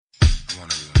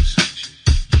wanna really say shit.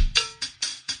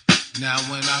 Now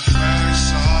when I first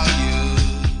saw you.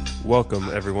 Welcome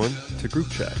everyone to Group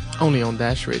Chat. Only on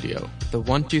Dash Radio, the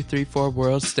 1234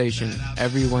 World Station,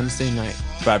 every Wednesday night.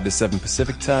 5 to 7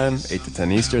 Pacific Time, 8 to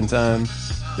 10 Eastern Time.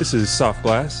 This is Soft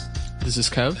Glass. This is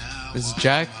Kev. This is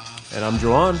Jack. And I'm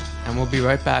Juwan. And we'll be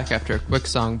right back after a quick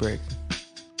song break.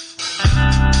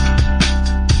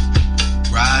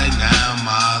 Right now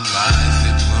my life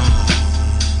it blooms,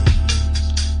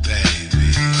 baby.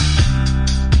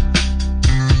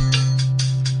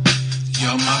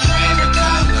 You're my favorite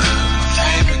color, my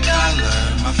favorite color,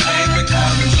 my favorite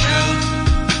color's you.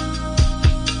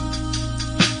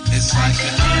 It's like the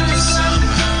end of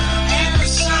summer,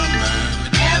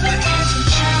 it never ends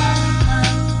with you.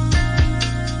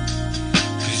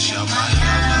 'Cause you're my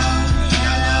yellow,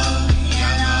 yellow,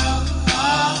 yellow,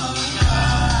 oh,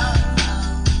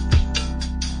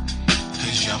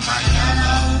 you're my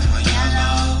yellow,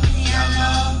 yellow,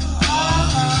 yellow, oh.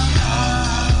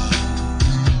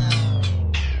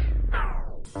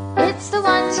 It's the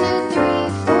 1, 2, 3,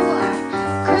 4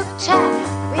 group chat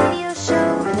radio show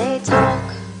where they talk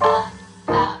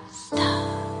about stuff.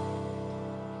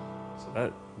 So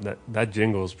that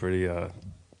jingle is pretty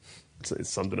it's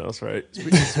something else, right?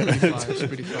 It's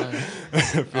pretty fire.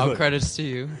 All credits to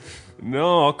you. No,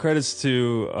 all credits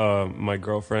to my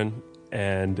girlfriend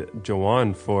and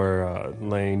Juwan for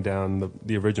laying down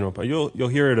the original. You'll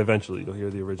hear it eventually. You'll hear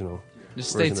the original.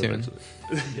 Just stay tuned.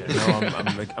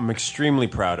 I'm extremely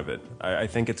proud of it. I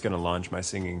think it's going to launch my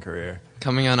singing career.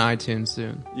 Coming on iTunes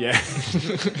soon. Yeah.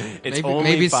 It's only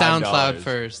maybe $5. SoundCloud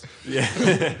first. Yeah.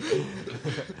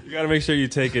 You got to make sure you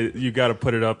take it. You got to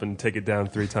put it up and take it down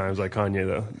 3 times, like Kanye.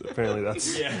 Though apparently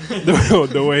that's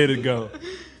the way to go.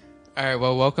 All right.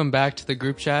 Well, welcome back to the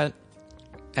group chat.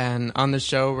 And on the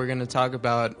show, we're going to talk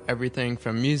about everything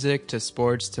from music to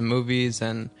sports to movies.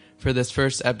 And for this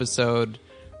first episode,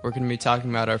 we're going to be talking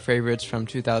about our favorites from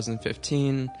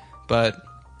 2015. But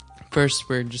first,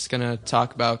 we're just going to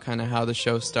talk about kind of how the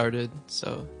show started.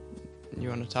 So, you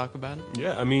want to talk about it?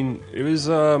 Yeah, I mean, it was.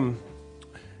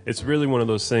 It's really one of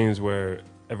those things where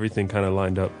everything kind of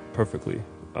lined up perfectly.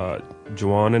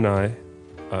 Juwan and I,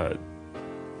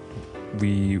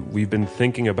 we've been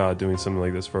thinking about doing something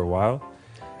like this for a while.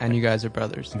 And you guys are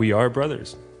brothers. We are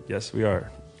brothers. Yes, we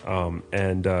are.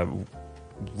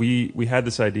 We had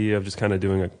this idea of just kind of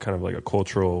doing a kind of like a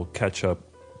cultural catch-up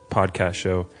podcast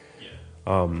show.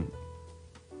 And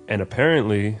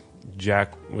apparently,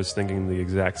 Jack was thinking the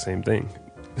exact same thing.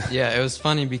 Yeah, it was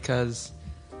funny because,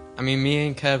 I mean, me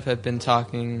and Kev had been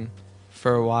talking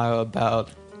for a while about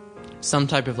some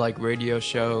type of like radio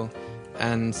show.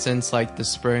 And since like the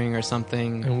spring or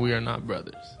something... And we are not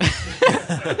brothers.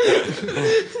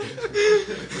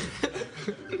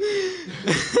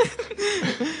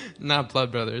 Not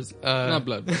blood brothers. Not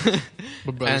blood brothers.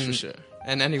 But brothers for sure.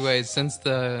 And anyways, since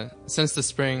the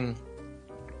spring,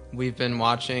 we've been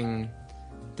watching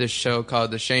this show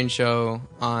called The Shane Show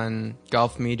on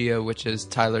Golf Media, which is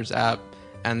Tyler's app.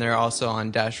 And they're also on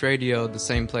Dash Radio, the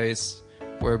same place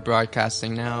we're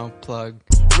broadcasting now. Plug.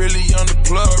 Really on the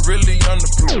plug, really on the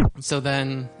plug. So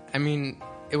then, I mean,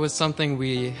 it was something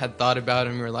we had thought about,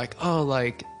 and we were like, oh,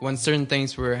 like, when certain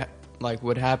things were, like,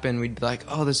 would happen, we'd be like,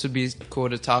 oh, this would be cool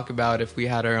to talk about if we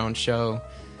had our own show.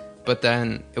 But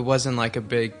then it wasn't, like, a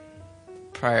big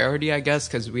priority, I guess,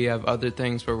 because we have other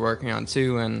things we're working on,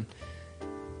 too, and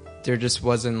there just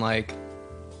wasn't, like,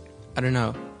 I don't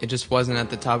know, it just wasn't at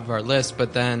the top of our list.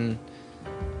 But then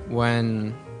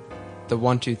when the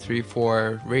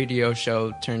 1234 radio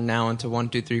show turned now into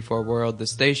 1234 World, the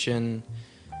station,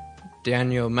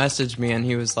 Daniel messaged me and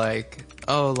he was like,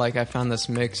 oh, like I found this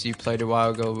mix you played a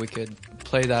while ago, we could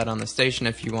play that on the station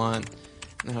if you want.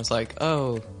 And I was like,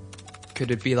 oh,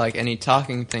 could it be like any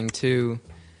talking thing too?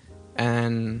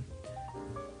 And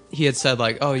he had said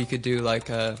like, oh, you could do like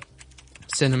a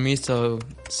Cinemiso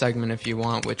segment if you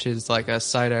want, which is like a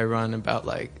site I run about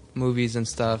like movies and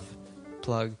stuff.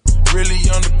 Plug. Really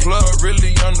on the plug,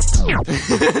 really on the plug.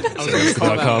 I was going to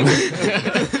call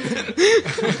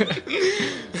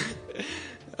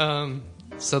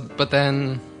that. But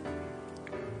then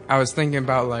I was thinking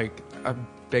about like a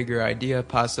bigger idea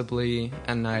possibly,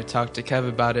 and I talked to Kev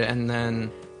about it, and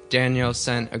then Daniel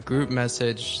sent a group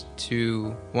message to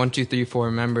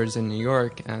 1234 members in New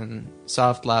York, and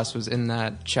Soft Glass was in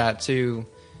that chat too,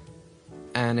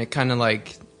 and it kind of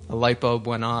like a light bulb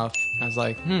went off. I was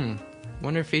like,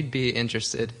 wonder if he'd be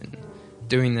interested in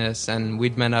doing this. And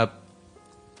we'd met up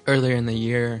earlier in the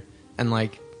year and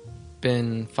like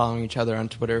been following each other on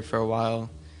Twitter for a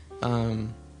while,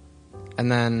 and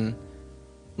then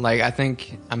like I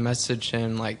think I messaged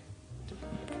him like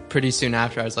pretty soon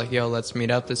after, I was like, yo, let's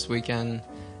meet up this weekend.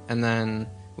 And then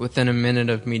within a minute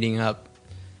of meeting up,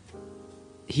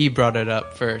 he brought it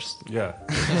up first. Yeah.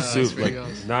 That's Soup, pretty like,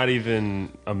 awesome. not even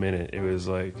a minute. It was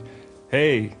like,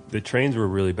 hey, the trains were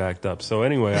really backed up. So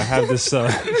anyway, I have this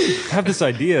have this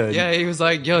idea. Yeah, he was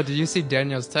like, yo, did you see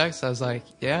Daniel's text? I was like,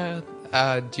 yeah.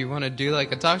 Do you want to do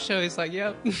like a talk show? He's like,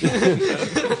 yep. It's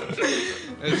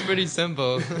pretty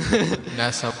simple.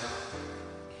 That's how.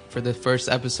 For the first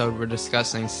episode, we're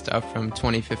discussing stuff from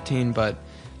 2015, but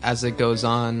as it goes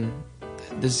on,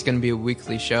 this is going to be a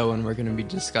weekly show, and we're going to be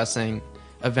discussing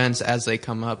events as they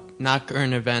come up. Not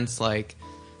current events like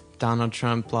Donald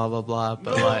Trump, blah, blah, blah,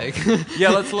 but like...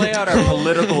 Yeah, let's lay out our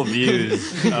political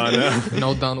views.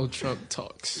 No Donald Trump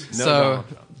talks. No so, Donald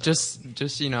Trump.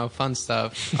 just you know, fun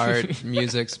stuff. Art,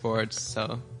 music, sports,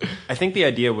 so... I think the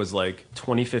idea was like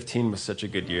 2015 was such a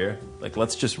good year. Like,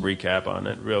 let's just recap on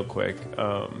it real quick,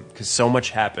 because so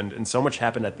much happened, and so much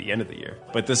happened at the end of the year.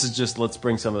 But this is just let's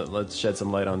shed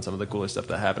some light on some of the cooler stuff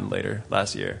that happened later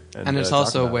last year. And it's talk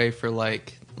also a about it. way for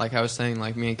like I was saying,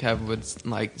 like me and Kev would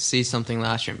like see something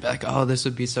last year and be like, oh, this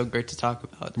would be so great to talk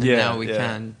about. And Yeah, now we yeah.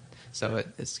 can. So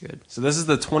it's good. So this is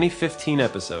the 2015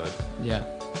 episode Yeah.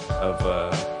 of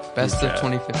Best Group of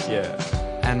Chat. 2015. Yeah.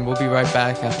 And we'll be right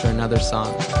back after another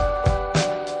song.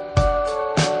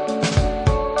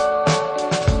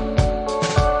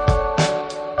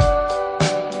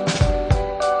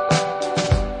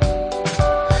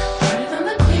 Brighter than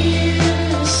the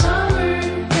clear summer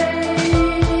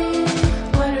day,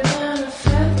 lighter than a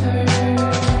feather.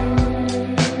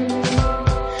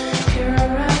 Here I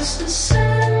rise to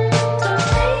scent of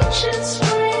ancient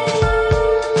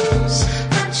springs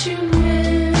that you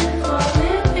live all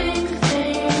living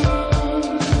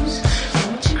things.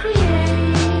 Want to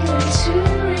create and to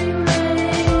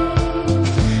relate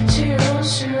to your own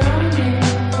surroundings.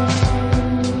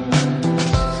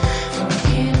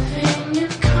 Forgiving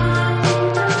and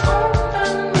kind and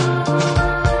open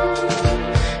mind,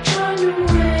 trying to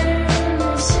wear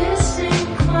this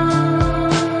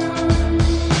inclined.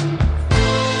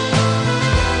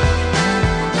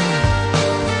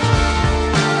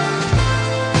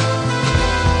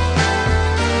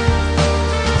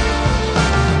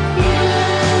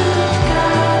 You've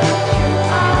got your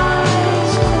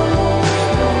eyes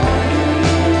closed, no wonder you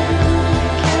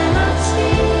cannot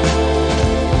see.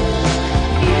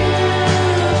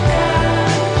 You've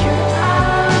got your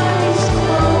eyes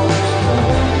closed, no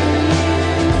wonder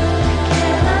you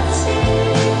cannot see.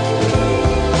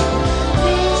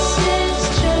 This is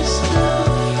just a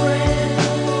friendly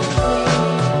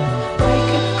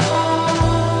wake-up call.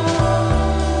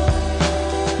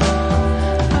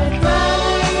 I'd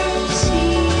rather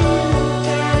see you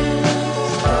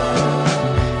dance than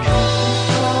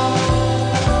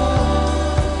fall.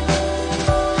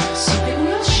 Something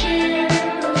we'll share, a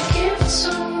gift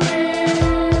so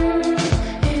rare,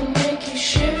 it'll make you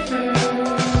shiver.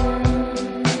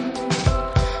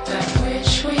 That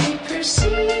which we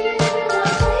perceive,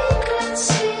 what we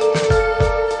conceive,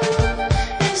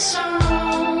 is our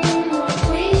own, what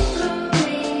we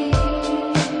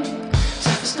believe.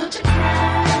 Self is not to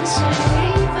grasp and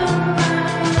read the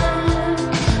mind.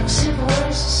 Simple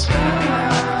words to spell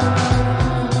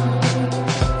out.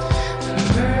 The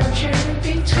merger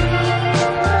between the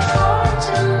heart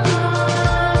and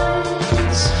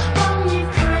minds,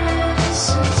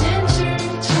 omnipresent,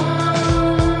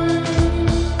 intertwined.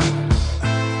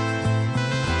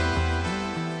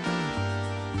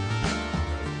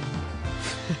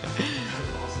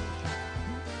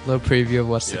 Little preview of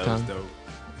what's to Yeah, that was come. dope.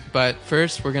 But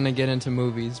first, we're going to get into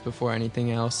movies before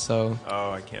anything else. So,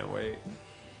 Oh, I can't wait.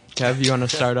 Kev, you want to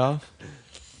start off?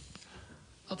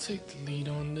 I'll take the lead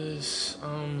on this.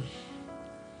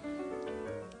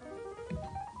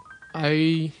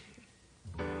 I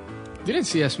didn't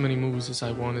see as many movies as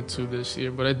I wanted to this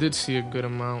year, but I did see a good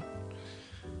amount.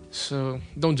 So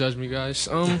don't judge me, guys.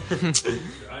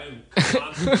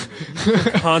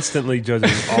 Constantly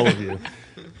judging all of you.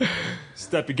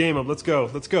 Step your game up. Let's go.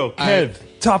 Let's go. I- Kev,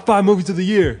 top 5 movies of the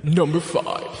year. Number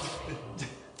 5.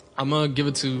 I'm gonna give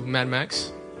it to Mad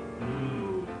Max.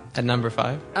 At number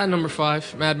 5? At number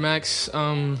 5, Mad Max.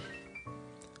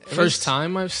 First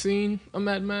time I've seen a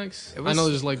Mad Max. It I was- know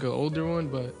there's like an older one,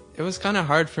 but It was kind of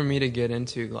hard for me to get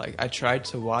into. Like, I tried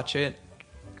to watch it,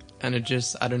 and it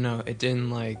just, I don't know, it didn't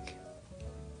like,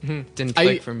 didn't I-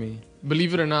 click for me.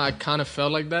 believe it or not, I kind of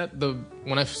felt like that.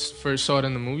 When I first saw it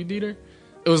in the movie theater,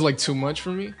 it was like too much for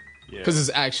me because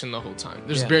it's action the whole time.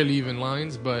 There's Yeah. barely even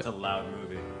lines, but It's a loud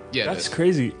movie. yeah, That's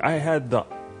crazy. I had the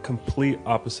complete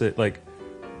opposite. Like,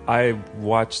 I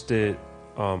watched it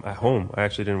at home. I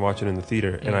actually didn't watch it in the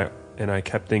theater, and I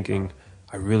kept thinking,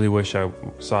 I really wish I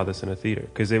saw this in a theater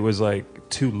because it was like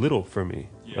too little for me.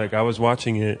 Like I was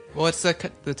watching it. Well, it's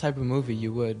the type of movie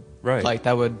you would Right. like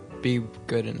that would be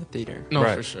good in a theater. No,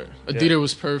 Right. for sure. A Yeah. theater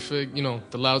was perfect. You know,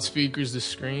 the loudspeakers, the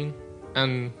screen,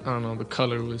 and I don't know, the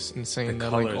color was insane. The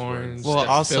That like colors were orange. Well, that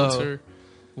also- filter.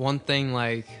 One thing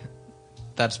like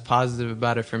that's positive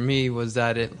about it for me was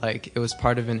that it was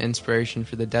part of an inspiration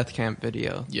for the Death Camp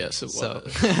video. Yes, it was. So,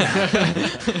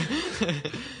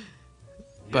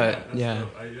 but yeah.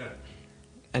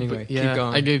 Anyway, Yeah, keep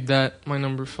going. I gave that my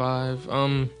number 5.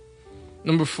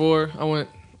 Number 4, I went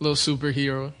little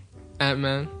superhero,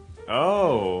 Ant-Man,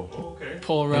 Oh,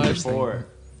 Paul Rudd. Interesting. It 4.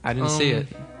 I didn't see it.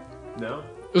 No.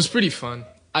 was pretty fun.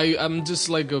 I'm just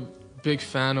like a big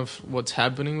fan of what's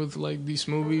happening with like these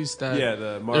movies. That Yeah,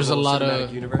 the Marvel there's a lot Cinematic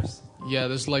of Universe. yeah,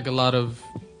 there's like a lot of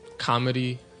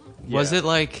comedy. Was Yeah. it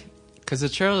like? Because the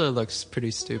trailer looks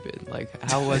pretty stupid. Like,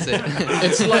 how was it?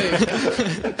 It's like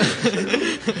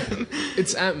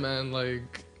it's Ant-Man.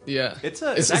 Like yeah, It's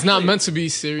it's actually- not meant to be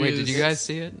serious. Wait, did you guys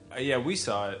see it? Yeah, we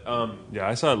saw it. Yeah,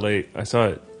 I saw it late. I saw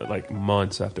it like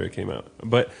months after it came out.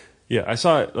 But yeah, I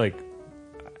saw it like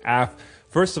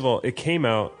first of all, it came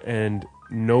out and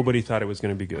nobody thought it was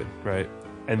going to be good, right?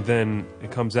 And then it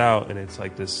comes out and it's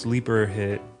like this sleeper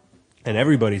hit and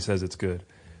everybody says it's good.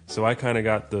 So I kind of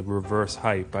got the reverse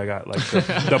hype. I got like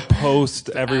the post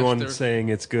everyone after. saying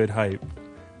it's good hype.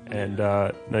 And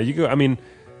now you go. I mean,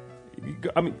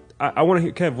 I want to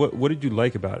hear, Kev. What did you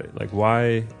like about it? Like,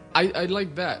 why? I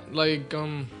like that. Like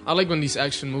I like when these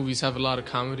action movies have a lot of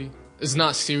comedy. It's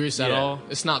not serious at Yeah. all.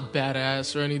 It's not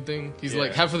badass or anything. He's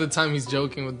like Yeah. half of the time he's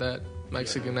joking with that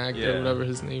Mexican actor, Yeah. whatever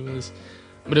his name is.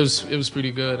 But it was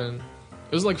pretty good and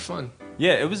it was like fun.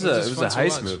 Yeah, it was It was a just fun to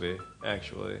heist watch. movie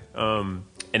actually,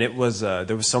 and it was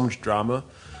there was so much drama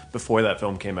before that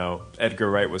film came out. Edgar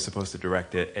Wright was supposed to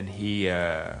direct it, and he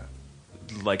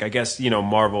like I guess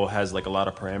Marvel has like a lot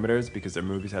of parameters because their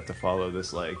movies have to follow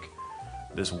this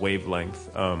wavelength,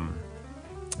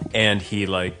 and he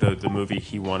like the movie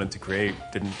he wanted to create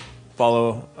didn't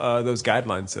follow those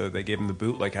guidelines, so they gave him the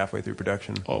boot like halfway through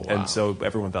production. Oh, wow. And so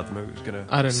everyone thought the movie was gonna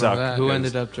I didn't know suck. that. Who Yes.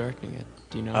 ended up directing it?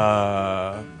 Do you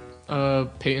know?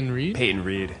 Peyton Reed. Peyton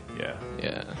Reed, yeah.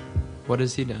 Yeah. What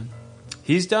has he done?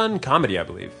 He's done comedy, I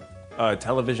believe.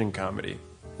 Television comedy.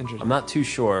 Interesting. I'm not too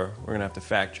sure. We're gonna have to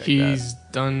fact check He's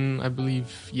done, I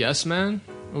believe, Yes Man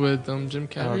with Jim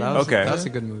Oh, Carrey Okay. That's a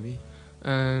good movie.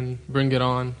 and Bring It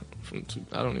On from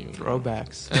I don't even know.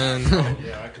 Throwbacks. And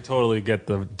Yeah, I could totally get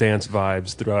the dance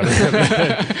vibes throughout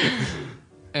it.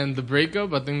 and The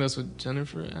Breakup, I think that's with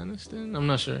Jennifer Aniston. I'm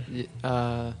not sure.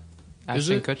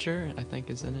 Ashton it? Kutcher, I think,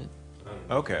 is in it.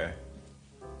 that. Okay.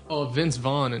 Oh, Vince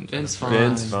Vaughn and Vince Jennifer. Vaughn.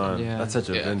 Vince Vaughn. yeah. That's such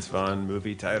a Yeah. Vince Vaughn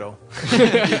movie title.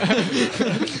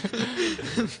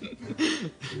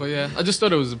 But yeah, I just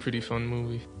thought it was a pretty fun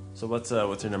movie. So what's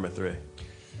your number 3?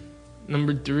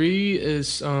 Number 3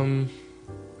 is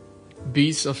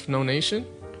Beasts of No Nation.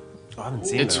 Oh, I haven't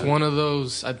seen It's that. one of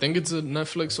those. I think it's a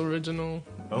Netflix original.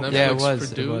 Okay. Netflix Yeah, it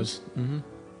was. It produced. was. hmm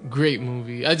Great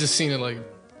movie. I just seen it like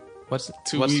What's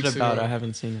 2 what's weeks it about? ago. I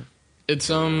haven't seen it.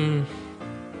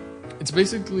 It's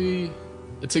basically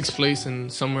it takes place in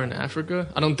somewhere in Africa.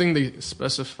 I don't think they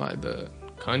specify the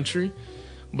country,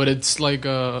 but it's like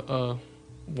a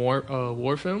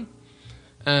war film,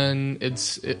 and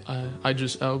it's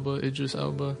Idris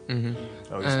Elba. hmm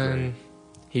Oh, he's And great.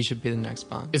 He should be the next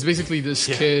Bond. it's basically this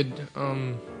kid.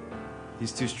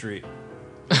 He's too street.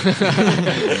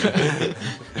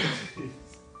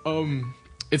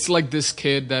 It's like this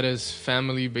kid that his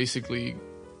family basically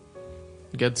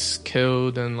gets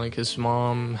killed, and like his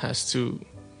mom has to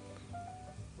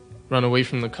run away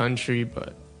from the country,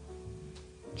 but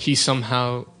he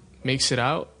somehow makes it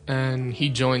out, and he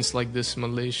joins like this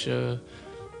militia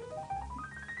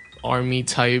army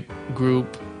type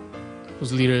group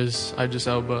whose leader is Idris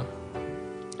Elba,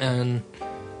 and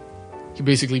he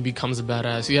basically becomes a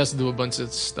badass. He has to do a bunch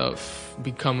of stuff,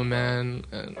 become a man,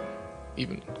 and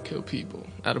even kill people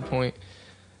at a point.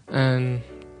 And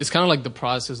it's kind of like the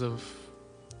process of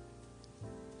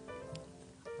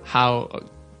how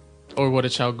or what a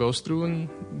child goes through in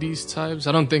these types.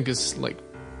 I don't think it's like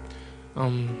a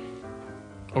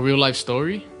real life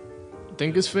story. I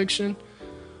think it's fiction,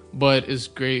 but it's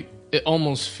great. It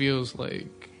almost feels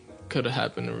like could have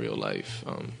happened in real life.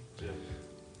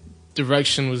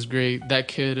 Direction was great. That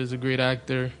kid is a great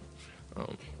actor.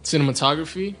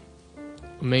 Cinematography,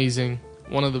 amazing.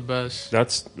 One of the best.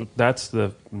 That's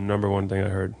the number one thing I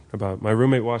heard about. My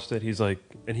roommate watched it. He's like,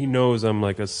 and he knows I'm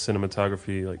like a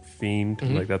cinematography like fiend.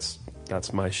 Mhm. Like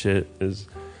that's my shit is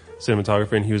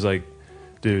cinematography. And he was like,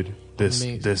 dude, this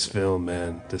Amazing. this film,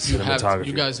 man, this You have cinematography.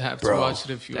 you guys have to Bro. watch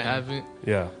it if you haven't.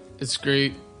 Yeah. It's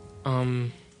great. I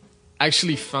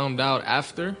actually found out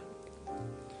after.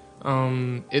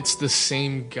 It's the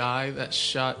same guy that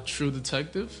shot True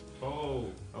Detective, Oh,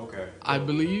 okay. I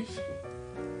believe.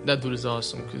 That dude is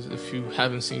awesome because if you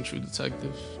haven't seen True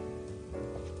Detective,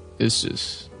 it's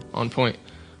just on point.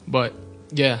 But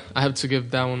yeah, I have to give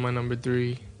that one my number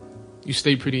 3. You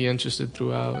stay pretty interested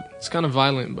throughout. It's kind of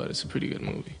violent, but it's a pretty good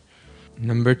movie.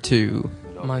 Number 2.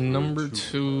 My number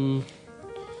 2,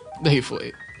 The Hateful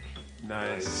Eight.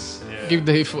 Nice. Yeah. Give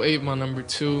The Hateful Eight my number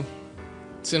 2.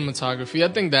 Cinematography.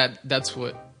 I think that's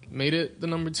what made it the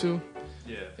number 2.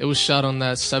 Yeah. It was shot on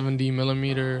that 70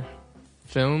 millimeter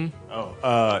film.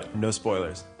 Oh, no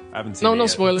spoilers. I haven't seen it No yet.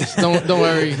 spoilers. Don't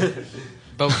worry.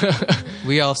 But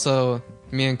we also,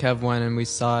 me and Kev went and we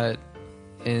saw it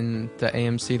in the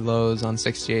AMC Lowe's on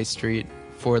 68th Street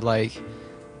for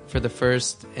the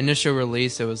first initial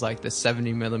release. It was like the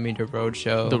 70 millimeter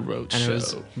roadshow. The roadshow. And it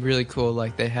was really cool.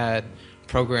 Like they had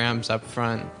programs up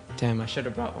front. Damn, I should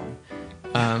have brought one.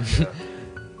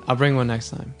 I'll bring one next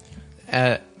time.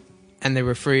 And they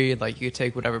were free. Like you could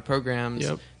take whatever programs.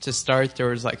 Yep. To start, there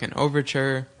was like an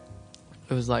overture.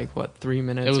 It was like what, 3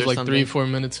 minutes? It was or like something? 3-4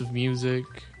 minutes of music.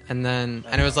 And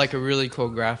it was like a really cool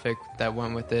graphic that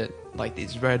went with it, like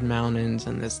these red mountains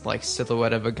and this like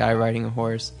silhouette of a guy riding a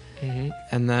horse. Mhm.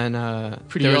 And then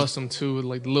Pretty there was- awesome too, with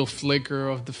like the little flicker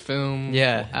of the film.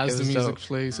 Yeah, as it the was music dope.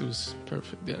 plays, it was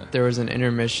perfect. Yeah. There was an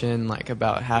intermission like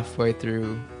about halfway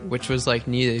through, which was like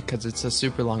needed because it's a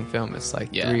super long film. It's like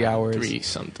 3 hours. 3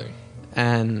 something.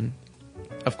 And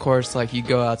of course, like you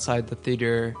go outside the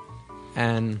theater,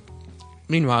 and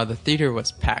meanwhile the theater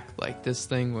was packed. Like this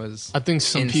thing was. I think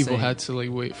some people insane. had to like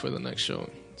wait for the next show.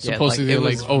 Yeah, Supposedly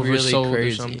like, it they're like was really oversold or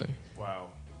crazy. something. Wow.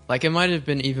 Like it might have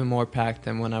been even more packed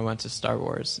than when I went to Star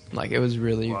Wars. Like it was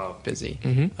really busy.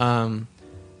 Mhm.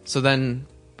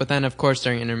 But then of course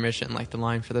during intermission, like the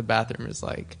line for the bathroom is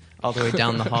like all the way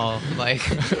down the hall. Like,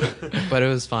 but it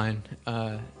was fine.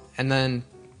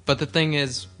 But the thing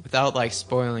is, without like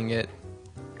spoiling it,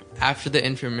 after the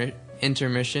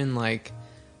intermission, like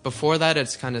before that,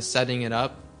 it's kind of setting it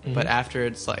up. But after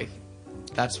it's like,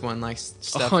 that's when like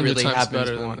stuff 100 really times happens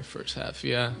better than more. the first half.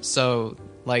 Yeah. So,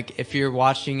 like, if you're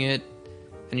watching it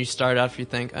and you start off, you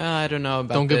think, I don't know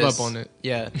about Don't give this. up on it.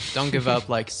 Yeah, don't give up.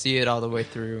 Like, see it all the way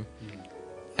through.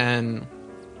 And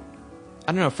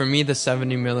I don't know. For me, the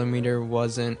 70 millimeter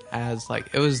wasn't as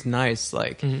like it was nice.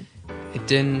 Like, it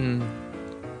didn't.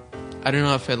 I don't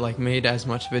know if it like made as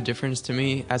much of a difference to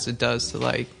me as it does to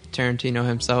like Tarantino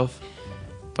himself,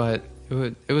 but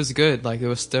it was good. Like, it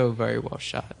was still very well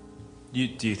shot. Do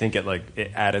you think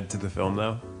it added to the film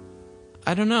though?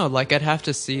 I don't know. Like, I'd have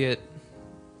to see it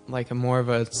like a more of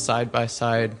a side by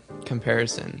side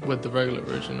comparison. With the regular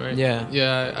version, right? Yeah.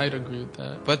 Yeah, I'd agree with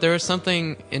that. But there was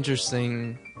something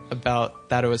interesting about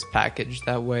that it was packaged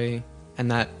that way, and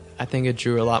that I think it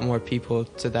drew a lot more people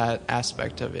to that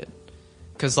aspect of it.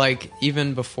 Because, like,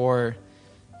 even before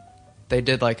they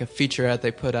did, like, a featurette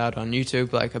they put out on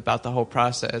YouTube, like, about the whole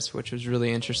process, which was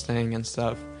really interesting and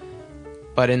stuff.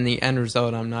 But in the end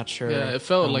result, I'm not sure. Yeah, it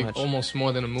felt how like much. almost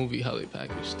more than a movie how they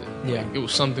packaged it. Yeah. Like, it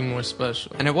was something more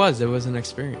special. And it was an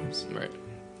experience. Right.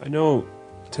 I know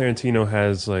Tarantino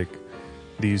has like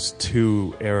these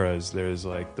two eras. There's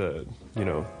like the,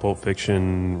 Pulp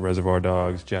Fiction, Reservoir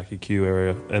Dogs, Jackie Q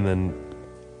era, and then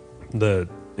the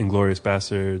Inglourious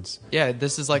Bastards. Yeah,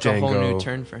 this is like a whole Django. new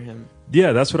turn for him.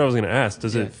 Yeah, that's what I was going to ask.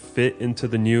 Does Yeah. it fit into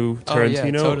the new Oh, Tarantino?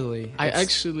 yeah, totally. I It's-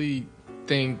 actually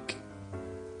think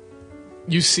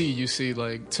you see,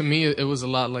 like, to me it was a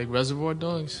lot like Reservoir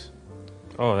Dogs.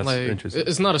 Oh, that's Like, interesting.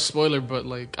 it's not a spoiler, but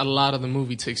like a lot of the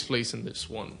movie takes place in this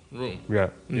one room, Yeah.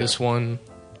 in this one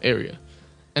area,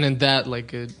 and in that,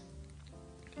 like, it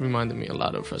reminded me a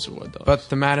lot of Reservoir Dogs. But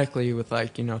thematically, with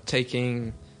like,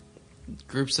 taking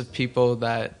groups of people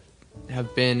that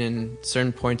have been in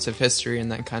certain points of history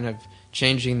and then kind of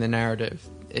changing the narrative,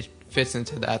 it fits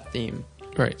into that theme.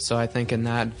 right, So I think in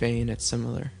that vein, it's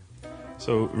similar.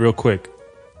 So, real quick,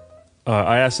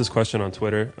 I asked this question on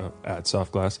Twitter, at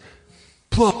Softglass.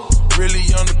 Really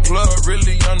on the plug,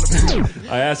 really on the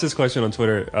I asked this question on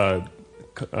Twitter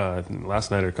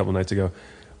last night or a couple nights ago,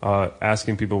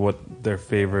 asking people what their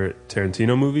favorite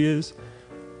Tarantino movie is.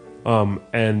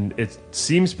 And it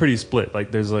seems pretty split.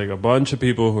 Like, there's like a bunch of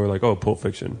people who are like, oh, Pulp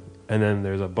Fiction. And then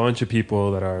there's a bunch of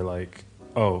people that are like,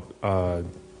 oh,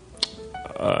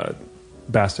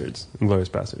 Bastards,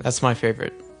 Inglourious Bastards. That's my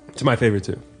favorite. It's my favorite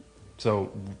too.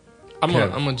 So, I'm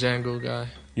Kev. a Django guy.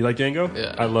 You like Django?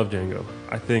 Yeah. I love Django.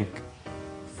 I think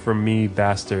for me,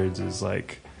 Bastards is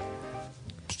like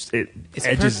It's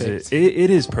edges perfect. it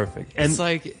is perfect. And It's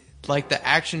like the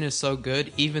action is so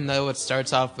good, even though it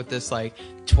starts off with this like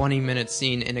 20-minute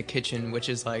scene in a kitchen, which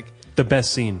is like the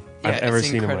best scene Yeah, I've ever it's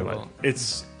seen in my incredible. life.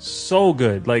 It's so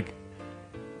good. Like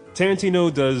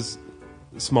Tarantino does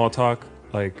small talk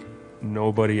like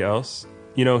nobody else.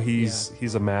 You know, he's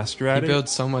a master at he it.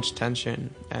 builds so much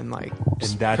tension and like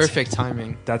just that's- perfect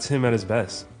timing. That's him at his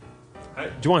best.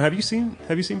 Juwan, have you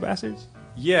seen Bastards?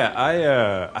 Yeah,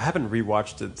 I haven't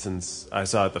rewatched it since I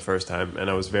saw it the first time, and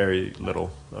I was very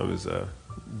little. I was a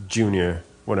junior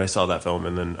when I saw that film,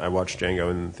 and then I watched Django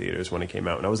in the theaters when it came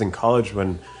out. And I was in college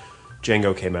when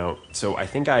Django came out, so I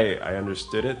think I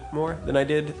understood it more than I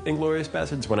did Inglourious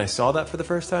Bastards when I saw that for the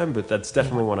first time. But that's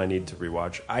definitely one I need to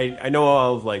rewatch. I know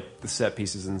all of like the set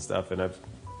pieces and stuff, and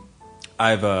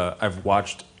I've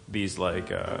watched these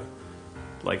like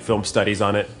film studies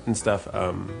on it and stuff.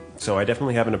 So I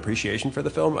definitely have an appreciation for the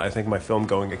film. I think my film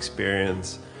going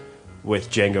experience with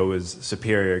Django was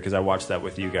superior because I watched that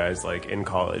with you guys like in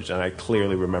college, and I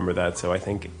clearly remember that. So I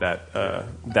think that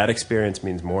that experience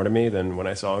means more to me than when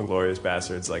I saw Inglourious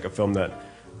Bastards, like a film that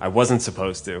I wasn't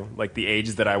supposed to. Like the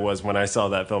age that I was when I saw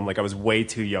that film, like I was way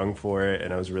too young for it,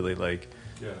 and I was really like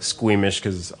squeamish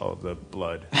because all the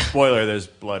blood. Spoiler: there's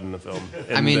blood in the film.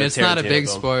 I mean, the it's not a Tarantino big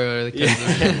film. spoiler,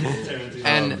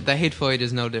 and The Hateful Eight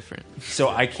is no different. So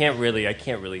I can't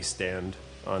really stand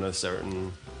on a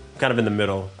certain kind of in the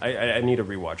middle. I need to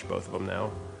rewatch both of them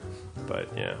now.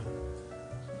 But yeah.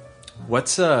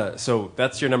 What's so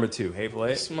that's your number 2, Hateful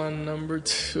Eight? It's my number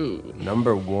 2.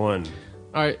 Number 1.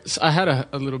 All right, so I had a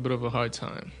little bit of a hard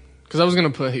time because I was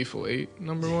gonna put Hateful Eight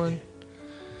number 1,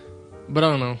 but I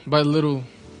don't know. By a little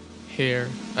hair,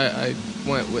 I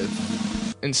went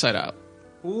with Inside Out.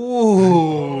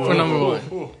 Ooh, for number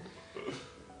 1,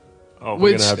 Oh, we're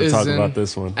which gonna have to is talk an about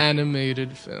this one.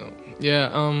 animated film.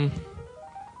 Yeah.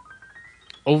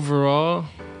 Overall,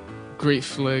 great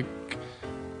flick.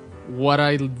 What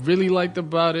I really liked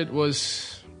about it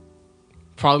was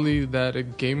probably that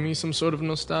it gave me some sort of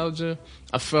nostalgia.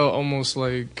 I felt almost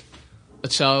like a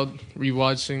child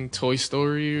rewatching Toy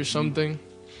Story or something.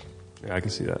 Yeah, I can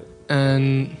see that.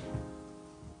 And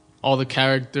all the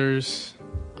characters,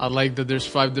 I like that there's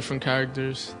 5 different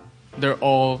characters. They're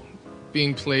all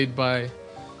being played by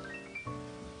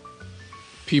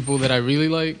people that I really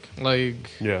like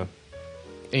Yeah,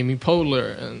 Amy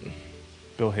Poehler and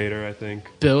Bill Hader, I think.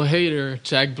 Bill Hader,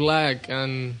 Jack Black,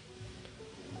 and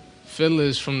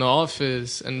Phyllis from The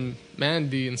Office, and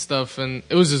Mandy and stuff. And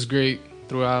it was just great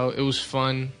throughout. It was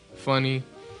fun, funny.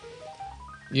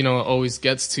 You know, it always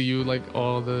gets to you, like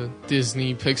all the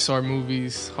Disney, Pixar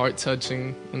movies,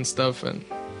 heart-touching and stuff. And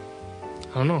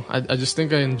I don't know. I just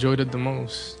think I enjoyed it the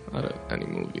most out of any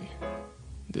movie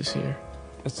this year.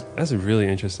 That's a really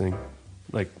interesting.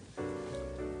 Like,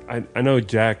 I know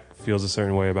Jack feels a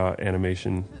certain way about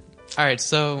animation. All right,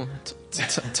 so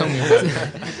Tell me about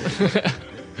it.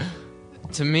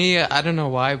 to me, I don't know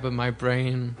why, but my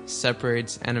brain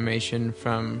separates animation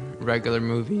from regular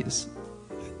movies.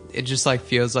 It just like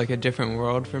feels like a different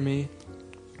world for me.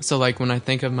 So like when I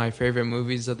think of my favorite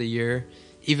movies of the year,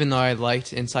 even though I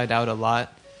liked Inside Out a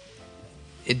lot,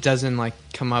 it doesn't like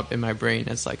come up in my brain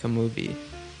as like a movie.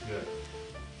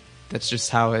 That's just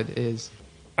how it is.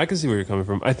 I can see where you're coming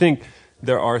from. I think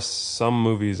there are some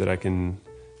movies that I can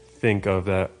think of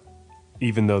that,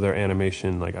 even though they're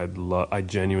animation, like I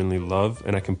genuinely love,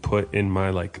 and I can put in my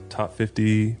like top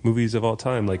 50 movies of all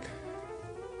time. Like,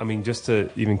 I mean, just to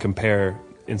even compare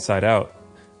Inside Out,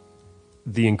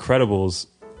 The Incredibles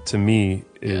to me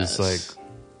is Yes. like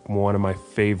one of my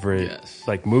favorite Yes.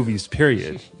 like movies.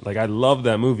 Period. Like I love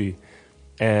that movie,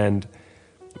 and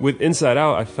with Inside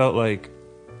Out, I felt like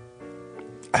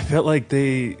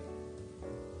they.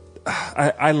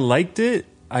 I liked it.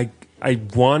 I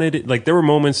wanted it. Like there were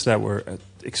moments that were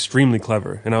extremely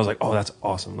clever, and I was like, "Oh, that's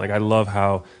awesome!" Like I love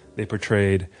how they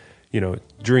portrayed,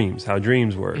 dreams, how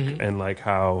dreams work, and like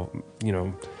how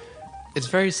It's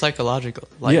very psychological.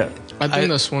 Like, Yeah. I think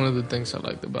that's one of the things I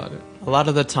liked about it. a lot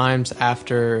of the times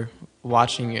after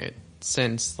watching it,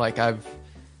 since like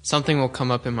something will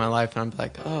come up in my life and I'm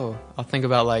like, oh, I'll think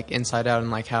about like Inside Out and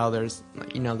like how there's,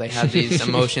 they have these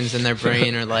emotions in their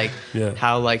brain or like Yeah.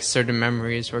 how like certain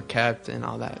memories were kept and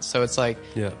all that. So it's like,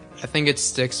 yeah, I think it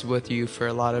sticks with you for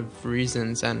a lot of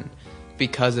reasons and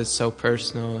because it's so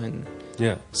personal and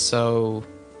yeah, so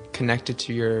connected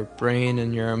to your brain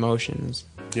and your emotions.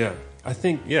 yeah. I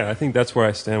think that's where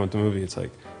I stand with the movie. It's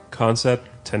like concept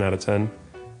 10 out of 10,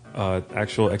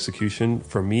 actual execution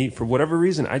for me for whatever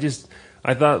reason.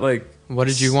 I thought like What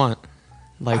did you want?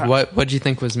 Like, what do you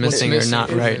think was missing, or not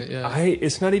isn't right? it? Yeah.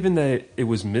 It's not even that it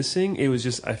was missing. It was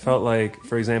just I felt like,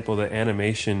 for example, the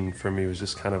animation for me was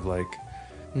just kind of like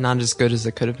Not as good as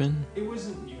it could have been. it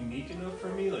wasn't unique enough for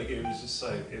me. Like it was just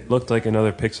like it looked like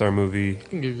another Pixar movie, I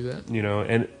can give you that. you know,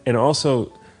 and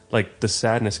also like the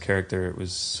sadness character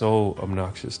was so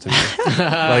obnoxious to me.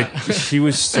 Like she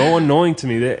was so annoying to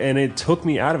me and it took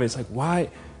me out of it. It's like why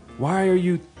are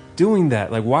you doing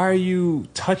that? Like why are you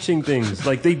touching things?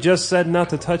 Like they just said not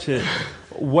to touch it.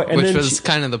 What? And Which then was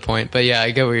kind of the point. But yeah,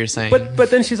 I get what you're saying. but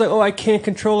then she's like, oh, I can't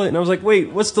control it, and I was like, wait,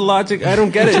 what's the logic? I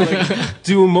don't get it. Like,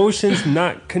 do emotions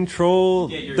not control?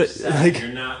 Like You're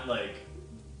not like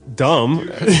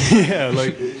dumb. Yeah,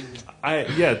 like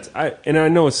and I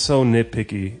know it's so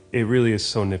nitpicky. It really is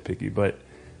so nitpicky, but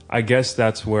I guess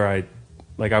that's where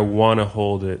I want to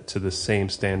hold it to the same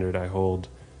standard I hold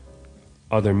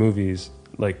other movies.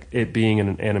 Like it being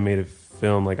an animated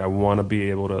film, like I want to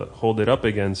be able to hold it up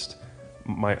against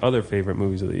my other favorite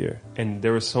movies of the year. And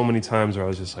there were so many times where I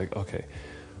was just like, okay,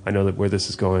 I know that where this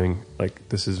is going, like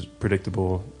this is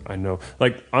predictable. I know,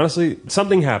 like honestly,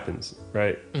 something happens,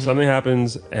 right? Something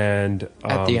happens, and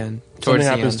At the end. something Towards the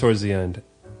happens end. towards the end,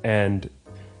 and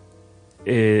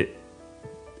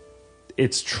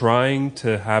it's trying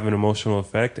to have an emotional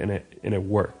effect, and it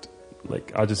worked.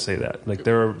 Like I'll just say that. Like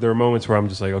there are moments where I'm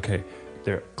just like, okay,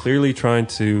 they're clearly trying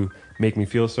to make me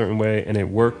feel a certain way, and it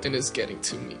worked. And it's getting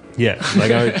to me. Yeah,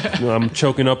 like I'm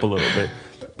choking up a little bit.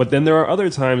 But then there are other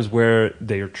times where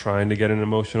they are trying to get an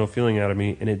emotional feeling out of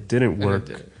me, and it didn't And it work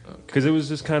didn't. Okay. because it was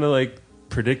just kind of like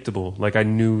predictable. Like I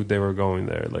knew they were going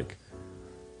there. Like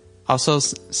Also,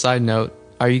 side note,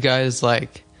 are you guys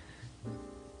like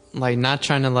not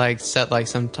trying to like set like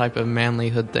some type of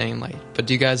manlyhood thing, like, but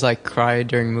do you guys like cry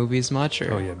during movies much,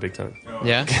 or oh yeah, big time.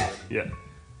 yeah? Yeah,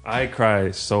 I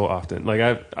cry so often. Like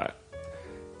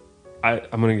I'm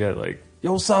gonna get like,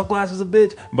 yo, soft glass is a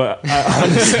bitch. But I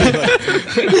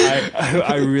honestly, like,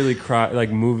 I really cry.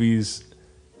 Like movies,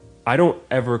 I don't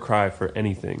ever cry for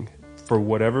anything. For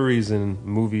whatever reason,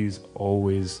 movies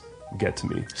always get to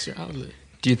me. It's your outlet.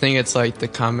 Do you think it's like the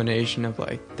combination of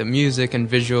like the music and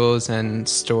visuals and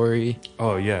story,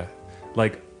 Oh yeah,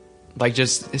 like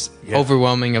just it's Yeah.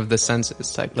 overwhelming of the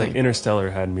senses type like thing?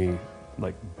 Interstellar had me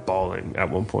like bawling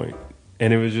at one point,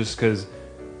 and it was just because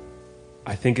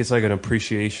I think it's like an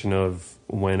appreciation of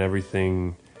when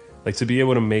everything, like to be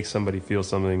able to make somebody feel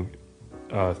something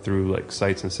through like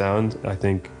sights and sounds. I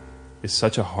think is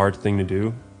such a hard thing to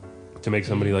do, to make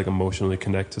somebody like emotionally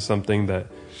connect to something that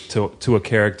to a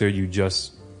character you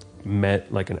just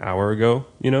met like an hour ago.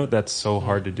 You know, that's so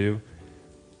hard to do.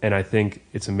 And I think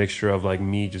it's a mixture of like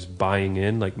me just buying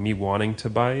in, like me wanting to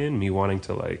buy in, me wanting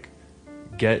to like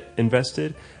get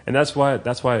invested. And that's why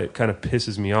it kind of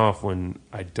pisses me off when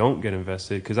I don't get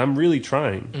invested, because I'm really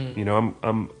trying. You know,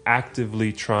 I'm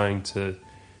actively trying to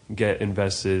get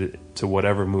invested to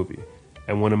whatever movie.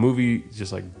 And when a movie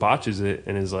just like botches it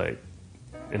and is like,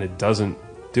 and it doesn't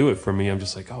do it for me, I'm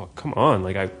just like, oh, come on.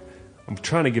 Like I'm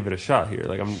trying to give it a shot here.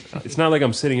 Like it's not like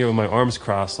I'm sitting here with my arms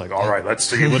crossed, like, all right, let's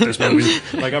see what this movie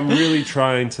is. Like I'm really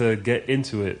trying to get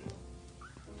into it.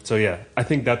 So yeah, I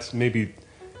think that's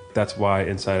why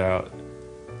Inside Out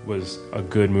was a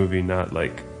good movie, not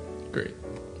like, Great.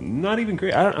 not even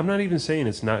great. I'm not even saying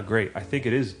it's not great. I think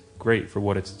it is great for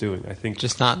what it's doing. I think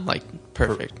Just not like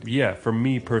perfect. for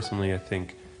me personally, I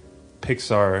think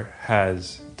Pixar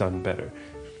has done better.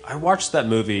 I watched that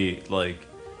movie, like,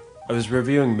 I was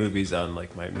reviewing movies on,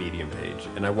 like, my Medium page,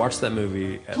 and I watched that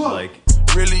movie at, like...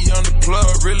 Really on the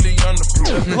plug, really on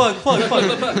the plug. Plug.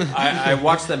 I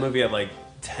watched that movie at, like,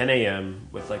 10 a.m.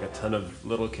 with, like, a ton of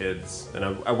little kids, and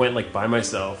I went, like, by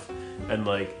myself, and,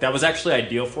 like, that was actually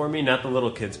ideal for me, not the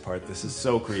little kids part. This is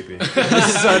so creepy.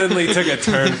 This suddenly took a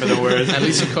turn for the worse. At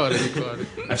least you caught it.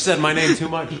 I've said my name too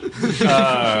much.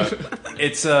 No,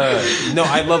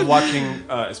 I love watching,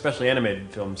 especially animated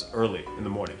films early in the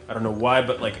morning. I don't know why,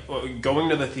 but like going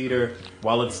to the theater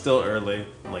while it's still early,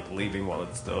 and like leaving while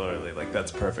it's still early, like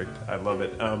that's perfect. I love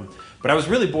it. But I was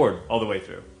really bored all the way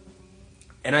through,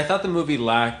 and I thought the movie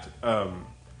lacked.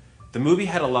 The movie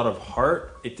had a lot of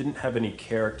heart. It didn't have any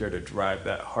character to drive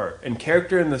that heart, and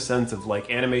character in the sense of like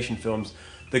animation films.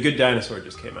 The Good Dinosaur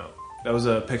just came out. That was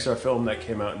a Pixar film that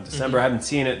came out in December. I haven't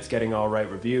seen it. It's getting all right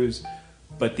reviews.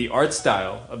 But the art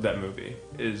style of that movie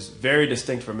is very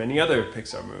distinct from any other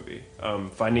Pixar movie.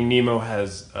 Finding Nemo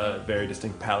has a very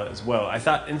distinct palette as well. I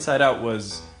thought Inside Out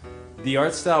the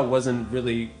art style wasn't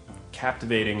really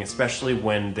captivating, especially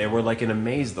when they were like in a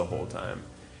maze the whole time.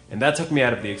 And that took me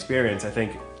out of the experience, I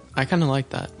think. I kind of like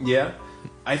that. Yeah?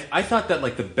 I thought that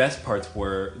like the best parts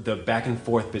were the back and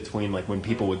forth between like when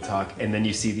people would talk and then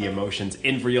you see the emotions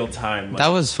in real time. Like, That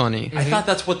was funny. I thought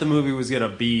that's what the movie was gonna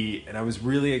be, and I was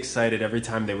really excited every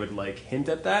time they would like hint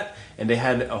at that. And they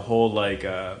had a whole like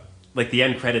the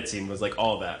end credit scene was like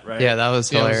all that, right? Yeah, that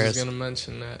was Yeah, I was hilarious. just gonna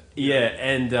mention that. Yeah,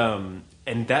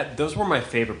 and that those were my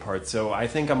favorite parts. So I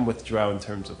think I'm with Drow in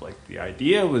terms of like the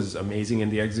idea was amazing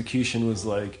and the execution was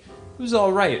like it was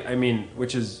all right. I mean,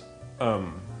 which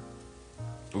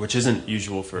isn't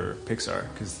usual for Pixar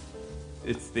because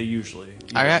they usually.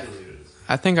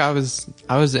 I think I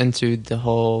was into the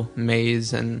whole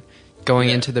maze and going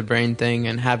Yeah. into the brain thing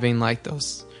and having like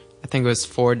those. I think it was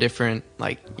 4 different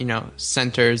like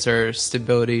centers or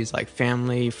stabilities like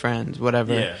family, friends,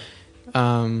 whatever.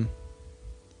 Yeah.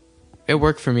 It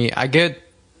worked for me. I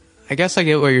guess I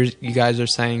get what you guys are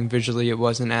saying. Visually, it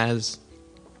wasn't as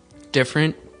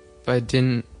different, but I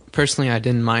didn't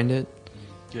mind it.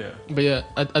 Yeah. But yeah,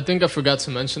 I think I forgot to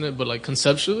mention it, but like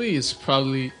conceptually, it's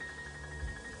probably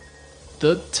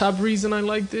the top reason I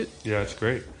liked it. Yeah, it's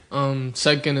great.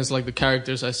 Second is like the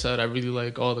characters. I said I really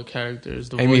like all the characters.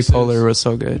 The Amy voices. Poehler was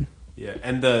so good. Yeah,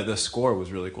 and the score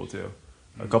was really cool too.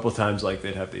 A couple of times, like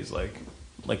they'd have these like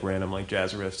random like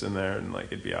jazz riffs in there, and like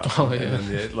it'd be awesome. Oh, yeah. And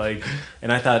then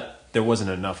and I thought there wasn't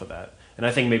enough of that, and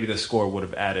I think maybe the score would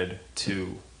have added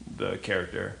to the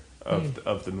character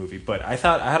of the movie. But I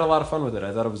thought I had a lot of fun with it.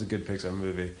 I thought it was a good Pixar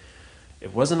movie.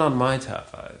 It wasn't on my top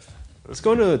 5. Let's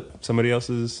go into somebody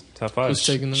else's top 5. Who's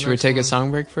taking the Should we next take a one?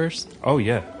 song break first? Oh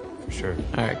yeah, for sure.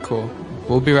 All right, cool.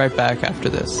 We'll be right back after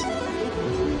this.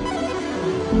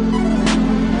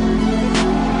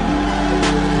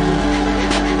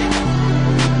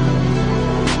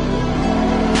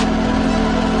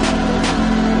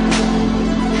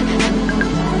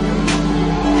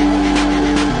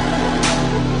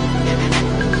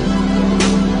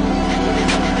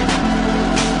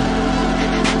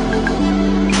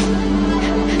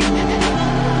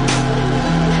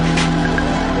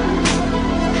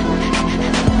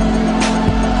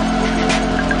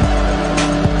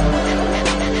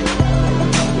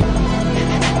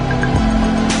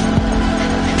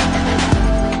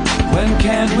 When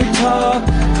can we talk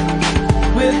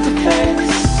with the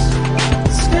face?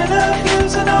 Instead of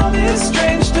using all these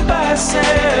strange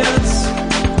devices,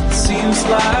 seems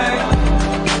like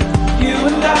you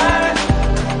and I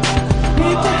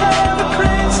need to have a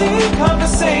crazy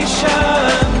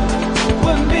conversation.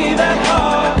 Wouldn't be that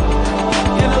hard,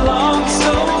 get along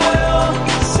so well,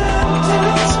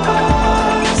 sentence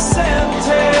by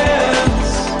sentence.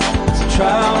 It's a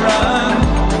trial run,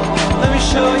 let me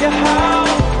show you how.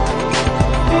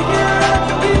 Figure I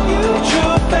can give you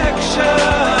true affection.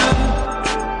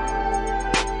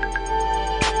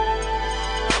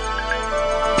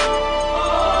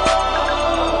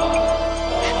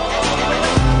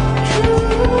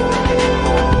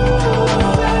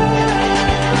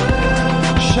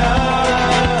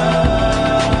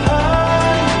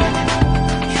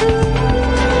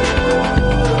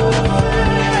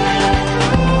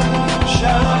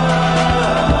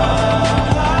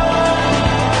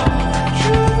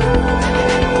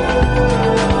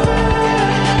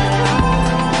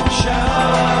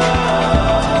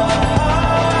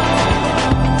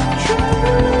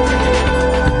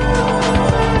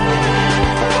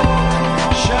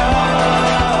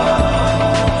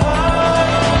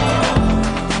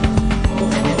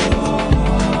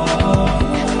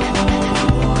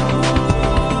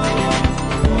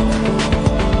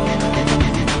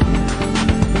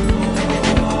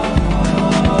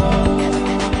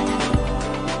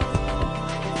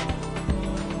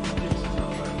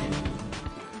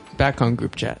 Back on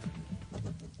group chat.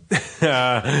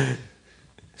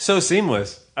 So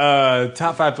seamless.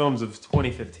 Top 5 films of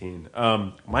 2015.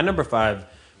 My number 5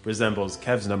 resembles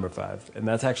Kev's number 5, and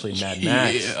that's actually Mad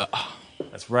Max.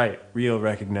 That's right. Real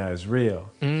recognize real.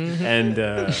 And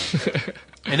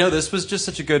I know this was just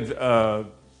such a good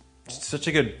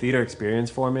theater experience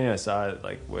for me. I saw it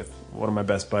like with one of my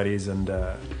best buddies, and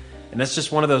that's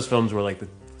just one of those films where like the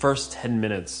first 10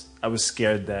 minutes I was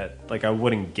scared that like I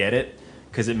wouldn't get it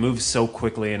because it moves so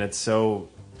quickly and it's so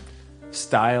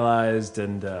stylized,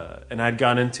 and I'd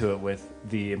gone into it with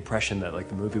the impression that like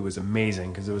the movie was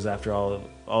amazing because it was after all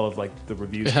of like the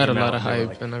reviews. It had came a lot out, of and they were, hype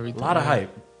like, and everything, A lot of yeah.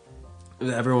 hype.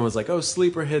 Everyone was like, "Oh,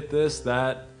 sleeper hit this,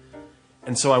 that,"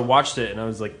 and so I watched it and I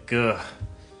was like, "Ugh,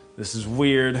 this is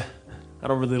weird. I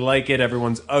don't really like it.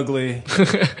 Everyone's ugly."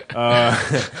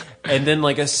 And then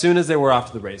like as soon as they were off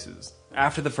to the races,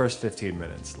 after the first 15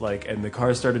 minutes, like, and the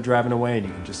cars started driving away, and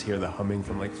you can just hear the humming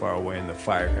from like far away, and the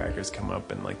firecrackers come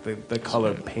up, and like the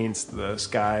color paints the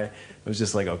sky. It was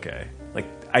just like, okay, like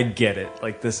I get it.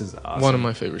 Like, this is awesome. One of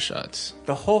my favorite shots.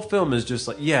 The whole film is just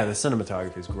like, yeah, the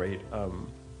cinematography is great.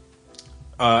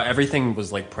 Everything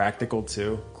was like practical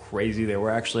too. Crazy. They were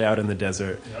actually out in the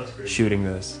desert shooting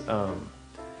this.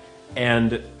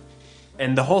 And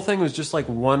the whole thing was just like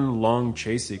one long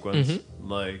chase sequence.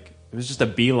 Like, it was just a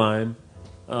beeline.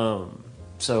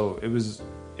 So it was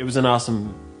an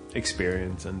awesome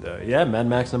experience. And yeah, Mad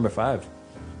Max number 5.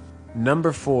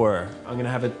 Number 4, I'm gonna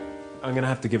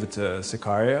have to give it to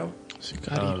Sicario.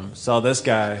 Saw this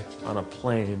guy on a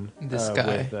plane. This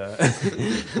guy.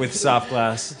 With soft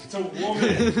glass. It's a woman.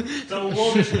 It's a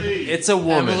woman's league. It's a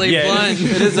woman. Emily yeah, Blunt.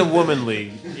 it is a woman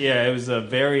lead. Yeah, it was a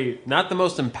very not the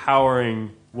most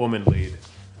empowering woman lead.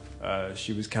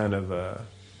 She was kind of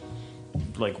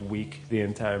like weak the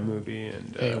entire movie,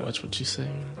 and Hey, watch what you say.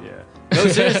 yeah. No,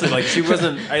 seriously, like she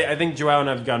wasn't. I think Joao and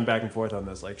I've gone back and forth on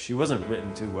this. Like she wasn't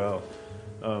written too well.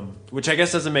 Which I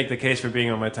guess doesn't make the case for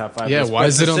being on my top 5 Yeah, list, why but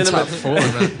is the it on top 4,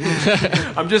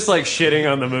 man? I'm just like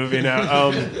shitting on the movie now.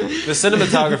 The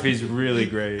cinematography is really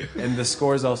great, and the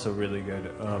score is also really good.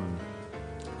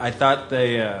 I thought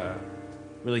they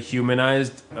really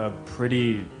humanized a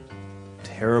pretty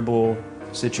terrible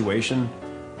situation.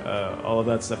 All of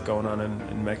that stuff going on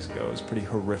in Mexico is pretty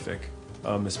horrific.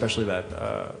 Especially that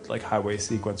like highway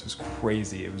sequence was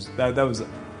crazy. It was that was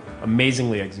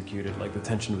amazingly executed. Like the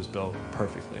tension was built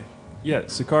perfectly. Yeah,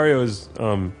 Sicario is,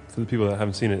 for the people that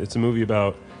haven't seen it, it's a movie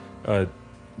about the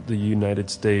United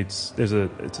States. It's a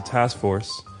task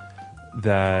force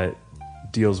that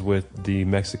deals with the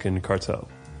Mexican cartel.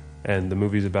 And the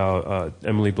movie's about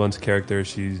Emily Blunt's character.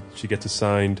 She gets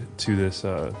assigned to this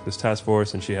task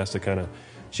force, and she has to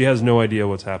she has no idea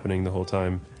what's happening the whole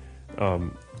time.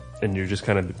 And you're just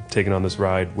kind of taking on this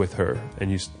ride with her,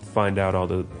 and you find out all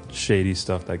the shady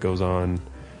stuff that goes on,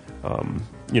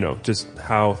 just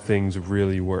how things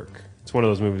really work. It's one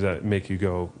of those movies that make you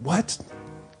go, what?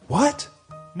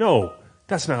 No,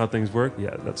 that's not how things work.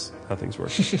 Yeah, that's how things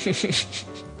work.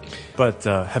 But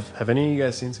have any of you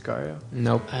guys seen Sicario?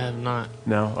 Nope. I have not.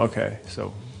 No? Okay,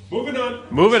 so Moving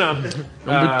on.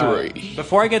 Number 3.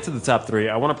 Before I get to the top 3,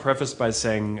 I want to preface by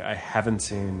saying I haven't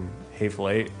seen Hateful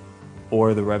Eight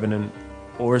or The Revenant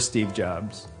or Steve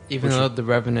Jobs. Even though The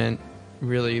Revenant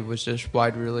really was just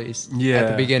wide release at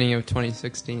Yeah. the beginning of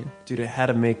 2016. Dude, it had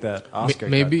to make that Oscar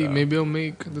Maybe cut, though. maybe I'll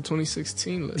make the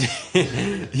 2016 list.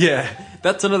 Yeah,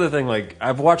 that's another thing. Like,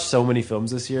 I've watched so many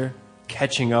films this year,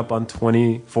 catching up on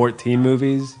 2014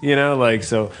 movies.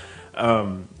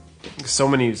 So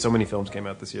many films came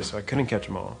out this year, so I couldn't catch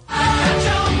them all.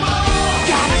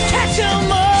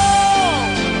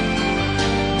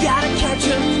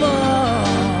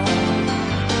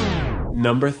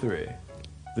 Number 3,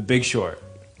 The Big Short,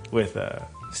 with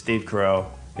Steve Carell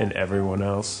and everyone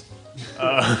else.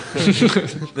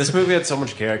 This movie had so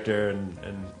much character,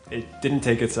 and it didn't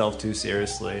take itself too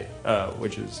seriously,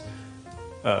 which is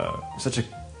such a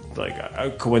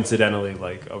coincidentally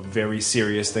like a very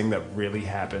serious thing that really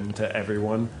happened to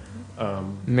everyone.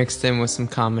 Mixed in with some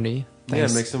comedy.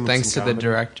 Thanks, mixed in with thanks some to the comedy.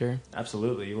 director.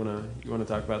 Absolutely, you wanna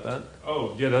talk about that?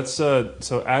 Oh, yeah, that's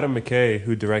so Adam McKay,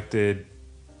 who directed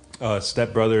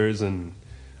Step Brothers and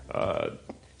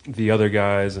the other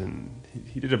guys, and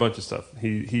he did a bunch of stuff.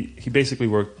 He basically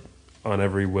worked on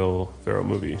every Will Ferrell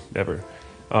movie ever.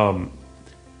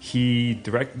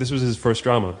 This was his first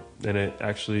drama, and it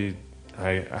actually,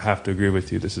 I have to agree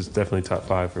with you, this is definitely top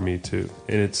 5 for me too.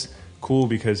 And it's cool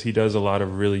because he does a lot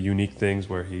of really unique things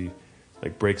where he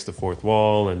like breaks the fourth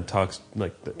wall and talks,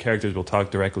 like the characters will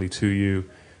talk directly to you,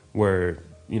 where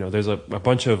there's a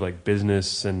bunch of like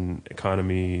business and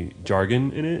economy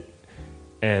jargon in it,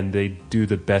 and they do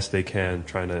the best they can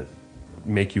trying to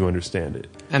make you understand it.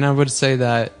 And I would say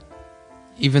that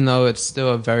even though it's still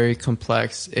a very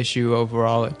complex issue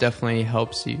overall, it definitely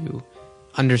helps you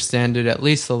understand it at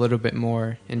least a little bit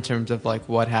more in terms of like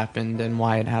what happened and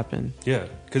why it happened. Yeah,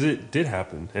 because it did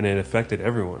happen and it affected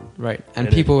everyone. Right. And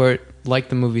And people are, like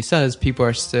the movie says, people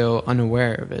are still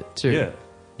unaware of it too.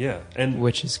 Yeah, and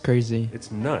Which is crazy.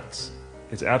 it's nuts.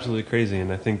 It's absolutely crazy,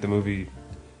 and I think the movie,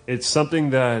 it's something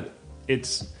that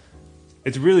it's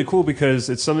really cool because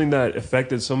it's something that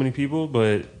affected so many people,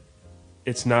 but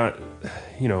it's not,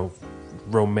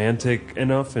 romantic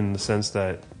enough in the sense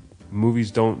that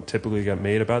movies don't typically get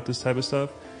made about this type of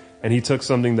stuff. And he took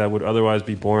something that would otherwise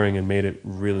be boring and made it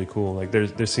really cool. Like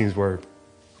there's scenes where,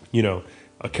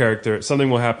 a character, something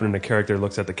will happen and a character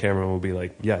looks at the camera and will be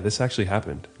like, yeah, this actually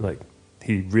happened. Like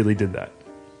he really did that.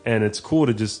 And it's cool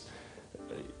to just,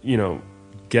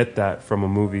 get that from a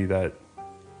movie that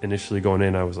initially going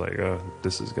in, I was like, oh,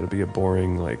 this is going to be a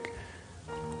boring,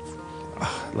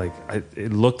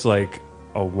 it looked like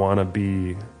a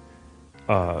wannabe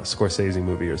Scorsese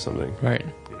movie or something. Right.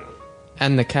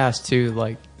 And the cast too,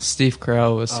 like Steve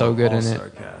Carell was so good in it. All-star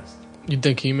cast. You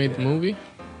think he made the movie?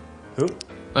 Who?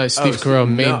 Steve Carell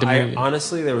made the movie.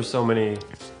 Honestly, there were so many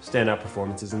standout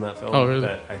performances in that film Oh, really?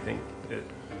 that I think it,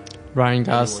 Ryan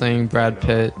Gosling, Brad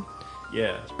Pitt,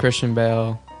 yeah, Christian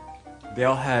Bale. they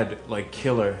all had like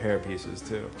killer hair pieces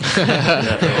too.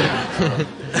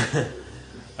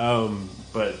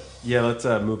 But yeah, let's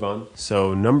move on.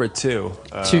 So number 2.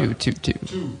 Two.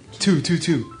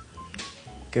 Two.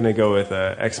 Gonna go with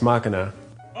Ex Machina.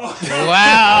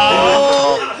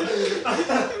 Wow.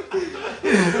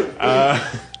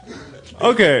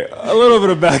 Okay, a little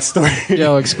bit of backstory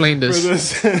Yo, explain for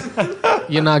this. this.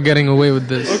 You're not getting away with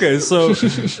this. Okay, so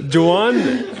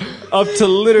Juwan, up to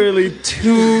literally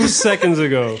 2 seconds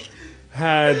ago,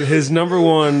 had his number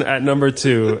 1 at number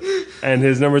 2 and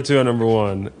his number 2 at number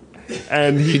 1.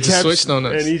 And he just switched on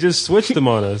us. And he just switched them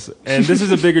on us. And this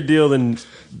is a bigger deal than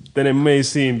it may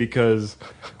seem because,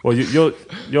 well, you'll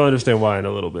understand why in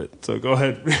a little bit. So go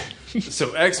ahead.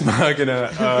 So Ex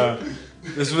Machina.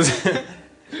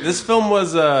 This film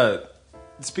was.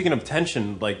 Speaking of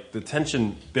tension, like the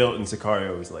tension built in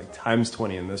Sicario was like times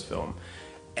 20 in this film,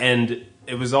 and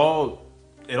it all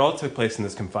took place in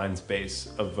this confined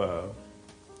space of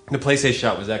the place they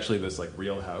shot was actually this like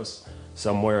real house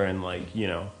somewhere in like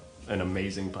an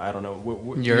amazing, I don't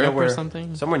know, Europe or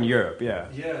something? Somewhere in Europe, yeah.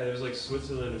 Yeah, it was like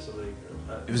Switzerland or something.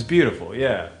 It was beautiful,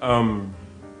 yeah. And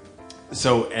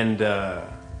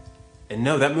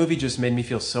no, that movie just made me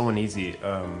feel so uneasy.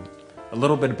 A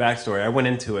little bit of backstory. I went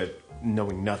into it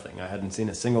knowing nothing. I hadn't seen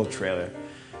a single trailer.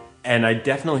 And I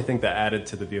definitely think that added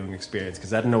to the viewing experience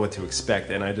because I didn't know what to expect.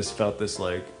 And I just felt this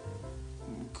like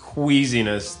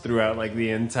queasiness throughout like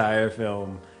the entire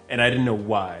film. And I didn't know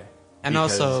why. And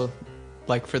also,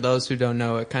 like for those who don't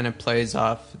know, it kind of plays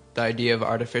off the idea of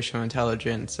artificial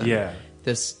intelligence and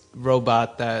this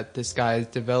robot that this guy is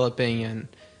developing, and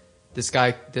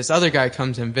this other guy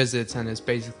comes and visits and is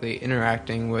basically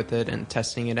interacting with it and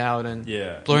testing it out and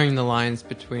blurring the lines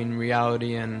between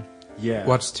reality and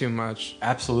what's too much.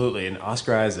 Absolutely. And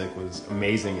Oscar Isaac was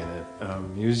amazing in it.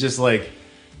 He was just like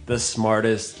the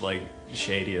smartest, like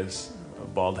shadiest,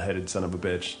 bald-headed son of a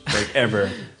bitch like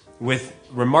ever, with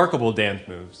remarkable dance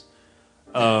moves.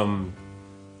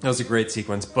 That was a great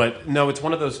sequence, but no, it's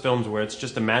one of those films where it's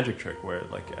just a magic trick where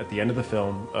like at the end of the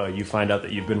film, you find out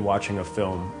that you've been watching a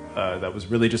film that was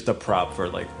really just a prop for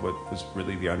like what was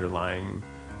really the underlying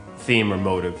theme or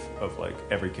motive of like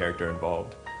every character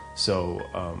involved. So,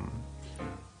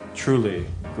 truly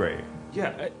great.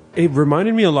 Yeah, it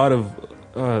reminded me a lot of,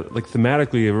 like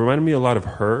thematically, it reminded me a lot of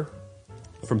Her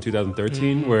from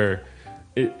 2013, where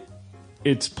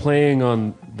it's playing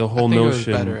on the whole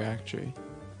notion. It was better, actually.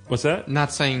 What's that?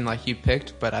 Not saying like you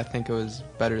picked, but I think it was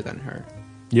better than Her.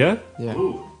 Yeah? Yeah.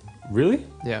 Ooh, Really?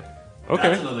 Yeah. Okay.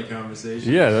 that's another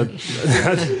conversation. Yeah,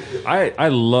 I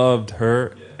loved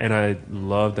Her, and I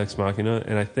loved Ex Machina,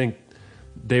 and I think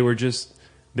they were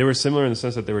similar in the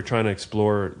sense that they were trying to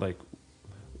explore like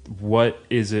what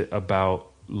is it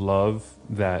about love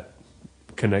that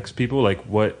connects people, like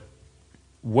what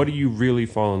do you really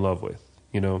fall in love with,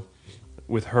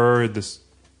 with Her, this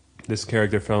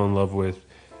character fell in love with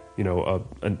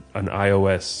an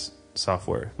iOS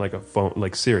software, like a phone,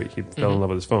 like Siri. He fell in love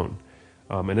with his phone.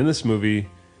 And in this movie,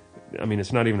 I mean,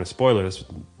 it's not even a spoiler.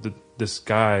 This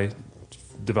guy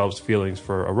develops feelings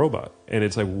for a robot. And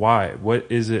it's like, why? What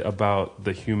is it about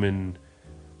the human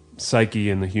psyche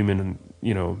and the human,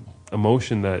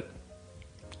 emotion that,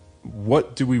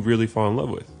 what do we really fall in love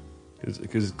with?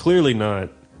 Because it's clearly not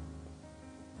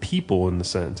people in the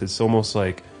sense. It's almost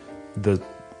like the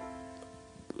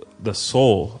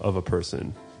soul of a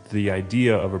person, the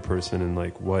idea of a person, and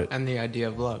like what... And the idea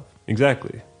of love.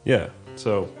 Exactly. Yeah.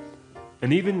 So,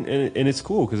 and it's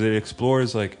cool because it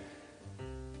explores like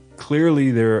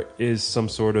clearly there is some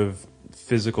sort of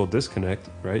physical disconnect,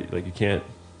 right? Like you can't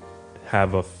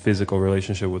have a physical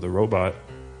relationship with a robot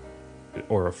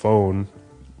or a phone.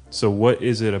 So what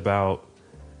is it about,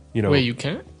 Wait, you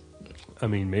can't? I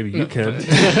mean, maybe you can.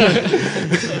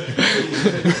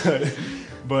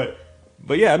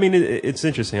 But yeah, I mean, it's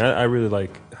interesting. I really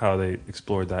like how they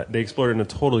explored that. They explored it in a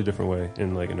totally different way,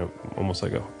 in like almost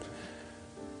like a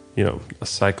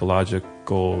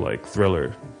psychological like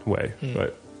thriller way.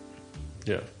 But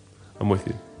yeah, I'm with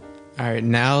you. All right,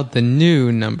 now the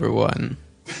new number 1.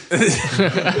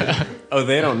 Oh,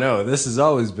 they don't know. This has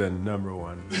always been number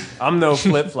 1. I'm no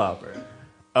flip-flopper.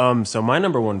 So my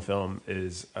number 1 film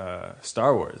is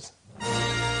Star Wars.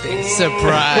 Big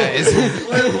surprise.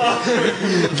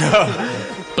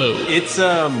 It's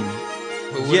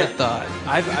Who would have thought?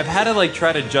 I've had to like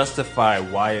try to justify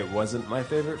why it wasn't my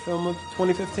favorite film of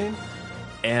 2015,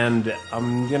 and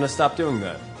I'm gonna stop doing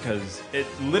that because it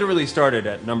literally started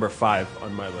at number 5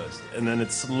 on my list, and then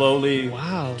it slowly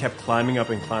kept climbing up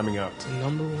and climbing up.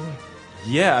 Number 1.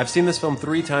 Yeah, I've seen this film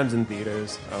 3 times in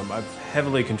theaters. I've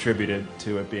heavily contributed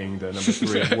to it being the number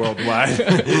 3 worldwide.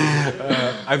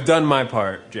 I've done my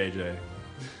part, JJ.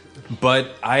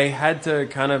 But I had to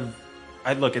kind of...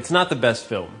 look, it's not the best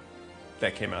film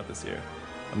that came out this year.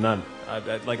 I'm not...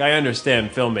 I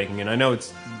understand filmmaking, and I know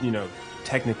it's,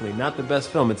 technically not the best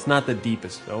film. It's not the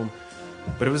deepest film.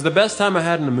 But it was the best time I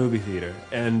had in a movie theater.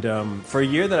 And for a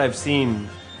year that I've seen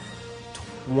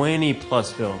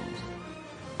 20-plus films,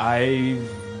 I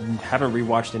haven't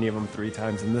rewatched any of them 3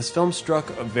 times, and this film struck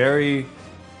a very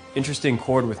interesting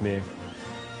chord with me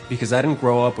because I didn't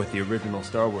grow up with the original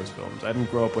Star Wars films. I didn't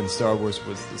grow up when Star Wars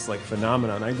was this like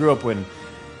phenomenon. I grew up when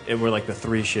it were like the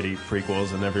 3 shitty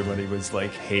prequels and everybody was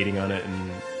like hating on it.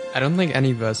 And I don't think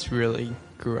any of us really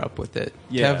grew up with it.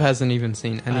 Yeah. Kev hasn't even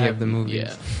seen any of the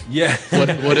movies. Yeah.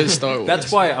 yeah, What is Star Wars?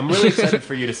 that's why I'm really excited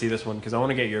for you to see this one because I want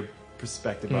to get your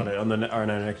perspective on it on our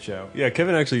next show. Yeah,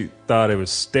 Kevin actually thought it was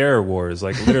Stare Wars,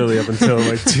 like literally up until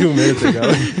like 2 minutes ago.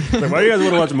 Like, why do you guys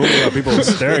want to watch a movie about people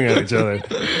staring at each other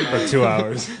for 2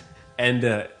 hours? And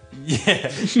yeah,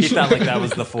 he thought like that was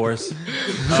the Force.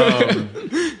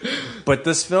 But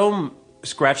this film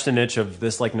scratched an itch of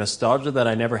this like nostalgia that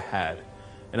I never had,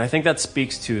 and I think that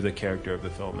speaks to the character of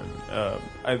the film. And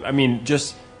I mean,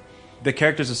 just the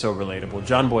characters are so relatable.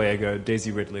 John Boyega,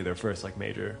 Daisy Ridley, their first like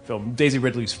major film. Daisy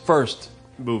Ridley's first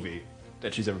movie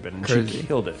that she's ever been in. Crazy. She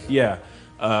killed it. Yeah.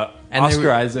 And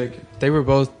Oscar Isaac. They were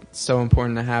both so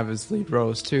important to have as lead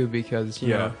roles too, because you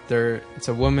Yeah. know it's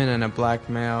a woman and a black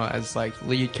male as like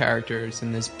lead characters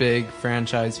in this big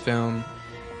franchise film,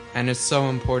 and it's so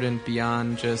important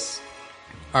beyond just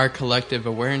our collective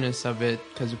awareness of it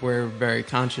because we're very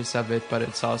conscious of it, but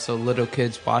it's also little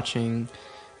kids watching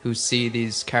who see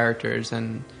these characters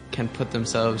and can put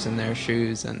themselves in their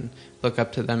shoes and look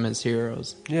up to them as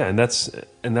heroes. Yeah, and that's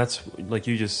like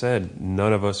you just said.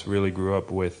 None of us really grew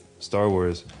up with Star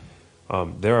Wars.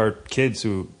 There are kids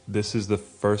who this is the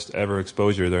first ever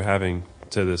exposure they're having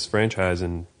to this franchise,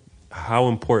 and how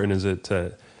important is it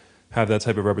to have that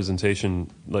type of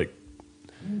representation? Like,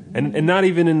 and not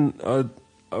even in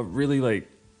a really like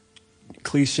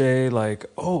cliche like,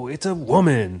 oh, it's a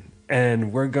woman.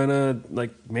 And we're gonna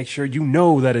like make sure you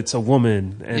know that it's a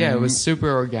woman. And Yeah, it was super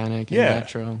organic and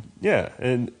natural. Yeah,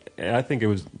 and I think it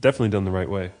was definitely done the right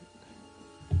way.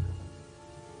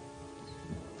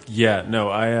 Yeah,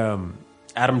 no,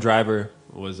 Adam Driver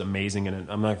was amazing in it.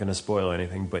 I'm not going to spoil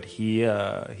anything, but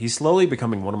he's slowly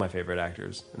becoming one of my favorite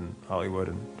actors in Hollywood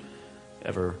and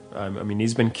ever. I mean,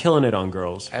 he's been killing it on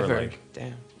Girls for Ever. like.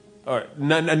 Damn. Or,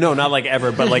 no, not like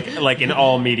ever, but like in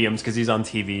all mediums because he's on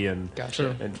TV and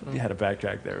Gotcha. and you had to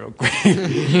backtrack there real quick.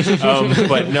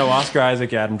 But no, Oscar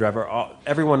Isaac, Adam Driver,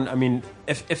 everyone. I mean,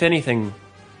 if anything,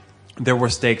 there were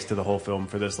stakes to the whole film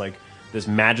for this like this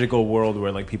magical world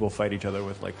where like people fight each other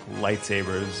with like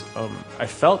lightsabers. I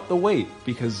felt the weight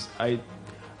because I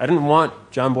didn't want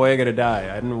John Boyega to die.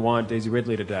 I didn't want Daisy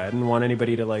Ridley to die. I didn't want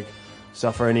anybody to like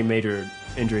suffer any major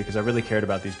injury because I really cared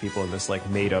about these people in this like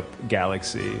made up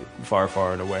galaxy far,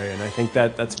 far and away. And I think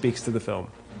that speaks to the film.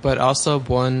 But also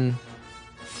one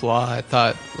flaw I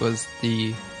thought was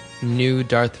the new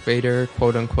Darth Vader,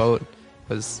 quote unquote,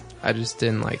 I just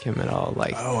didn't like him at all.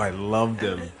 Like, Oh, I loved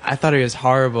him. I thought he was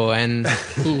horrible, and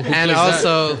Who and plays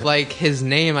also like his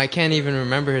name, I can't even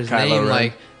remember his Kylo name. Ren?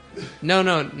 Like, no,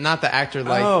 not the actor,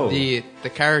 like Oh. the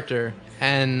character,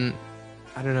 and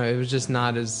I don't know, it was just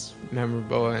not as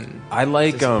memorable. And I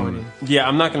like disappointing. yeah,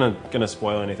 I'm not gonna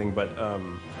spoil anything, but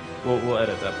we'll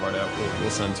edit that part out. We'll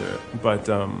censor it.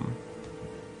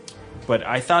 But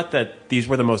I thought that these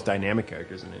were the most dynamic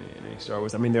characters in any Star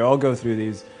Wars. I mean, they all go through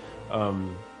these.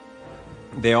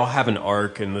 They all have an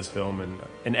arc in this film,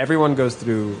 and everyone goes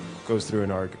through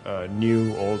an arc.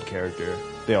 New, old character,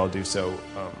 they all do so.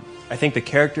 I think the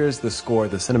characters, the score,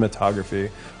 the cinematography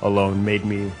alone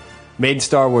made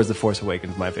Star Wars: The Force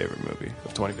Awakens my favorite movie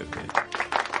of 2015.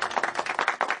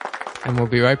 And we'll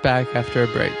be right back after a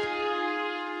break.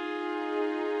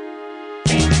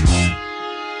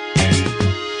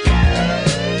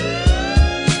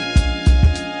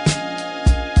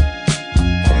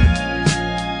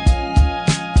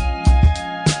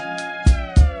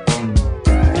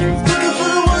 Looking for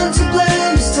the one to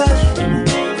blame is tough.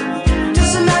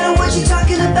 Doesn't matter what you're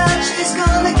talking about, she's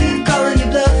gonna keep calling you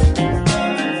bluff.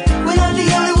 We're not the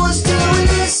only ones doing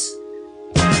this.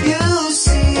 You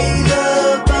see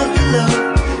the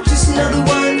buffalo, just another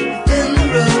one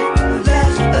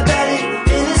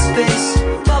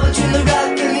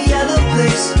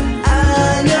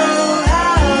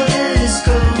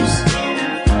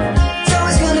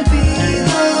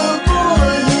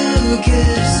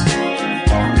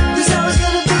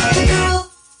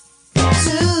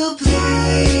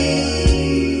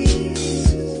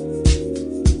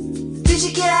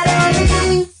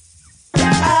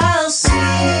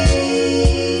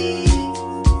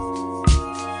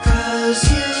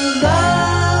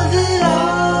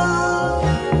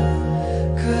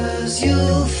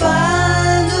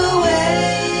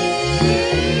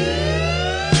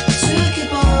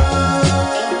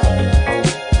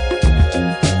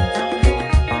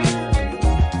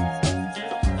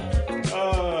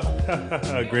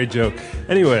Great joke.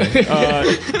 Anyway,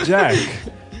 Jack,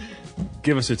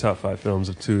 give us your top 5 films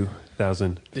of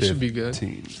 2015. It should be good.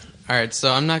 All right,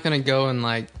 so I'm not gonna go in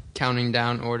like counting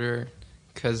down order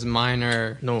because mine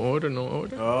are. No order.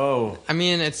 Oh, I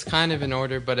mean, it's kind of in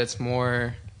order, but it's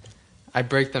more. I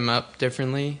break them up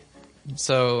differently.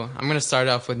 So I'm gonna start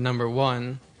off with number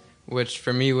 1, which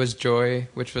for me was Joy,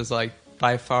 which was like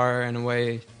by far and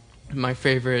away my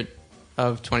favorite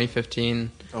of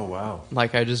 2015. oh wow.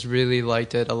 Like I just really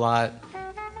liked it a lot.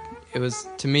 It was,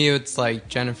 to me, it's like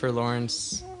Jennifer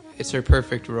Lawrence. It's her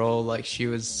perfect role. Like she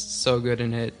was so good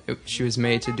in it. She was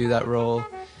made to do that role.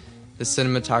 The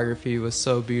cinematography was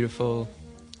so beautiful.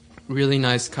 Really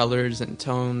nice colors and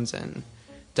tones and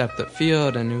depth of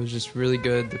field, and it was just really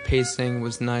good. The pacing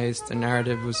was nice. The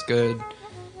narrative was good.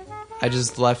 I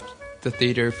just left the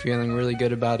theater feeling really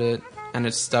good about it, and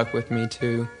it stuck with me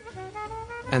too.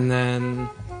 And then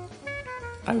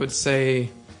I would say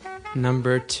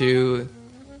number 2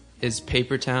 is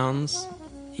Paper Towns,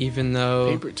 even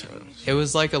though Paper Towns. it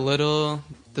was like a little,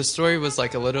 the story was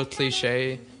like a little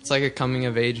cliche. It's like a coming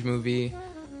of age movie,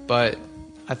 but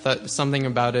I thought something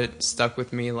about it stuck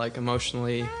with me like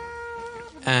emotionally.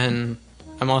 And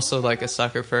I'm also like a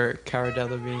sucker for Cara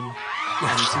Delevingne. So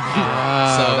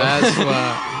That's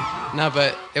why. no,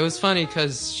 but it was funny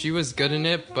because she was good in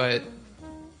it, but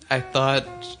I thought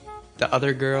the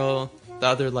other girl, the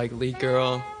other like lead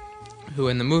girl, who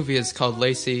in the movie is called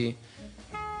Lacey,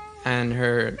 and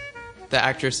the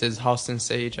actress is Halston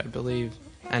Sage, I believe,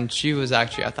 and she was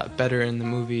actually, I thought, better in the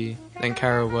movie than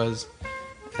Cara was,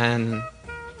 and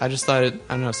I just thought I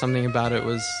don't know, something about it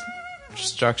was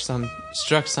struck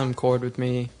some chord with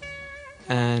me.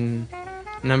 And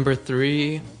number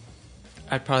 3,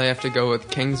 I'd probably have to go with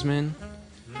Kingsman.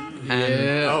 And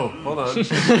Yeah. Oh, hold on.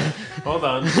 Hold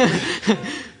on.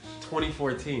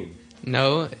 2014.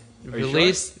 no,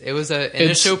 released. It was an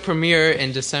initial premiere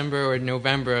in December or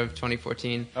November of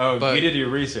 2014. Oh, but, you did your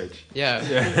research.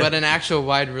 Yeah, but an actual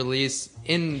wide release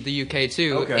in the UK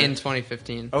too Okay. in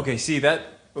 2015. Okay, see that.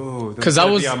 Oh, Because I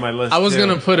was on my list. I was too.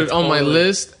 gonna put it on my Totally.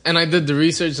 list, and I did the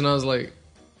research, and I was like,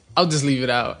 I'll just leave it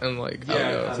out, and like, I'll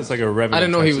Yeah. go. So it's like a Revenant I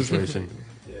didn't know type he was- situation.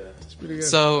 It's pretty good.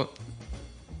 So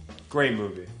Great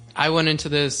movie. I went into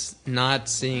this not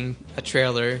seeing a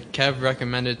trailer. Kev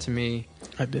recommended to me,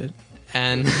 I did.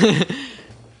 and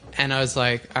and I was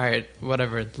like, all right,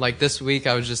 whatever. Like this week,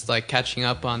 I was just like catching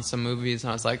up on some movies,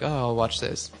 and I was like, oh, I'll watch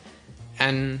this.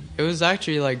 And it was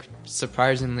actually like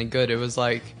surprisingly good. It was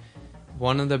like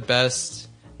one of the best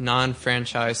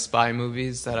non-franchise spy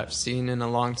movies that I've seen in a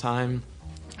long time,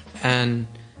 and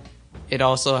it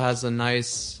also has a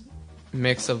nice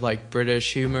mix of like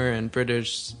British humor and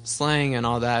British slang and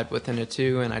all that within it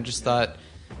too. And I just thought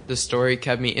the story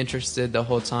kept me interested the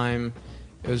whole time.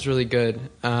 It was really good.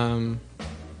 How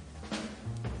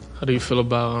do you feel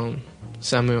about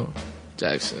Samuel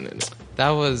Jackson? And That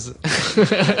was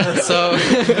so.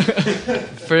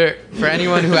 For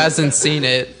anyone who hasn't seen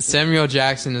it, Samuel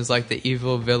Jackson is like the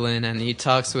evil villain, and he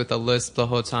talks with a lisp the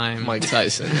whole time. Mike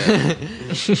Tyson. Yeah.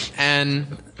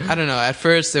 And I don't know. At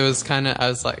first, it was kind of, I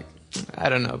was like, I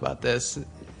don't know about this.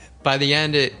 By the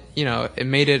end, it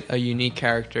made it a unique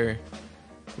character,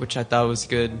 which I thought was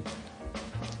good.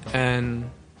 And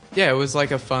yeah, it was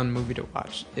like a fun movie to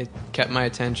watch. It kept my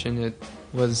attention. It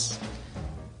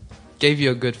gave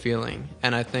you a good feeling,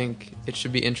 and I think it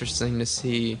should be interesting to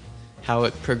see how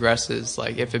it progresses,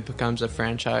 like if it becomes a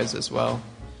franchise as well.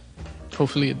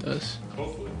 Hopefully it does.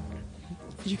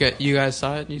 You guys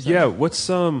saw it? You saw Yeah, it? what's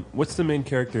the main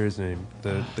character's name?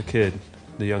 The kid,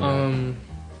 the young guy.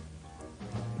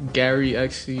 Gary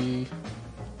Exie.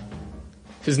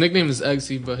 His nickname is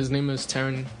Exie, but his name is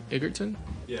Taron Egerton.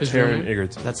 His real Taron name?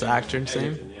 Egerton. That's the actor's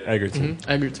name. Egerton.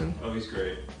 Egerton. Oh, he's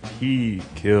great. He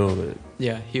killed it.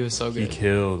 Yeah, he was so He good.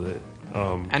 killed it.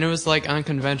 And it was like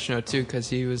unconventional too, because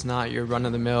he was not your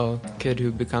run-of-the-mill kid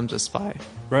who becomes a spy.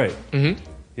 Right. Mm-hmm.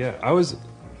 Yeah,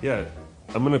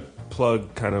 I'm gonna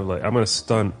plug kind of like I'm gonna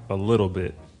stunt a little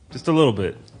bit, just a little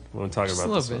bit. When I'm talking Just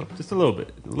about a this little film. Just a little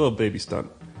bit, a little baby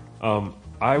stunt.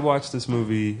 I watched this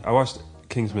movie. I watched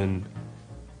Kingsman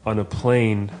on a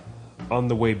plane on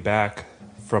the way back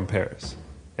from Paris,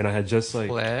 and I had just like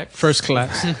Flex. First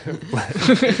class.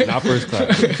 not first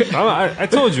class. I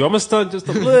told you I'm gonna stunt just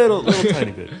a little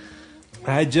tiny bit.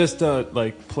 I had just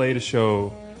like played a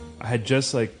show. I had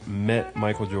just like met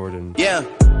Michael Jordan. Yeah.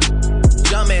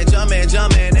 Jumpin',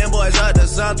 them boys up to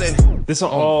something. This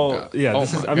all, God. yeah. Oh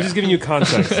This is, my I'm just giving you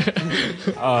context.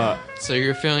 So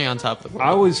you're feeling on top of the world.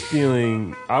 I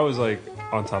was like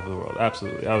on top of the world.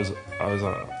 Absolutely, I was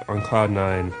on cloud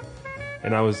 9.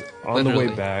 and I was on the way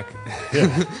Literally. back.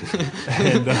 Yeah.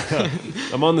 And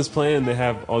I'm on this plane, and they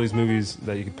have all these movies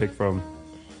that you can pick from.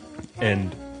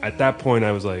 And at that point,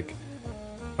 I was like,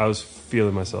 I was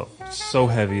feeling myself so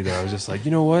heavy that I was just like,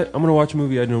 you know what? I'm going to watch a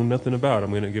movie I know nothing about.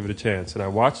 I'm going to give it a chance. And I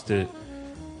watched it,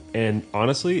 and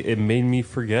honestly, it made me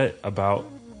forget about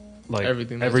like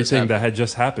Everything that everything just that had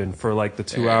just happened for like the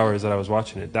 2 Yeah. hours that I was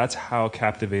watching it. That's how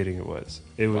captivating it was.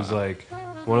 It was like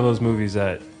one of those movies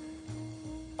that,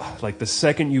 like, the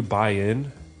second you buy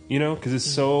in, you know, because it's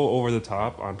so over the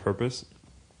top on purpose,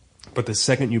 but the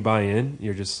second you buy in,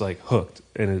 you're just like hooked,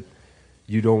 and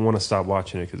you don't want to stop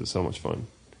watching it because it's so much fun,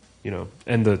 you know.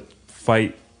 And the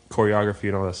fight choreography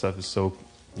and all that stuff is so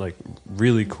like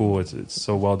really cool. It's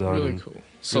so well done. Really and cool.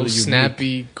 So really unique.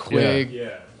 snappy, quick.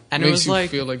 Yeah. And it makes was you like,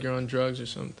 feel like you're on drugs or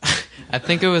something. I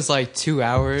think it was like 2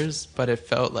 hours, but it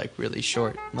felt like really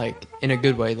short, like in a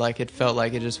good way. Like it felt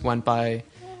like it just went by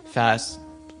fast,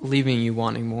 leaving you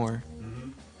wanting more.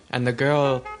 And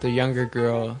the younger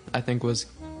girl, I think was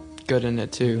good in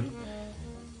it too.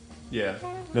 Yeah.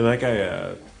 No, that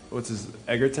guy. What's his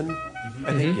Egerton?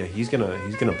 I think he's gonna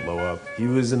blow up. He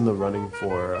was in the running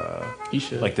for He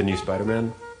should. like the new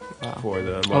Spider-Man for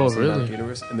the Oh, Marvel really? Cinematic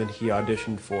Universe, and then he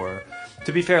auditioned for.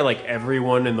 To be fair, like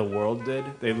everyone in the world did.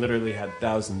 They literally had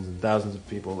thousands and thousands of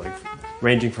people, like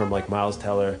ranging from like Miles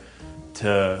Teller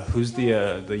to who's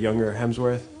the younger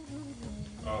Hemsworth?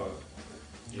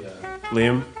 Yeah.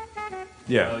 Liam.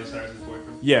 Yeah.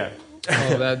 Yeah.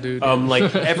 Oh, that dude.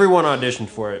 Like everyone auditioned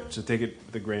for it, so take it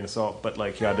with a grain of salt. But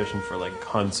like he auditioned for like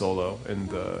Han Solo in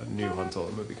the new Han Solo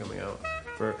movie coming out.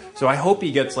 So I hope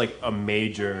he gets like a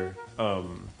major,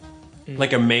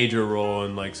 like a major role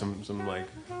in like some like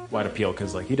wide appeal,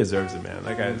 because like he deserves it, man.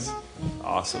 That guy's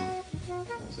awesome.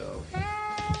 So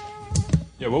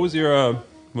Yeah. What was your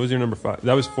number 5?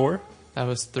 That was 4? That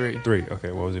was 3. 3.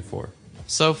 Okay. What was it 4?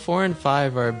 So 4 and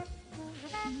 5 are.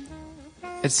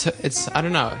 It's I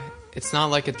don't know. It's not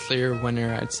like a clear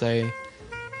winner. I'd say.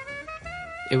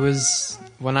 It was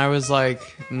when I was like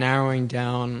narrowing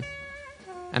down,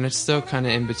 and it's still kind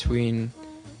of in between,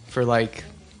 for like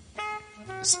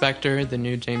Spectre, the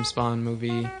new James Bond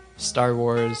movie, Star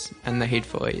Wars, and The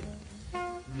Hateful Eight.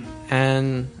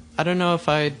 And I don't know if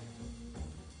I'd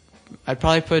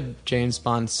probably put James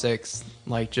Bond 6,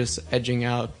 like just edging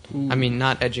out. I mean,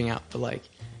 not edging out, but like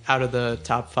out of the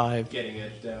top 5. getting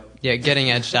edged out. Yeah,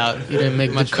 getting edged out. You didn't make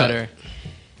the much cut. better.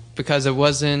 Because it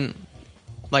wasn't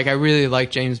like, I really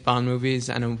like James Bond movies,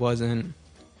 and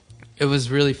it was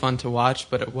really fun to watch,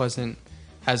 but it wasn't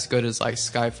as good as like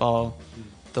Skyfall,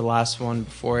 the last one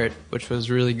before it, which was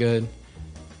really good.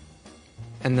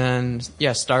 And then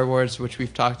yeah, Star Wars, which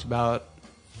we've talked about,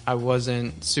 I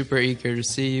wasn't super eager to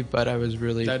see, but I was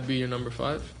really That'd be your number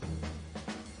 5?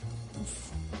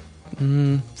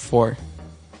 4.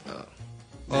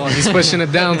 Oh, he's pushing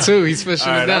it down too. He's pushing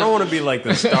All it right, I down. don't want to be like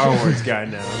the Star Wars guy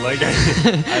now. Like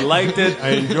I liked it.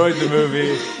 I enjoyed the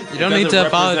movie. You don't need to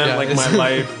apologize. Like my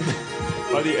life.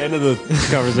 By the end of the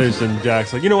conversation,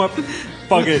 Jack's like, you know what?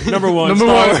 Fuck it. Number 1. Number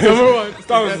Star one. Wars. Number one.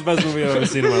 Star Wars is the best movie I've ever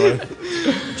seen in my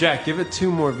life. Jack, give it 2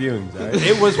 more viewings. All right?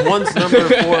 It was once number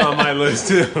 4 on my list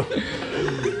too.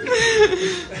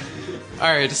 All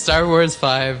right, Star Wars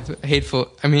 5, Hateful.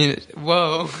 I mean,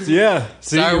 whoa. Yeah.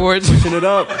 See, Star you're Wars. pushing it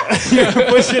up. You're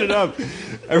pushing it up.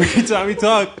 Every time we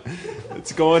talk,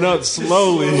 it's going up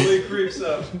slowly. Creeps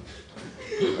up.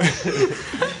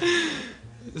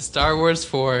 Star Wars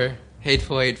 4,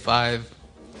 Hateful Eight 5,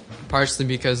 partially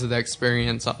because of the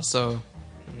experience also,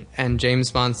 and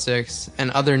James Bond 6, and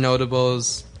other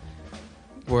notables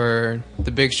were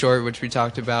The Big Short, which we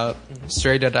talked about,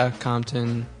 Straight Outta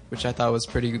Compton, which I thought was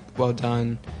pretty well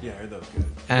done, Yeah, I heard that was good.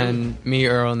 and Me,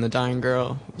 Earl, and the Dying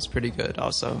Girl was pretty good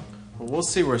also. Well, we'll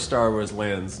see where Star Wars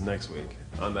lands next week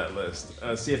on that list.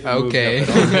 See if it Okay. moves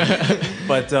up at all.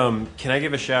 But can I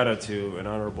give a shout out to an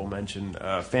honorable mention,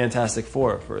 Fantastic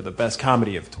Four, for the best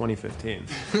comedy of 2015.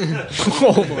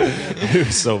 It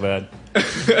was so bad.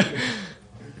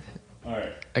 All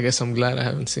right. I guess I'm glad I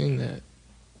haven't seen that.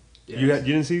 You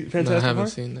didn't see Fantastic No, I haven't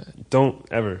Four? seen that. Don't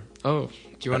ever. Oh, Do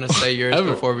you want to say yours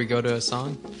Ever. before we go to a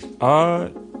song?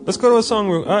 Let's go to a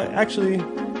song. Actually,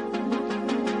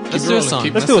 Let's do a song.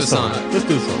 Keep- let's do a song. Let's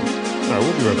do a song. All right,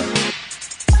 we'll be right back.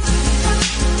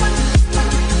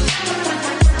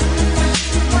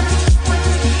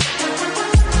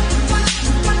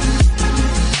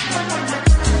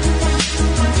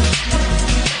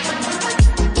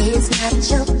 It's not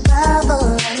your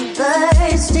bubble and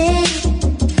bursting,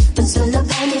 but soon the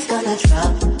pain is gonna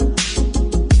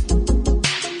drop.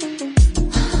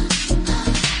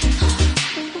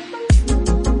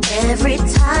 Every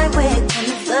time we're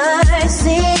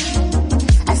conversing,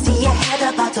 I see your head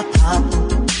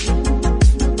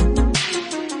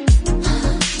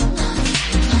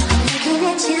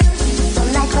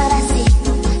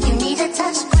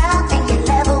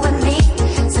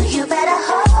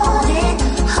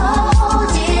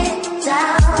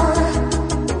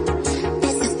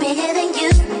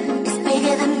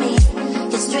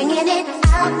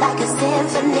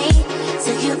symphony.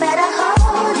 So you better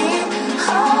hold it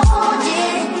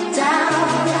down.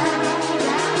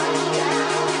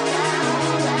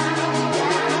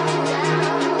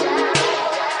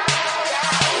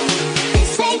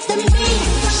 This ain't the me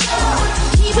show.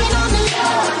 Keep it on the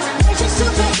low. We're just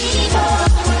super ego.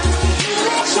 You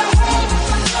let your head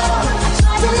go. I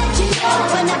try to let you know.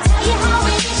 When I tell you how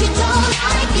it is, you don't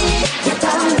like it. You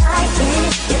don't like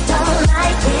it. You don't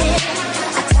like it.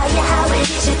 I tell you how it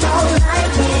is, you don't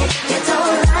like it. You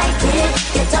don't like it.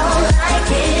 You don't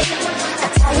like it. I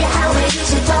tell you how it is,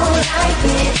 you don't like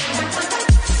it.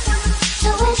 So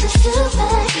it's a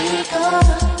super ego.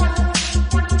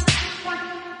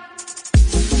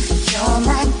 You're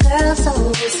my girl, so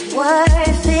it's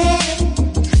worth it.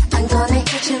 I'm gonna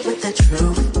hit you with the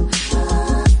truth.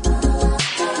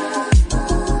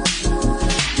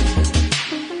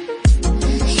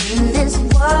 In this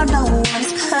world, no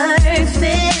one's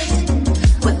perfect.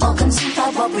 We're all consumed by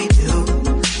what we do.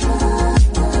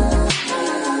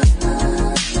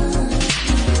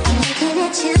 I'm looking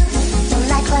at you, don't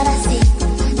like what I see.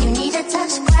 You need to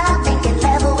touch ground and get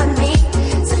level with me.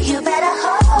 So you better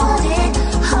hold it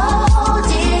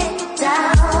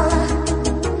down.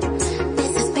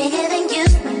 This is bigger than you,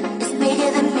 it's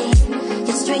bigger than me.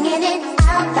 You're stringing it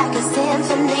out like a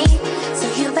symphony. So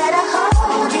you better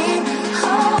hold it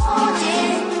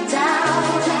down.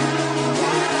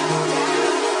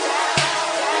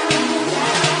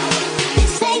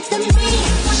 This ain't the me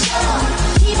show.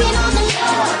 Keep it on the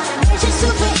low. We're just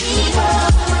super ego.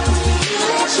 You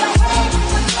let your head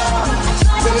go. I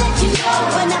try to let you know.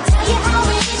 When I tell you how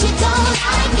it is, you don't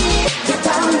like it. You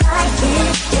don't like it.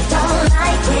 You don't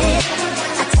like it.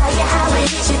 I tell you how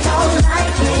it is, you don't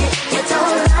like it. You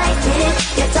don't like it.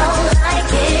 You don't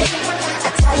like it. I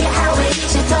tell you how it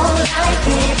is, you don't like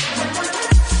it.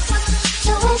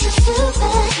 So it's a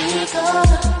super ego.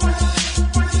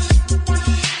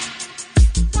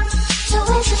 So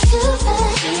it's a super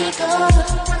ego.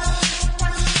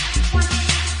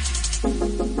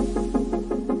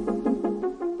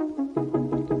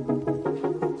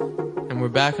 And we're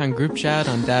back on group chat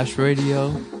on Dash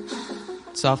Radio.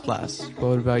 Soft Blast,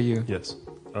 what about you? Yes.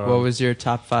 What was your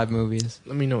top 5 movies?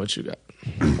 Let me know what you got.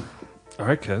 All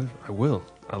right, Kev. I will.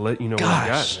 I'll let you know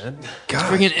Gosh. what I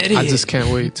got, man. Freaking idiot. I just can't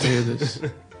wait to hear this.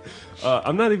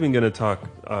 I'm not even going to talk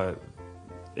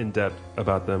in depth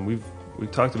about them. We've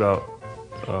talked about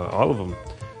all of them,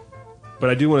 but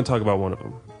I do want to talk about one of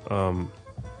them.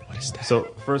 What is that?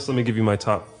 So first, let me give you my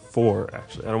top 4.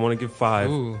 Actually, I don't want to give 5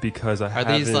 Ooh. because I Are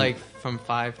haven't. these like from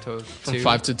 5 to 2? From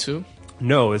 5 to 2?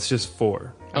 No, it's just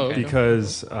 4. Oh, okay.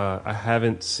 Because I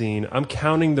haven't seen. I'm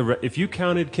counting if you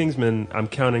counted Kingsman, I'm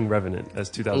counting Revenant as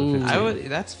 2015.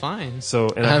 That's fine. So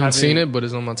and I haven't seen it, but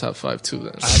it's on my top 5 too.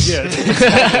 Then yeah,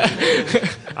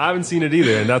 I haven't seen it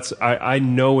either, and that's I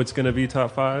know it's going to be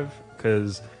top 5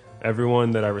 because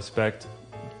everyone that I respect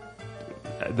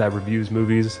that reviews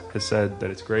movies has said that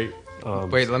it's great.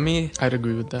 Wait, let me. I'd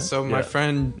agree with that. So my Yeah.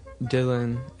 friend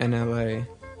Dylan in LA,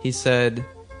 he said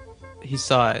he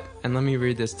saw it, and let me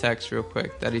read this text real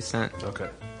quick that he sent. Okay.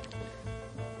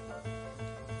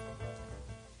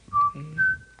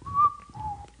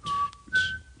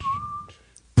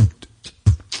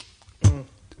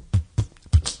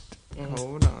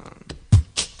 Hold on.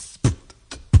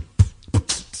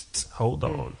 Hold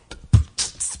on.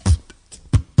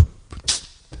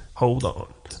 Hold on.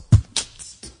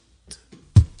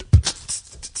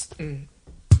 I'm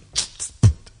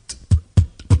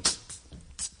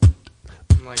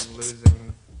like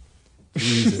losing.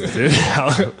 Jesus, dude. How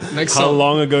Next how song.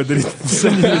 long ago did he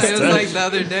send you this It was text? like the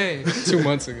other day. 2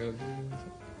 months ago.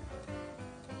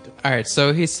 All right,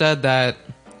 so he said that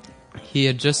he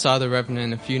had just saw The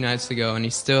Revenant a few nights ago, and he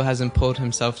still hasn't pulled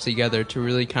himself together to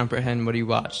really comprehend what he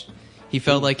watched. He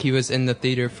felt like he was in the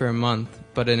theater for a month,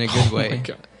 but in a good Oh way. my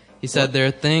God. He said, there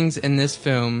are things in this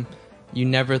film you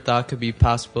never thought could be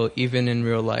possible, even in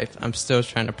real life. I'm still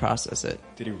trying to process it.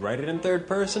 Did he write it in third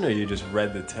person, or you just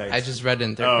read the text? I just read it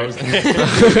in third Oh, person. okay.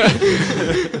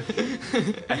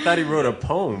 I thought he wrote a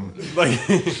poem. Like,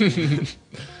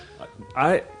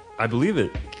 I believe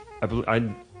it. I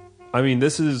mean,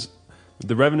 this is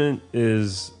The Revenant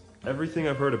is everything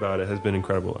I've heard about it has been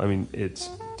incredible. I mean, it's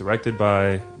directed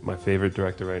by my favorite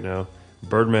director right now.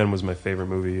 Birdman was my favorite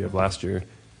movie of last year.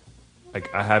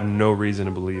 Like, I have no reason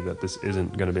to believe that this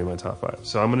isn't going to be my top 5.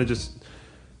 So I'm going to just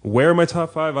where my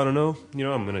top 5. I don't know. You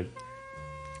know, I'm going to,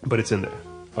 but it's in there.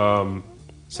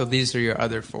 So these are your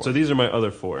other 4. So these are my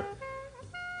other 4.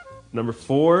 Number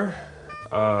 4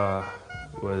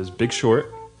 was Big Short.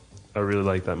 I really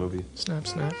like that movie. Snap,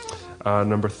 snap.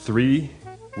 Number 3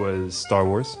 was Star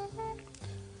Wars.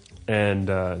 And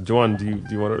Joanne, do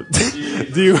you want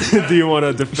to do you want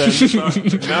to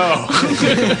defend? No.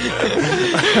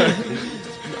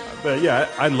 But yeah,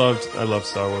 I loved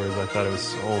Star Wars. I thought it was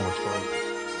so much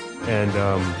fun. And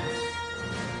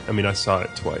I mean, I saw it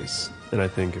twice, and I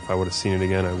think if I would have seen it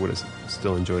again, I would have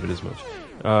still enjoyed it as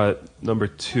much. Number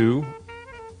 2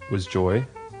 was Joy.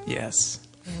 Yes.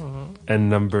 And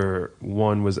number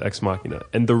 1 was Ex Machina.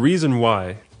 And the reason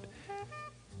why,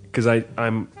 because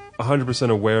I'm 100%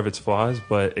 aware of its flaws,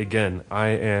 but again, I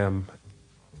am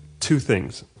 2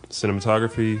 things: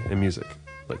 cinematography and music.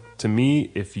 Like, to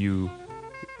me, if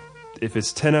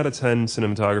it's 10 out of 10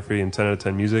 cinematography and 10 out of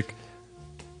 10 music,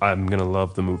 I'm gonna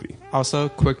love the movie. Also,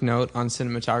 quick note on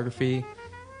cinematography.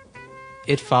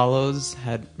 It Follows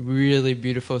had really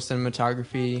beautiful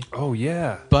cinematography, Oh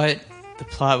yeah. but the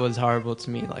plot was horrible to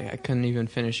me. Like, I couldn't even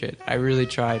finish it. I really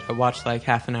tried. I watched like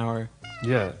half an hour,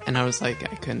 Yeah. and I was like,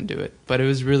 I couldn't do it. But it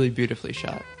was really beautifully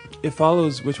shot. It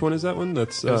Follows. Which one is that one?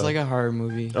 That's It was like a horror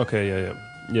movie. Okay,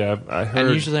 yeah. I heard.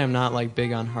 And usually I'm not like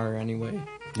big on horror anyway,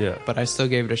 Yeah. but I still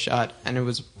gave it a shot, and it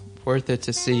was worth it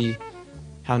to see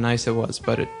how nice it was,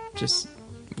 but it just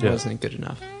Yeah. wasn't good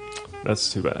enough.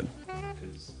 That's too bad.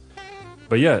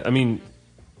 But yeah, I mean,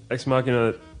 Ex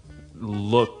Machina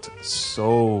looked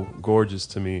so gorgeous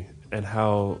to me, and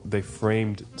how they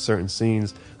framed certain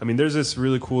scenes. I mean, there's this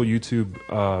really cool YouTube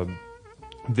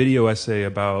video essay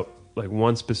about like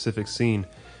one specific scene,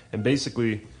 and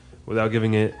basically, without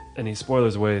giving it any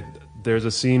spoilers away, there's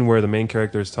a scene where the main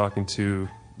character is talking to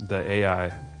the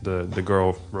AI, the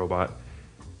girl robot,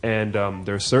 and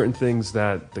there are certain things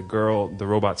that the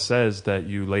robot says that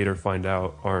you later find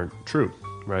out aren't true,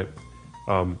 right?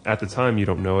 At the time, you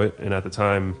don't know it, and at the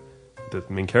time, the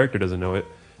main character doesn't know it.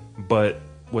 But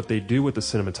what they do with the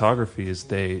cinematography is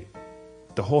the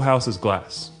whole house is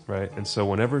glass, right? And so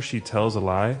whenever she tells a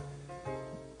lie,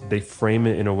 they frame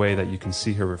it in a way that you can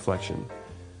see her reflection.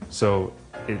 So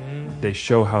they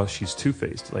show how she's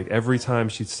two-faced. Like, every time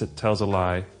she tells a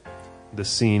lie, the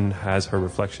scene has her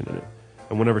reflection in it.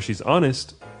 And whenever she's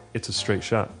honest, it's a straight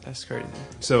shot. That's crazy.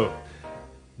 So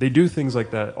they do things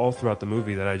like that all throughout the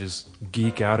movie that I just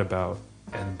geek out about.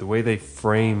 And the way they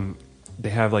frame, they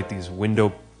have like these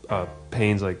window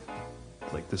panes, like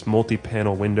this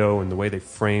multi-panel window, and the way they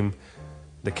frame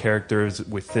the characters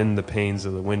within the panes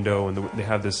of the window, and they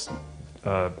have this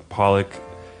Pollock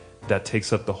that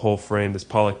takes up the whole frame, this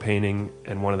Pollock painting,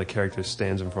 and one of the characters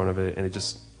stands in front of it, and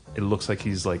it looks like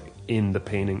he's like in the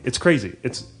painting. It's crazy.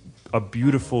 It's a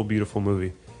beautiful, beautiful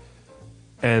movie.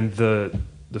 And the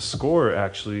score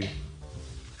actually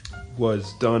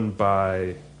was done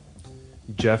by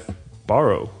Jeff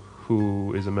Barrow,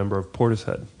 who is a member of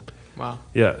Portishead. Wow.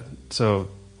 Yeah. So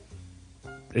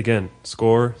again,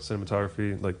 score,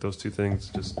 cinematography, like those two things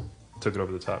just took it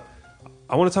over the top.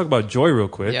 I want to talk about Joy real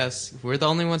quick. Yes, we're the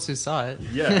only ones who saw it.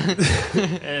 Yeah.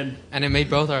 and it made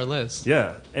both our lists.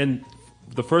 Yeah. And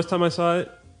the first time I saw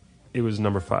it, it was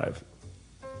number 5.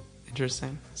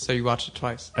 Interesting. So you watched it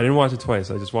twice. I didn't watch it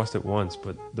twice. I just watched it once.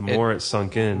 But the more it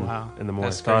sunk in, Wow. and the more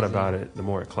That's I thought crazy. about it, the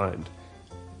more it climbed.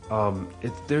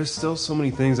 There's still so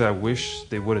many things I wish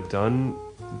they would have done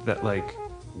that like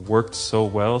worked so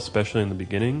well, especially in the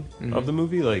beginning of the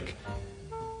movie. Like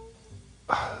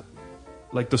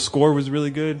the score was really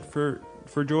good for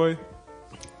Joy,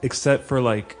 except for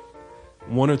like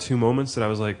 1 or 2 moments that I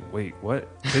was like, wait, what?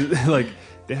 Like,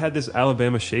 they had this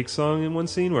Alabama Shake song in one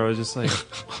scene where I was just like,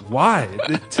 why?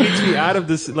 It takes me out of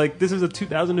this. Like, this is a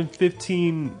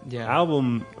 2015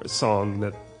 album song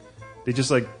that they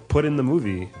just like put in the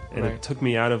movie, and Right. it took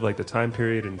me out of like the time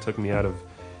period and took me out of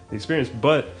the experience.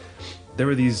 But there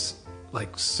were these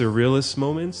like surrealist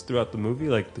moments throughout the movie,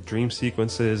 like the dream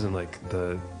sequences and like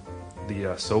the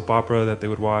soap opera that they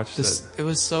would watch. It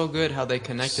was so good how they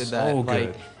connected So that. good.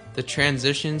 Like, the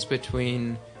transitions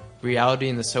between reality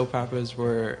and the soap operas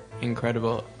were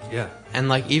incredible. Yeah. And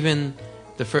like, even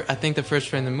I think the first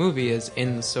frame of the movie is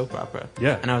in the soap opera.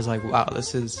 Yeah. And I was like, wow,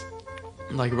 this is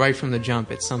like right from the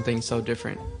jump. It's something so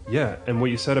different. Yeah, and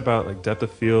what you said about like depth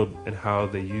of field and how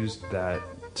they used that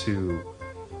to,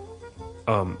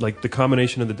 like the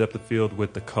combination of the depth of field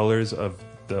with the colors of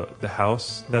the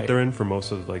house that Right. they're in for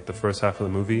most of like the first half of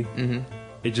the movie,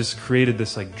 it just created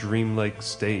this like dreamlike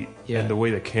state. Yeah. And the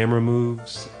way the camera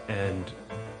moves and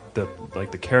the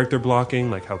character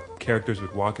blocking, like how characters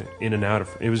would walk in and out of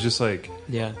it was just like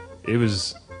Yeah. it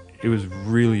was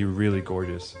really, really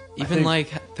gorgeous. I Even think-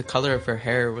 like the color of her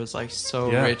hair was like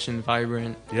so Yeah. rich and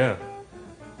vibrant. Yeah,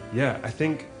 I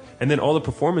think, and then all the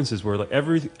performances were like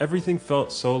everything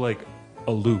felt so like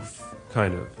aloof,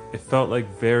 kind of. It felt like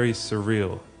very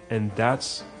surreal, and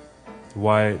that's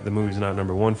why the movie's not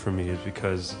number 1 for me, is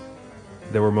because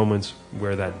there were moments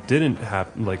where that didn't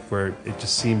happen, like where it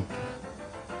just seemed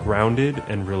grounded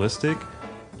and realistic,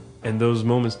 and those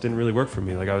moments didn't really work for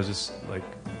me. Like I was just like,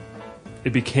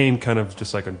 it became kind of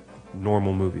just like a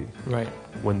normal movie Right.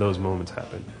 when those moments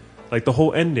happened. Like the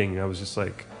whole ending, I was just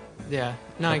like, Yeah.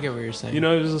 No, I get what you're saying. you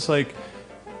know, it was just like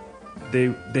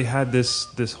they had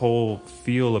this whole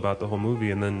feel about the whole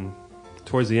movie, and then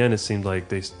towards the end, it seemed like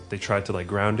they tried to like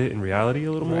ground it in reality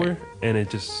a little Right. more, and it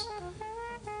just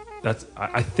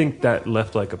I think that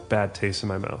left like a bad taste in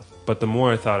my mouth. But the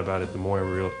more I thought about it, the more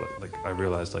I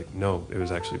realized like no, it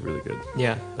was actually really good.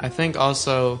 Yeah, I think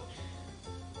also,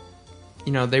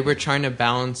 you know, they were trying to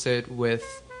balance it with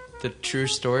the true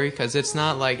story, because it's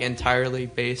not like entirely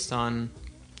based on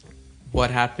what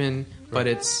happened, but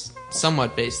it's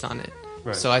somewhat based on it.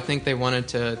 Right. So I think they wanted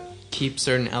to keep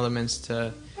certain elements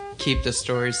to keep the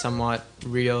story somewhat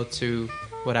real to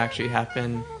what actually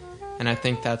happened, and I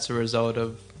think that's a result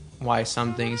of why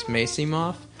some things may seem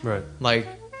off. Right. Like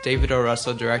David O.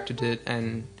 Russell directed it,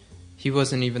 and he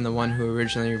wasn't even the one who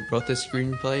originally wrote the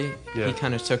screenplay. Yeah. He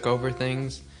kind of took over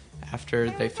things after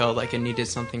they felt like it needed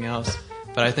something else.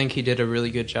 But I think he did a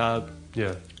really good job.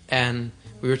 Yeah. And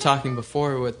we were talking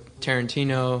before with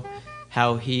Tarantino,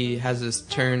 how he has this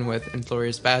turn with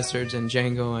Inglourious Bastards and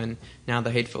Django and now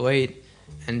The Hateful Eight.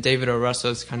 And David O.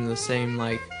 Russell is kind of the same,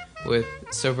 like with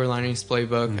Silver Linings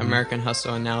Playbook, American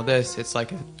Hustle, and now this. It's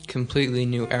like a completely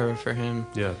new era for him.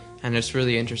 Yeah. And it's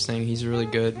really interesting. He's really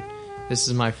good. This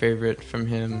is my favorite from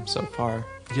him so far.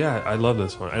 Yeah, I love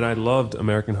this one. And I loved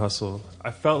American Hustle.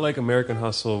 I felt like American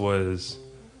Hustle was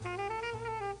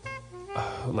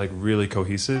like really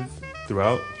cohesive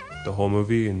throughout the whole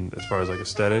movie, and as far as like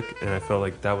aesthetic, and I felt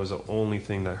like that was the only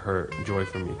thing that hurt Joy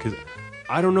for me, because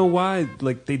I don't know why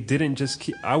like they didn't just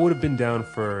keep. I would have been down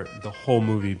for the whole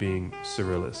movie being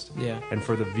surrealist, Yeah. and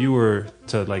for the viewer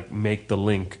to like make the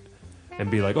link and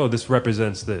be like, oh, this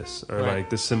represents this, or Right. like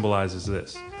this symbolizes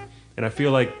this. And I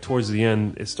feel like towards the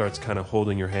end, it starts kind of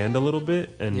holding your hand a little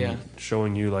bit and Yeah.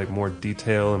 showing you like more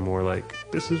detail and more like,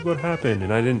 this is what happened.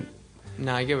 And I didn't,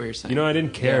 No, I get what you're saying. you know, I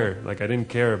didn't care. Like I didn't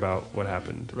care about what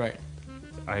happened. Right.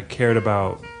 I cared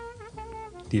about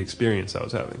the experience I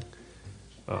was having.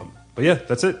 But yeah,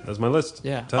 that's it. That's my list.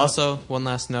 Yeah. Top. Also, one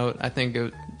last note. I think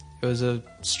it was a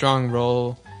strong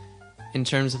role in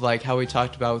terms of like how we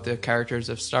talked about with the characters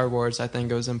of Star Wars. I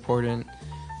think it was important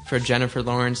for Jennifer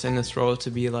Lawrence in this role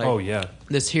to be like Oh yeah.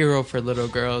 this hero for little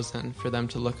girls and for them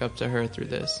to look up to her through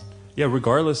this. Yeah,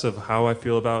 regardless of how I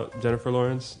feel about Jennifer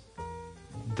Lawrence,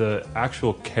 the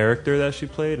actual character that she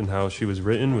played and how she was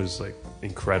written was like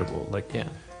incredible. Like Yeah.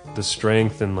 the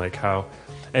strength and like how,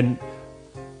 and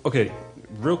okay,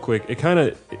 real quick, it kind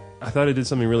of, I thought it did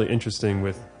something really interesting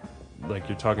with, like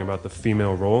you're talking about the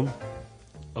female role.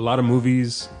 A lot of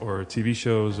movies or TV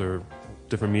shows or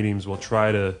different mediums will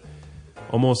try to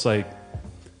almost like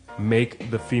make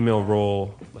the female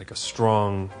role like a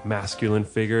strong masculine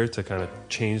figure to kind of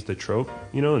change the trope,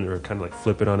 you know, and or kind of like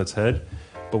flip it on its head.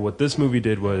 But what this movie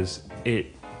did was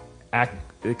it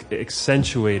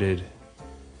accentuated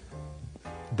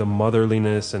the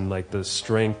motherliness and like the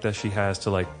strength that she has to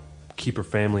like keep her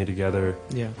family together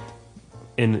Yeah.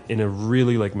 in a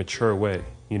really like mature way,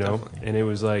 you know. Definitely. And it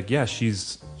was like, yeah,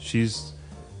 she's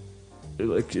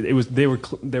like, it was, they were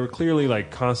clearly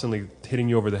like constantly hitting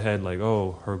you over the head like,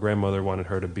 oh, her grandmother wanted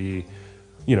her to be,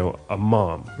 you know, a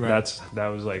mom. Right. That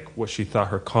was like what she thought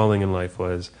her calling in life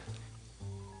was.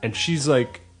 And she's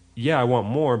like, yeah, I want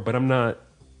more, but I'm not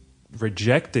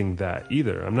rejecting that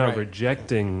either. I'm not Right.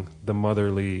 rejecting the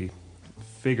motherly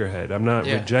figurehead. I'm not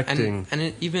Yeah. rejecting. And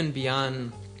it, even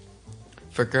beyond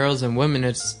for girls and women,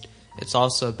 it's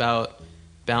also about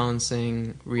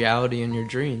balancing reality and your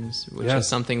dreams, which Yeah. is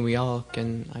something we all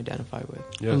can identify with.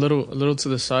 Yeah. A little to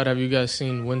the side. Have you guys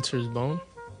seen Winter's Bone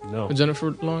No. with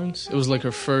Jennifer Lawrence? It was like her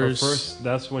Her first. first,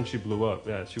 that's when she blew up.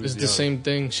 Yeah, she was It's the young. same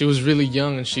thing. She was really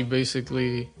young, and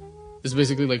it's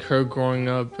basically like her growing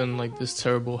up in like this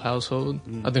terrible household.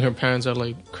 I think her parents are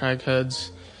like crackheads,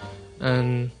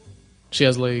 and she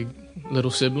has like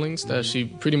little siblings that she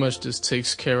pretty much just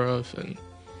takes care of, and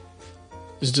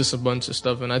it's just a bunch of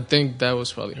stuff. And I think that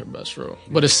was probably her best role.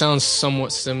 But it sounds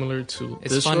somewhat similar to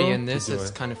It's this funny role. in this, To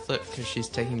it's Joy. kind of flipped because she's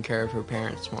taking care of her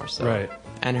parents more so, Right.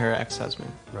 and her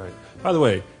ex-husband. Right. By the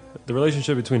way, the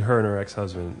relationship between her and her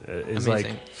ex-husband is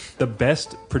Amazing. like the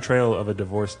best portrayal of a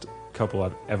divorced couple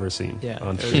I've ever seen. Yeah,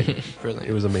 on it was screen. brilliant.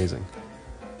 It was amazing.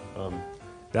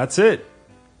 That's it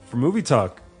for movie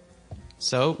talk.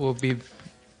 So we'll be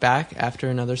back after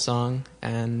another song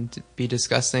and be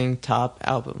discussing top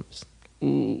albums.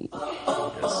 Ooh.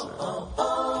 Yes, sir.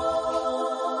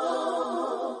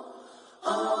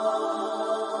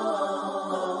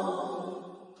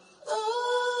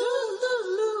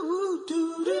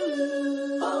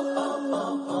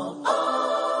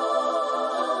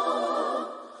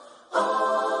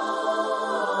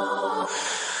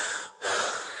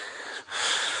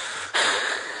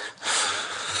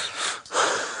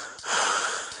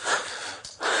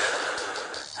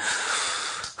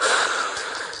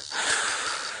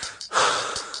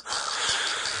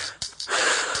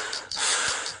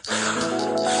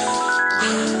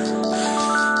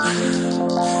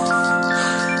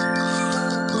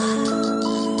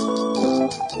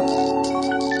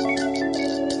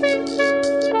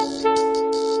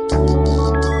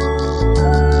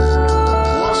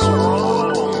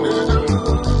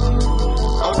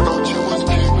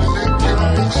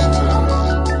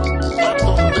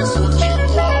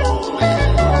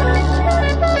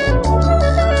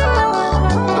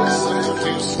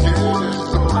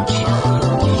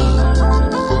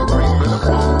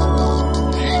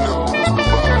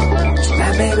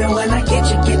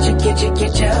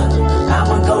 get ya.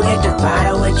 I'ma go hit the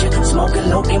bottle with you. Smoking,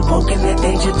 looking, poking the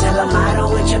danger till I'm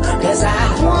out with you. Cause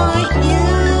I want you.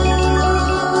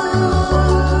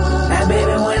 Now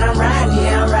baby, when I'm riding,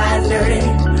 yeah, I'm riding dirty.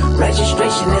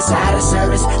 Registration is out of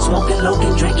service. Smoking,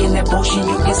 looking, drinking that potion.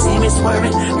 You can see me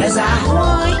swerving. Cause I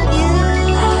want you.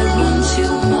 I want you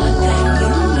more than you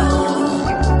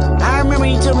know. I remember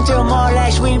you took me to a mall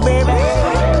last week, baby.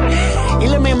 You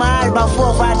looked me in my eyes about 4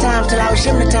 or 5 times till I was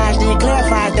hypnotized. Then you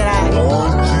clarified that I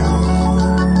want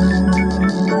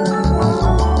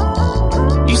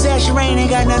you. You said Shireen ain't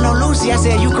got nothing on Lucy. I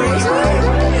said, you crazy?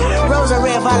 Rose are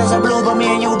red, violets are blue, but me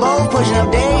and you both pushing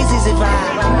up daisies if I.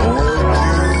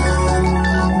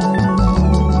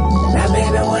 Now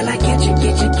baby, when I get you,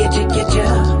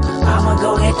 I'ma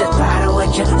go hit the throttle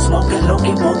with you. Smoking,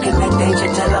 looking, poking the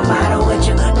danger till I'm out with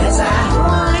you. Cause I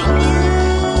want you.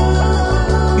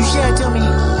 You said to me,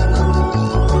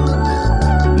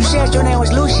 you said your name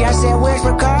was Lucy. I said, where's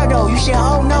Ricardo? You said,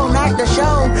 oh no, not the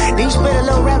show. Then you spit a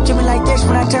little rap to me like this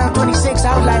when I turned 26.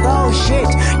 I was like, oh shit.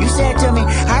 You said to me,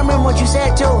 I remember what you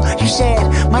said too. You said,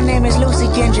 my name is Lucy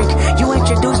Kendrick. You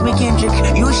introduced me, Kendrick.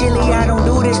 Usually I don't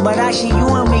do this, but I see you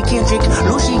and me, Kendrick.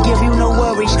 Lucy give you no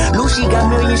worries. Lucy got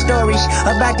million stories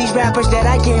about these rappers that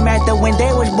I came after when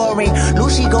they was boring.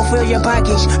 Lucy go fill your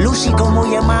pockets. Lucy go move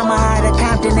your mama out of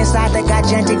Compton inside the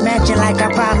gigantic mansion like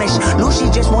I promised. Lucy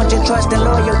just wants your trust and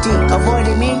loyalty.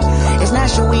 Avoiding me, it's not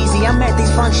so easy. I'm at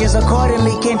these functions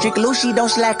accordingly, Kendrick. Lucy don't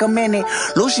slack a minute.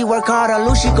 Lucy work harder.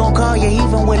 Lucy gon' call you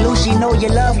even when Lucy know you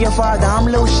love your father. I'm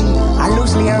Lucy. I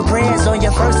loosely heard prayers on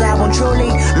your first album,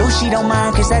 truly. Lucy don't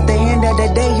mind, cause at the end of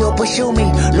the day you'll pursue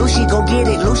me. Lucy go get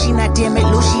it. Lucy not timid.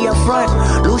 Lucy up front.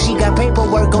 Lucy got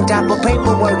paperwork on top of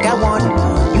paperwork. I want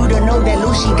you to know that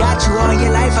Lucy got you all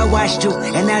your life. I watched you,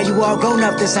 and now you all grown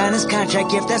up to sign this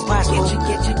contract if that's possible.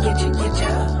 Get you.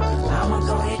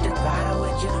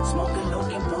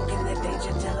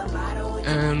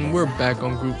 And we're back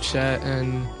on group chat,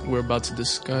 and we're about to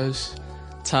discuss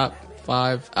top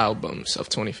 5 albums of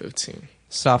 2015.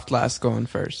 Soft Last going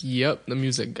first. Yep, the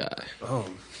music guy. Oh,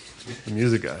 the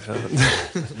music guy, huh?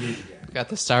 Got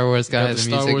the Star Wars guy, Got the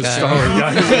Star music Wars guy.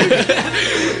 guy.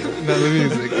 Not the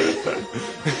music.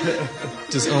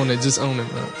 Just own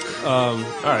it, man. All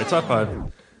right, top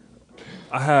 5.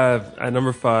 I have at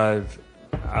number 5,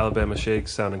 Alabama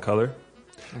Shakes, Sound and Color.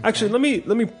 Okay. Actually,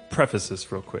 let me preface this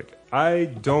real quick. I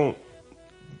don't.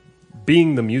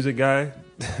 Being the music guy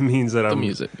means that I'm the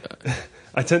music guy.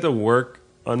 I tend to work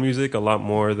on music a lot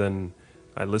more than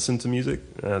I listen to music.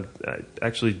 I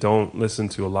actually don't listen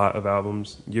to a lot of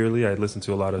albums yearly. I listen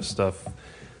to a lot of stuff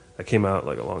that came out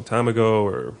like a long time ago,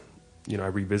 or I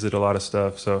revisit a lot of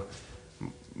stuff. So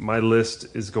my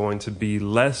list is going to be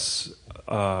less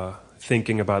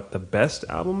thinking about the best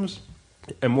albums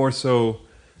and more so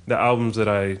the albums that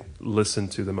I listen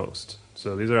to the most.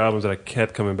 So these are albums that I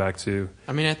kept coming back to.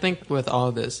 I mean, I think with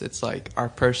all this, it's like our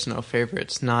personal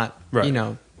favorites, not, right.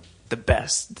 The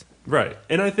best. Right.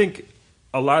 And I think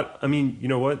a lot, you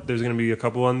know what? There's going to be a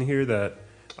couple on here that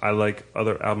I like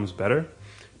other albums better.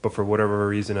 But for whatever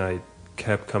reason, I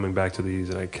kept coming back to these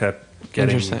and I kept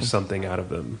getting something out of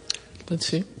them. Let's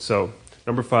see. So,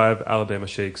 number 5, Alabama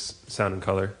Shakes, Sound and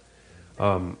Color.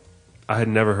 I had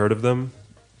never heard of them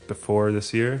before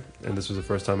this year, and this was the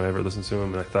first time I ever listened to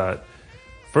them, and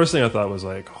first thing I thought was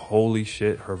like, holy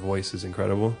shit, her voice is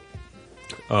incredible.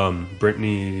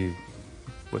 Brittany,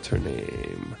 what's her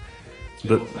name?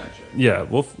 We'll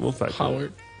fact check.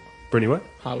 Howard. Brittany what?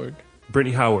 Howard.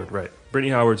 Brittany Howard, right.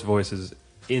 Brittany Howard's voice is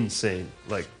insane.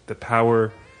 Like, the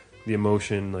power, the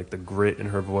emotion, like the grit in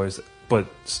her voice, but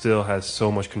still has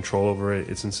so much control over it.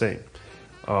 It's insane.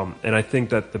 And I think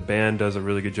that the band does a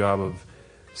really good job of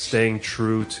staying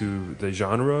true to the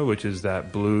genre, which is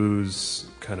that blues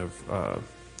kind of,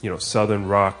 southern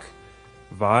rock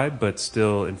vibe, but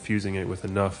still infusing it with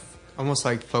enough. Almost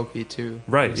like folky too.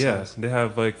 Right, yeah. They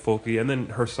have like folky, and then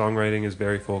her songwriting is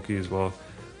very folky as well.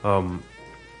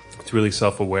 It's really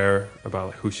self-aware about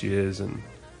like, who she is, and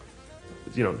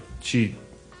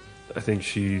I think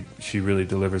she really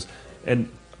delivers. And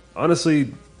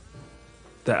honestly,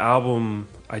 the album,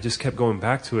 I just kept going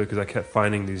back to it because I kept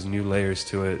finding these new layers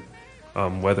to it,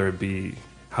 whether it be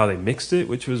how they mixed it,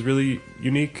 which was really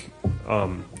unique,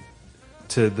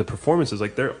 to the performances.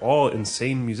 Like, they're all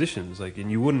insane musicians, like, and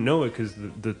you wouldn't know it because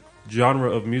the genre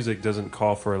of music doesn't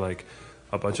call for like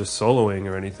a bunch of soloing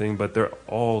or anything, but they're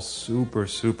all super,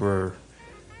 super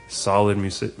solid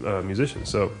musicians.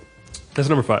 So that's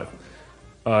number 5.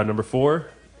 Number 4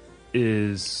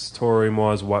 is Tori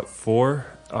Moa's What For.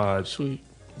 Sweet.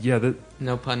 Yeah,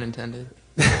 no pun intended.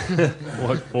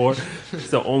 What For? It's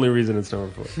the only reason it's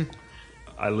number 4.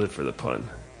 I live for the pun.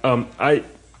 I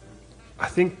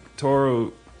think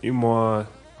Toru Imoa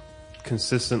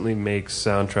consistently makes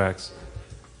soundtracks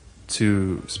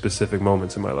to specific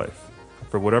moments in my life.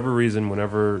 For whatever reason,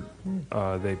 whenever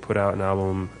they put out an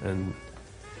album, and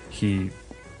he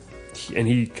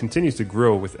continues to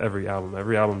grow with every album.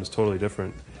 Every album is totally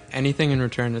different. Anything in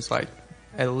return is like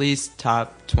at least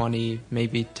top 20,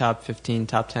 maybe top 15,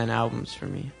 top 10 albums for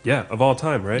me. Yeah, of all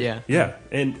time, right? Yeah. Yeah.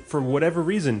 And for whatever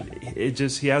reason,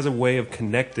 he has a way of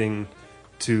connecting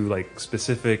to like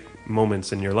specific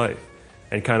moments in your life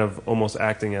and kind of almost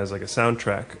acting as like a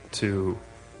soundtrack to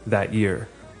that year,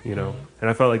 you know? And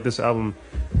I felt like this album,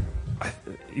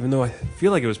 even though I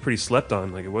feel like it was pretty slept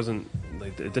on, like it wasn't,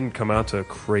 like it didn't come out to a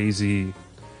crazy,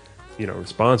 you know,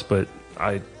 response, but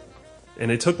and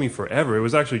it took me forever. It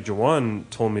was actually Jawan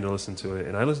told me to listen to it,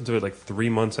 and I listened to it like 3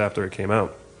 months after it came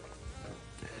out.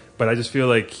 But I just feel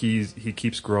like he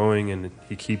keeps growing, and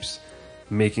he keeps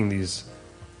making these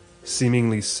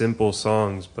seemingly simple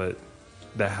songs, but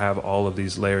that have all of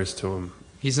these layers to them.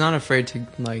 He's not afraid to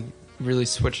like really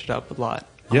switch it up a lot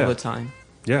all Yeah. the time.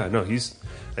 Yeah, no, he's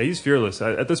fearless.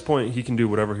 At this point, he can do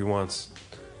whatever he wants,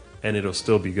 and it'll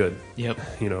still be good. Yep.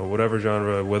 You know, whatever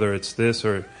genre, whether it's this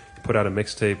or put out a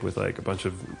mixtape with like a bunch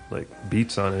of like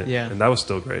beats on it, Yeah. and that was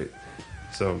still great.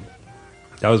 So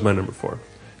that was my number 4.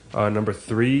 Number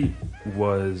 3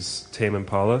 was Tame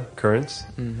Impala, Currents,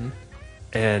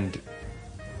 and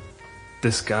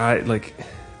this guy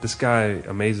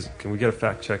amazes. Can we get a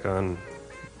fact check on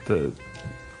the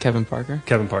Kevin Parker.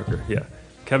 Kevin Parker? Yeah,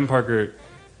 Kevin Parker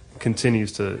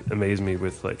continues to amaze me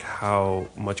with like how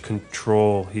much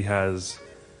control he has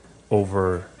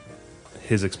over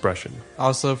his expression.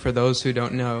 Also, for those who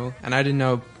don't know, and I didn't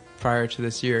know prior to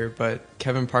this year, but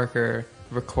Kevin Parker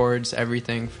records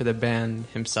everything for the band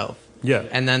himself. Yeah.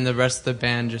 And then the rest of the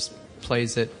band just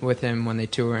plays it with him when they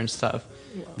tour and stuff,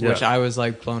 which Yeah. I was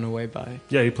like blown away by.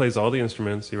 Yeah, he plays all the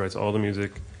instruments, he writes all the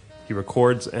music, he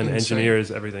records and Insane.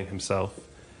 engineers everything himself.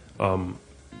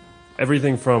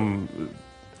 Everything from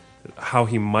how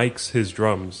he mics his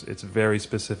drums, it's very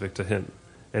specific to him.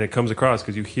 And it comes across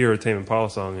because you hear a Tame Impala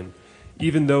song, and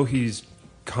even though he's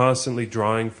constantly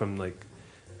drawing from like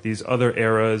these other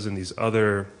eras and these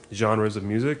other genres of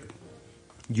music,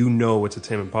 you know it's a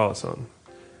Tame Impala song.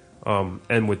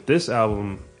 And with this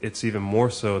album, it's even more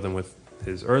so than with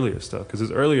his earlier stuff, because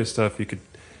his earlier stuff,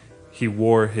 he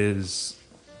wore his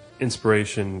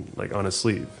inspiration like on his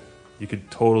sleeve. You could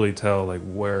totally tell like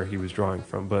where he was drawing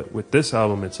from. But with this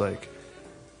album, it's like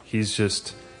he's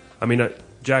just, I mean,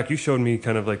 Jack, you showed me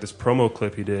kind of like this promo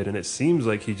clip he did, and it seems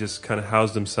like he just kind of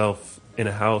housed himself in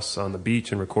a house on the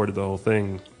beach and recorded the whole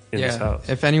thing in his house.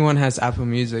 If anyone has Apple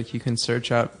Music, you can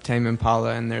search up Tame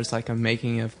Impala, and there's like a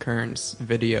making of Currents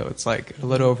video. It's like a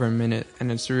little over a minute,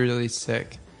 and it's really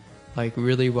sick, like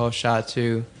really well shot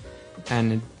too,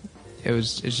 and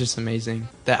it's just amazing.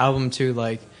 The album too,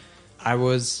 like I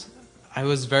was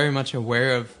very much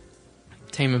aware of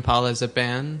Tame Impala as a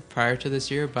band prior to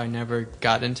this year, but I never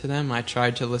got into them. I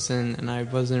tried to listen, and I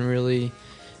wasn't really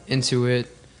into it.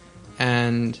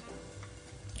 And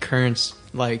Currents,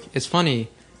 like, it's funny.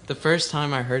 The first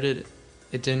time I heard it,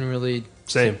 it didn't really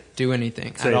do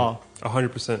anything at all.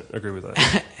 100% agree with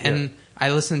that. And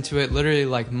I listened to it literally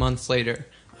like months later.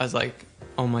 I was like,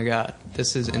 oh my god,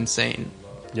 this is insane.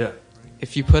 Yeah.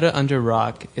 If you put it under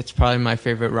rock, it's probably my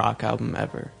favorite rock album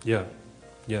ever. Yeah.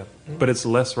 Yeah. But it's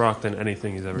less rock than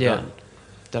anything he's ever done.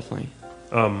 Definitely.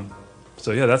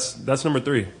 So yeah, that's number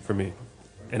 3 for me.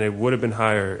 And it would have been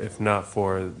higher if not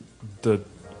for the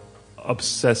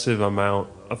obsessive amount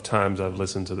of times I've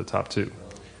listened to the top 2.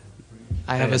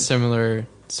 I have a similar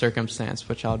circumstance,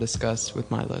 which I'll discuss with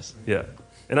my list. Yeah.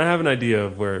 And I have an idea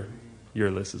of where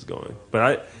your list is going.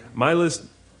 But my list,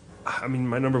 I mean,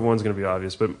 my number 1 is going to be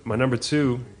obvious, but my number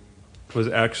 2 was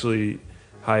actually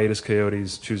Hiatus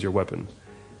Coyote's Choose Your Weapon.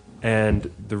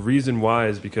 And the reason why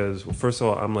is because, well, first of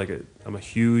all, I'm a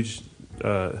huge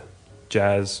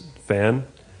jazz fan.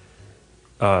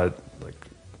 Like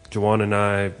Jawan and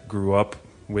I grew up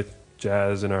with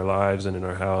jazz in our lives and in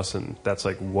our house, and that's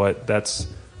the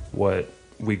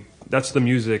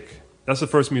music. That's the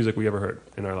first music we ever heard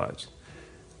in our lives.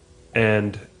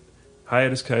 And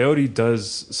Hiatus Coyote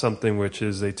does something which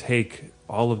is they take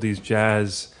all of these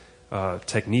jazz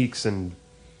techniques and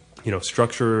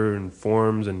structure and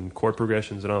forms and chord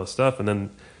progressions and all this stuff, and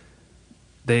then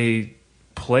they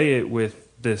play it with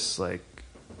this like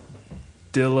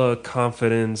Dilla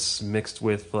confidence mixed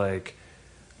with like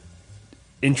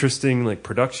interesting like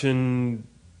production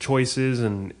choices,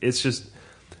 and it's just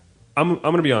I'm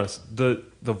gonna be honest, the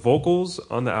vocals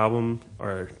on the album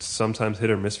are sometimes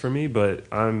hit or miss for me, but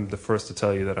I'm the first to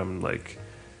tell you that I'm like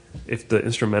if the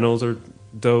instrumentals are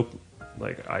dope,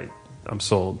 like I'm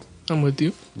sold. I'm with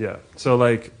you. Yeah. So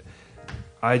like,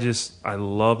 I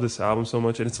love this album so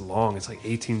much, and it's long. It's like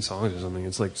 18 songs or something.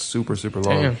 It's like super, super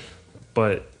long. Damn.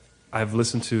 But I've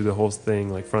listened to the whole thing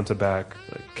like front to back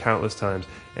like countless times,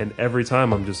 and every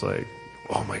time I'm just like,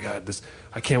 oh my god,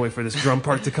 I can't wait for this drum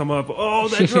part to come up. Oh,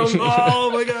 that drum!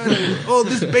 Oh my god! Oh,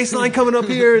 this bass line coming up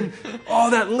here, and oh,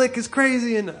 that lick is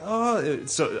crazy, and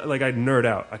so like I nerd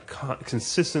out. I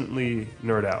consistently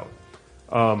nerd out,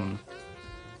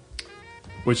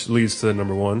 which leads to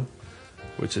number one,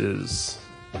 which is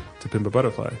 "To Pimp a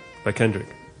Butterfly" by Kendrick.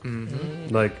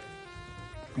 Mm-hmm. Like,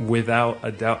 without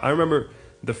a doubt, I remember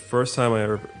the first time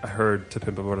I heard "To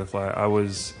Pimp a Butterfly." I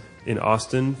was in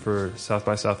Austin for South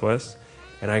by Southwest,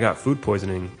 and I got food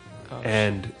poisoning.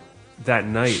 And that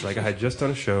night, like I had just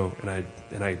done a show,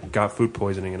 and I got food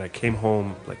poisoning, and I came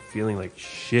home like feeling like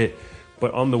shit.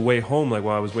 But on the way home, like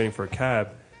while I was waiting for a cab,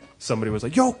 somebody was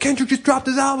like, "Yo, Kendrick just dropped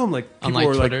his album!" Like people on, like,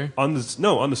 were Twitter? like on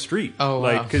the street. Oh, wow.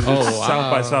 Like because it's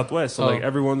South by Southwest, so like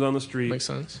everyone's on the street. Makes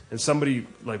sense. And somebody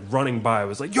like running by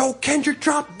was like, "Yo, Kendrick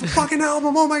dropped the fucking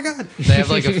album! Oh my god!" They have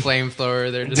like a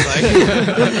flamethrower. They're just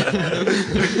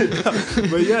like,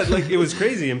 But yeah, like it was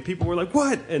crazy, and people were like,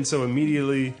 "What?" And so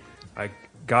immediately, I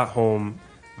got home,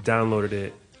 downloaded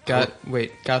it,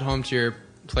 got home to your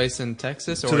place in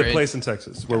Texas, or to the place in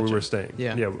Texas where we were staying.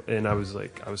 Yeah. And I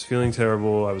was feeling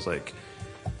terrible. I was like,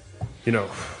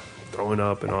 throwing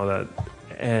up and all that.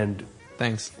 And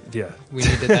Thanks. yeah, We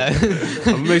needed that.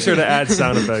 I'm gonna make sure to add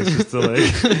sound effects just to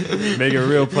like make it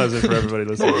real pleasant for everybody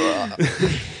listening.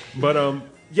 But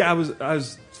yeah, I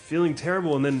was feeling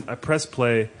terrible, and then I press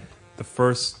play. The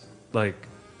first like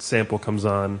sample comes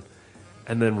on,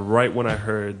 and then right when I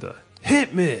heard the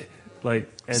 "Hit Me," like,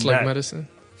 and It's like that, medicine.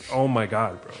 oh my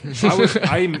god, bro!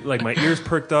 I like my ears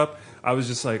perked up. I was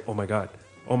just like, oh my god,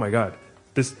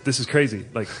 this is crazy.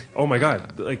 Like, oh my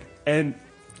god, like. And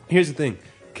here's the thing,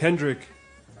 Kendrick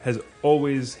has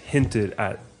always hinted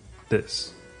at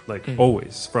this, like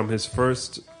always from his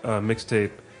first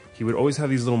mixtape. He would always have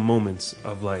these little moments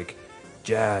of like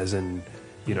jazz and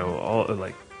all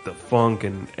like the funk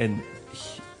and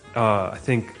I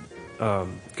think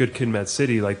Good Kid, Mad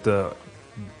City, like the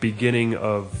beginning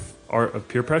of Art of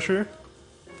Peer Pressure,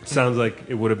 sounds like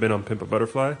it would have been on Pimp a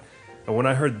Butterfly. And when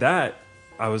I heard that,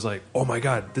 I was like, oh my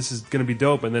god, this is gonna be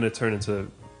dope. And then it turned into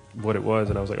what it was,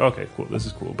 and I was like, okay, cool, this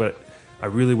is cool, but I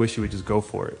really wish you would just go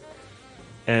for it.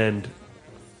 And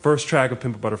first track of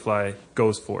Pimp a Butterfly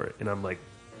goes for it, and I'm like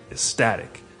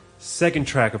ecstatic. Second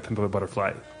track of Pimp a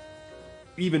Butterfly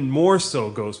even more so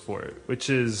goes for it, which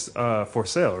is For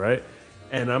Sale, right?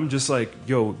 And I'm just like,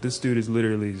 yo, this dude is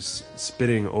literally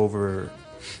spitting over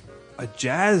a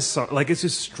jazz song. Like, it's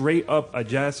just straight up a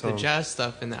jazz song. The jazz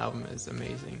stuff in the album is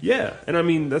amazing. Yeah, and I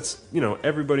mean, that's,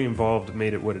 everybody involved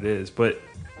made it what it is. But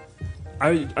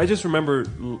I just remember,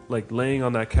 like, laying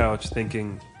on that couch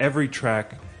thinking, every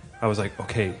track, I was like,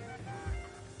 okay,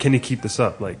 can he keep this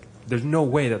up? Like, there's no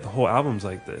way that the whole album's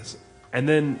like this. And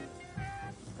then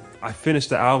I finished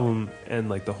the album, and,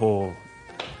 like, the whole...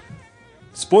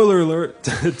 Spoiler alert,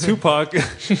 Tupac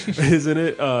is in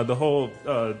it. The whole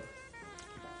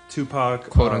Tupac...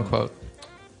 Quote, unquote.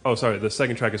 Oh, sorry, the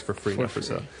second track is for free, not for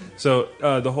sale. So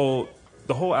the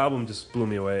whole album just blew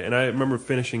me away. And I remember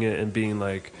finishing it and being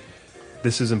like,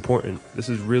 this is important. This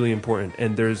is really important.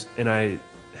 And I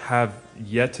have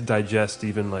yet to digest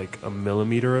even like a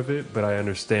millimeter of it, but I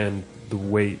understand the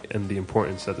weight and the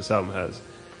importance that this album has.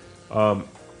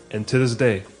 And to this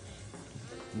day,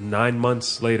 9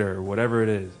 months later, whatever it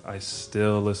is, I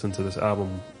still listen to this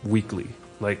album weekly,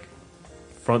 like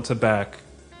front to back,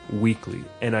 weekly,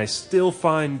 and I still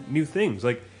find new things.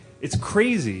 Like, it's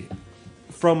crazy,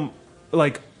 from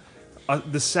like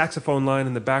the saxophone line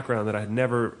in the background that I had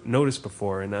never noticed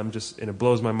before, and it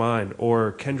blows my mind.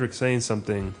 Or Kendrick saying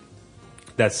something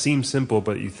that seems simple,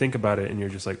 but you think about it and you're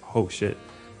just like, oh shit,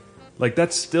 like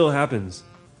that still happens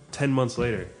 10 months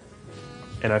later.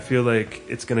 And I feel like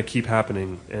it's going to keep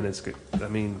happening. And I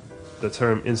mean, the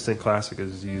term instant classic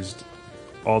is used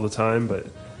all the time, but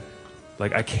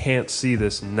like, I can't see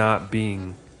this not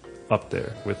being up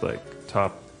there with like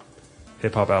top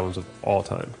hip hop albums of all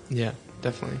time. Yeah,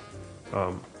 definitely.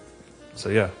 So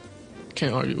yeah,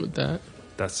 Can't argue with that.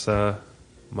 that's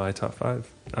my top 5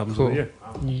 albums Cool. of the year.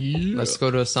 Yeah. Let's go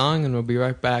to a song, and we'll be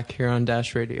right back here on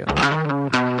Dash Radio.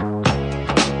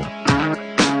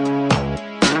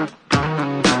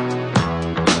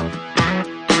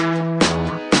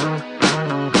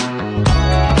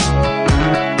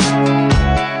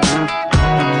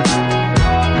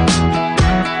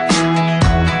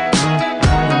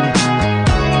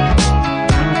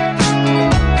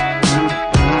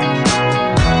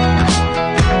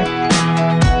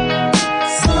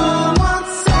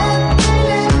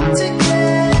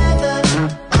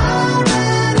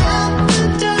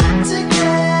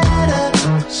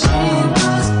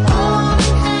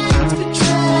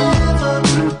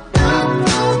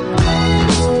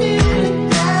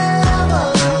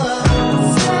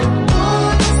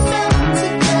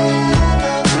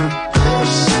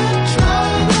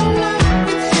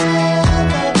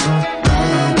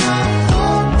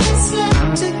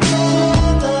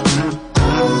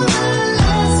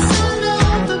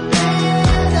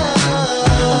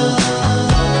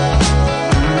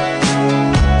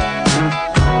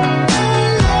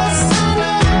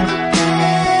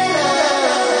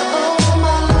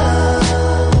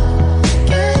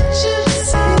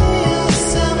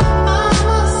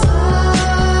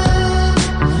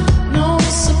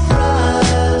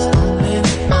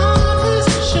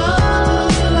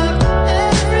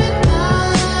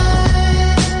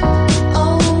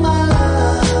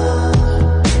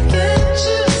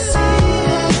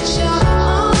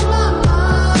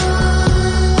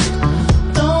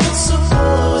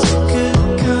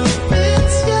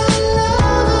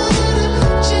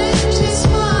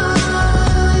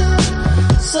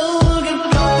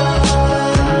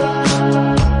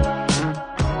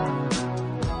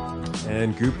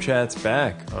 Chat's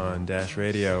back on Dash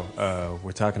Radio.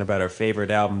 We're talking about our favorite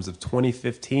albums of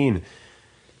 2015.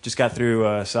 Just got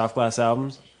through Soft Glass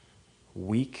albums.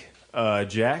 Week.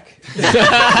 Jack. Let's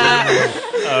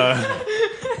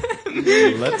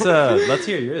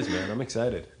hear yours, man. I'm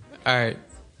excited. All right.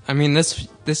 I mean,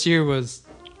 this year was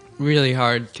really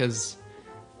hard because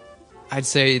I'd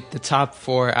say the top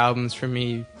 4 albums for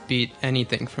me beat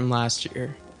anything from last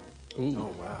year. Ooh.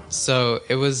 Oh wow. So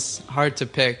it was hard to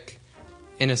pick,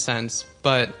 in a sense,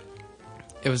 but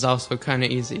it was also kind of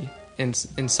easy in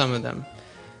some of them.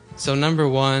 So number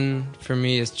 1 for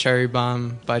me is Cherry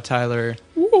Bomb by Tyler,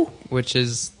 which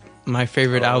is my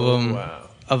favorite album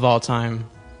of all time.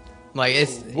 Like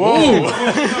it's Whoa!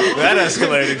 That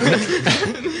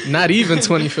escalated. Not even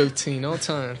 2015, all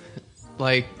time.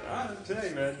 like I'm telling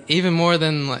you, man. even more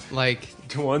than like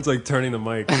Juwan's like turning the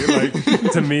mic. You're like,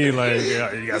 to me, like,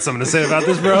 yeah, you got something to say about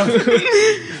this, bro?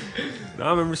 No,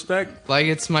 I'm in respect. like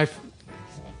it's my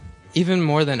even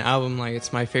more than album, like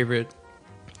it's my favorite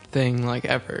thing like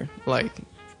ever, like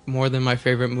more than my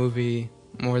favorite movie,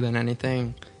 more than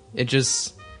anything.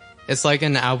 It's like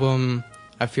an album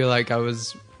I feel like I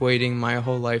was waiting my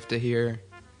whole life to hear.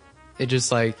 It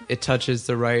just like it touches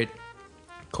the right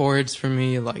chords for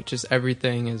me, like just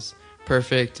everything is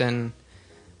perfect. And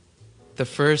the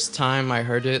first time I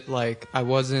heard it, like I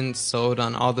wasn't sold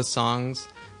on all the songs,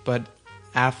 but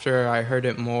after I heard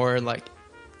it more, like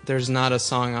there's not a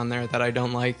song on there that I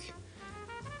don't like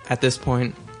at this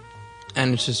point.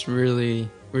 And it's just really,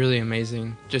 really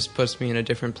amazing. Just puts me in a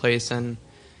different place. And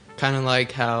kind of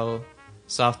like how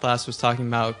Soft Glass was talking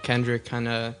about Kendrick kind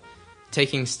of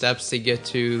taking steps to get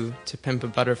to Pimp a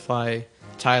Butterfly,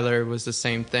 Tyler was the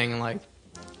same thing. Like,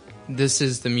 this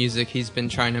is the music he's been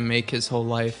trying to make his whole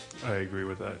life. I agree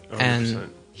with that. 100%.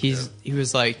 And he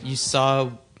was like, you saw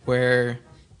where,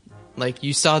 like,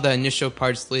 you saw the initial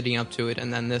parts leading up to it,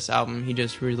 and then this album, he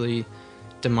just really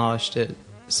demolished it.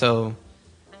 So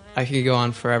I could go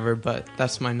on forever, but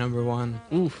that's my number 1.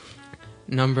 Oof.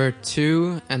 Number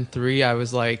 2 and 3, I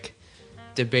was like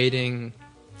debating,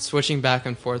 switching back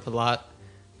and forth a lot,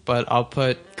 but I'll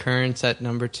put Currents at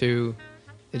number 2.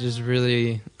 It is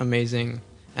really amazing,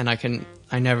 and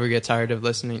I never get tired of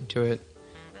listening to it.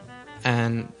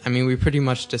 And I mean, we pretty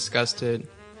much discussed it.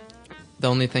 The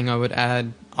only thing I would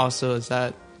add also is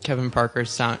that Kevin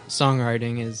Parker's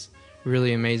songwriting is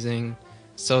really amazing,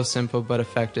 so simple but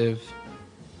effective.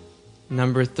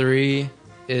 Number 3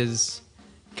 is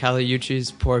Kali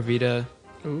Uchis's Por Vida.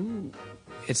 Ooh.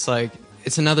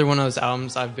 It's another one of those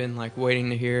albums I've been like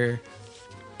waiting to hear,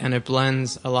 and it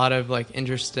blends a lot of like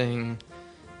interesting,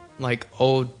 like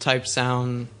old type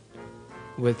sound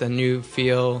with a new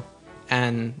feel,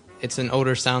 and it's an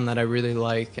older sound that I really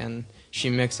like, and she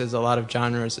mixes a lot of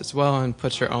genres as well and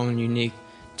puts her own unique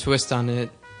twist on it,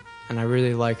 and I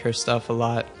really like her stuff a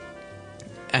lot.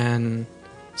 And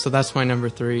so that's my number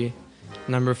 3.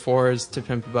 Number 4 is To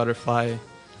Pimp a Butterfly.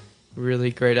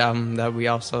 Really great album that we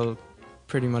also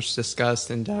pretty much discussed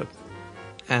in depth.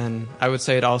 And I would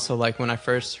say it also, like, when I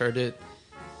first heard it,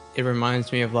 it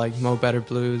reminds me of like Mo Better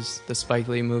Blues, the Spike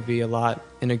Lee movie, a lot,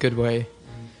 in a good way.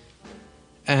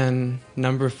 And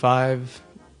number 5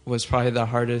 was probably the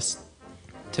hardest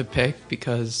to pick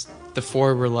because the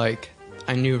 4 were like,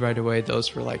 I knew right away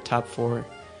those were like top 4.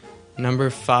 Number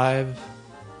 5,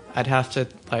 I'd have to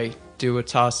like do a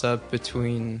toss up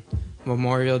between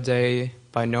Memorial Day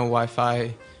by No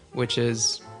Wi-Fi, which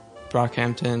is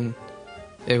Brockhampton.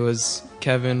 It was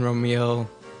Kevin, Romeo,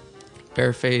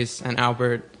 Bareface, and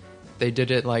Albert. They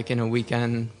did it like in a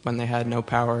weekend when they had no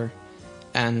power,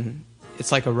 and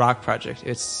it's like a rock project.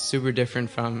 It's super different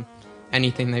from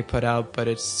anything they put out, but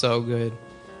it's so good.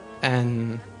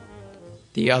 And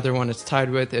the other one it's tied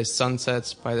with is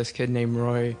Sunsets by this kid named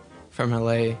Roy from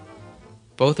LA.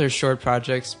 Both are short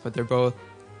projects, but they're both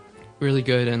really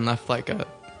good and left like a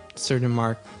certain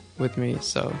mark with me.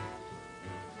 So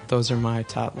those are my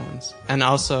top ones. And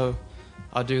also,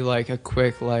 I'll do like a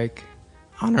quick like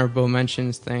honorable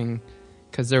mentions thing,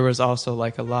 because there was also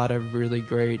like a lot of really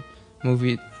great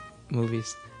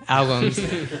albums.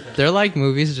 They're like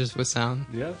movies just with sound.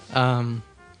 Yeah.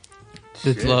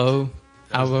 The Glow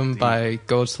album by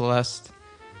Gold Celeste,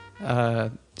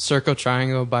 Circle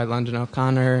Triangle by London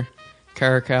O'Connor,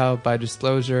 Caracal by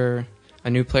Disclosure, A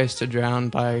New Place to Drown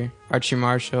by Archie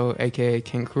Marshall, aka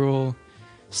King Cruel,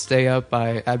 Stay Up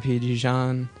by Abhi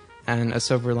Dijon, and A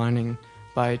Silver Lining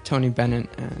by Tony Bennett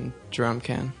and Jerome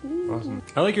Can. Awesome.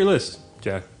 I like your list,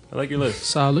 Jack. I like your list.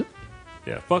 Solid.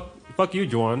 Yeah. Fuck you,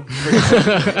 Juwan.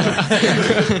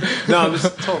 No, I'm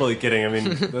just totally kidding. I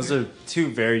mean, those are two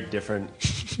very different,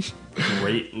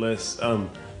 great lists. I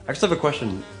just have a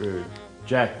question for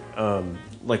Jack.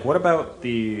 like, what about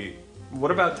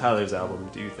Tyler's album?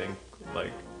 Do you think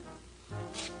like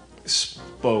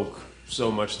spoke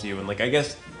so much to you? And like, I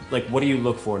guess, like, what do you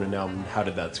look for in an album? How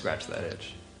did that scratch that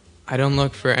itch? I don't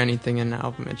look for anything in an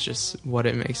album. It's just what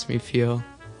it makes me feel.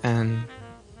 And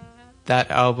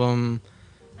that album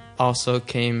also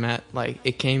came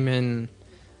in.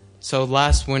 So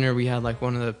last winter we had like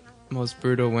one of the most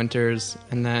brutal winters,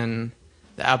 and then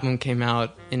the album came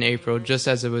out in April just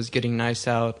as it was getting nice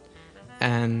out.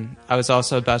 And I was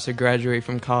also about to graduate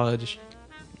from college,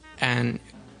 and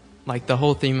like the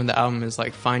whole theme of the album is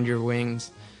like find your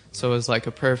wings. So it was like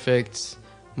a perfect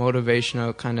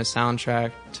motivational kind of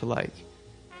soundtrack to like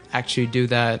actually do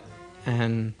that.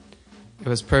 And it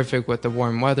was perfect with the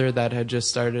warm weather that had just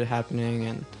started happening.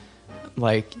 And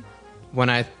like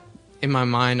in my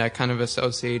mind I kind of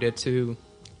associate it too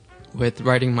with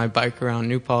riding my bike around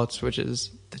New Paltz, which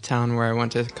is the town where I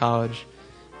went to college.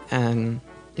 And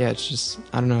yeah, it's just,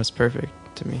 I don't know, it's perfect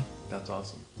to me. That's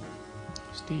awesome.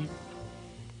 Steve.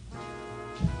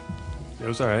 It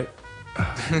was all right.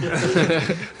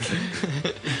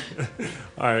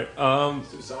 All right.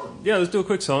 Yeah, let's do a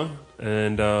quick song,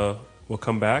 and we'll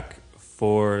come back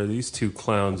for these two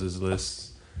clowns'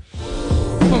 lists.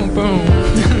 Boom, boom.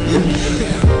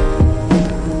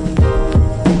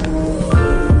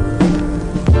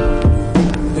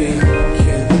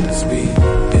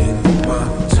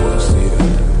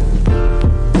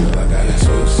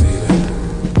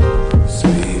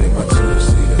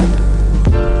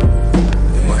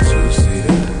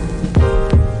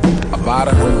 About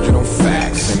 100 on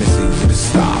facts, and it's easy to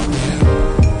stop.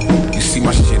 You see,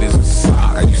 my shit is a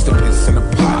sock. I used to piss in a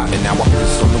pot, and now I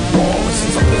piss on the wall. And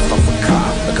since I pissed off a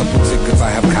cop, a couple tickets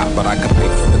I have caught, but I can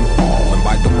pay for them all. And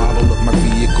by the model of my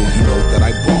vehicle, you know that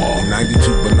I ball. In 92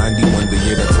 but 91, the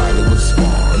year that Tyler was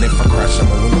spawned. And if I crash, I'm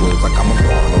on wheels like I'm a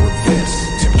Vaughn or a Viss.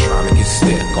 Tim trying to get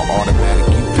stick, or automatic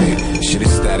you pick. Shit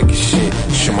is static as shit.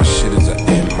 Sure, my shit is a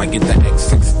M. I get the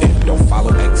X6M. Don't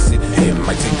follow exit him.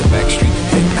 I take the back street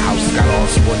him. The house got all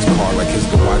sports car like his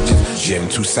garages. Gym,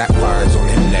 2 sapphires on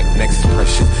him neck. Next is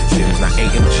precious. Gym's not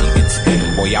AMG, it's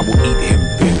M. Boy, I will eat him.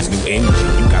 Benz, new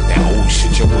engine. You got that old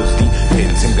shit. Your wheels deep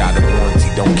pins. Him got a warranty.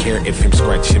 Don't care if him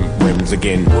scratch him rims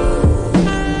again.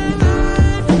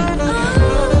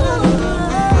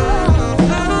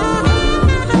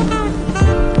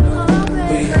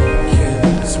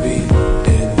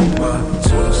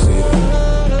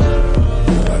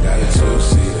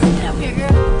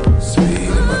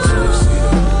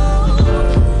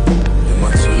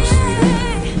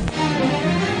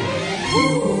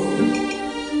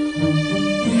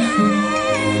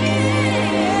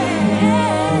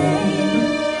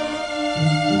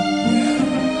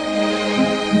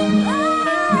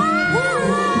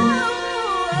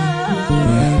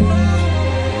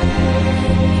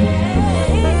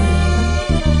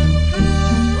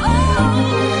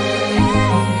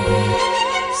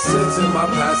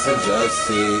 Passenger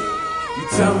seat. You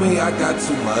tell me I got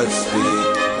too much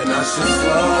speed, and I should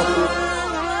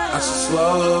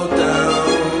slow down.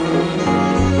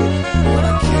 But I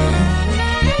can't,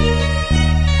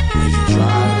 'cause you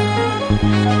drive me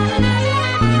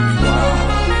wild.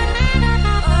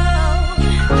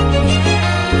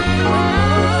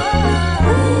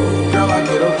 Girl, I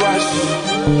get a rush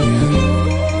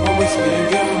when we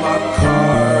spin in my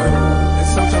car, and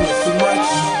sometimes it's too much.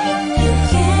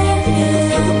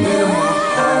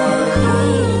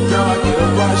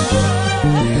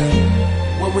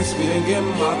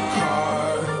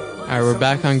 Alright, we're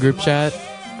back on group chat.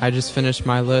 I just finished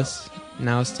my list.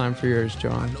 Now it's time for yours,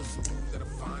 John.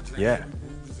 Yeah.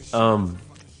 I'm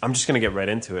just going to get right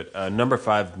into it. Number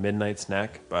 5, Midnight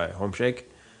Snack by Homeshake.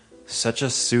 Such a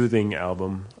soothing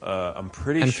album. I'm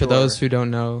pretty sure... And for those who don't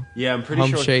know, yeah, I'm pretty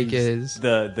Homeshake sure is...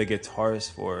 the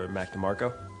guitarist for Mac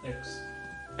DeMarco.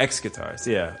 Ex-guitarist,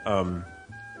 yeah.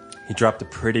 He dropped a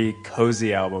pretty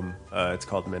cozy album. It's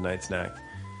called Midnight Snack.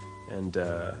 And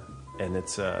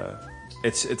it's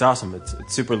awesome. It's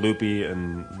super loopy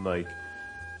and like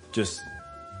just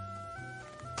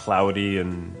cloudy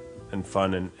and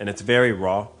fun and it's very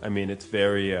raw. I mean, it's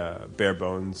very bare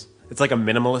bones. It's like a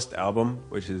minimalist album,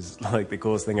 which is like the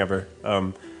coolest thing ever.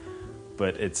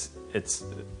 But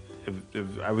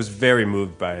I was very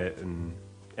moved by it, and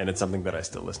it's something that I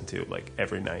still listen to like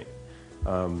every night.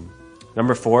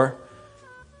 Number 4,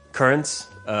 Currents,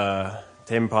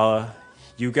 Tame Impala.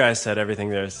 You guys said everything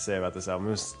there is to say about this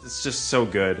album. It's just so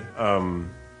good.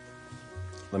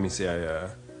 Let me see.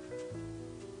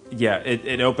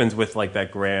 It opens with like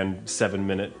that grand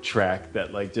 7-minute track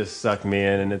that like just sucked me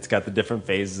in, and it's got the different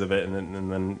phases of it,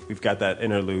 and then we've got that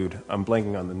interlude. I'm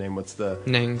blanking on the name. What's the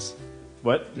Nings?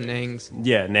 What? Nangs.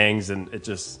 Yeah, Nangs, and it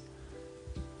just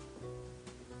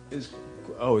is.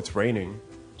 Oh, it's raining.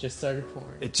 Just started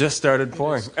pouring. It just started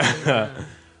pouring.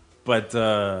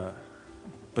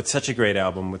 But such a great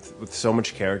album with so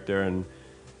much character,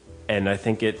 and I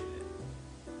think it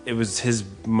was his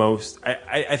most.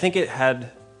 I think it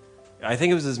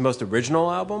was his most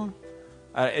original album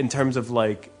in terms of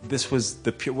like this was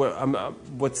the pure.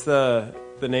 What's the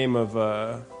name of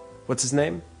what's his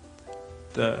name?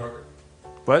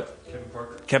 What?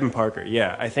 Kevin Parker.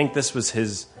 Yeah, I think this was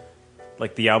his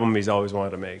like the album he's always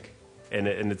wanted to make, and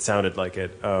it sounded like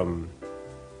it.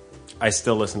 I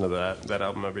still listen to that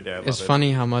album every day. I love It's it.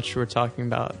 funny how much we're talking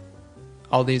about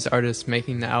all these artists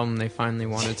making the album they finally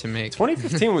wanted to make.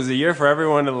 2015 was a year for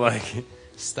everyone to like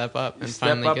step up and step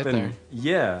finally up get and, there.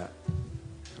 Yeah.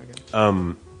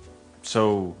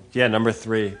 So yeah, number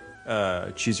 3,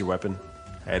 Choose Your Weapon,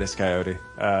 Hiatus Coyote.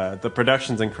 The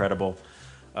production's incredible.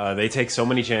 They take so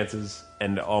many chances,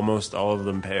 and almost all of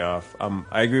them pay off.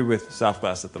 I agree with Soft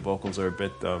Glass that the vocals are a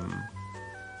bit.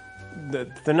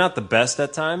 They're not the best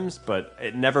at times, but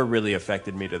it never really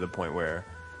affected me to the point where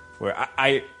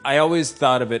I always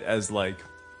thought of it as like,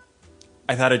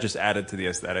 I thought it just added to the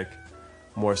aesthetic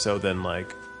more so than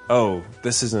like, oh,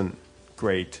 this isn't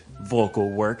great vocal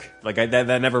work. Like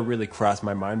that never really crossed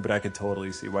my mind, but I could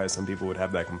totally see why some people would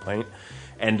have that complaint.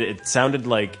 And it sounded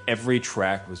like every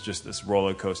track was just this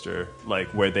roller coaster, like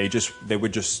where they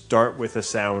would just start with a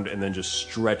sound and then just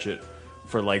stretch it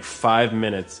for like 5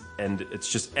 minutes, and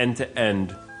it's just end to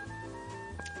end.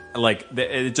 Like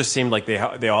it just seemed like they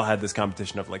all had this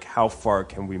competition of like, how far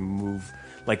can we move?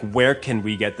 Like, where can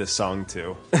we get this song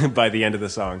to by the end of the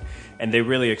song? And they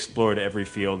really explored every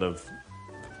field of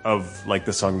like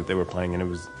the song that they were playing,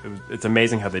 and it's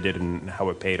amazing how they did it and how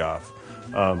it paid off.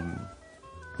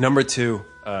 Number 2,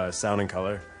 Sound and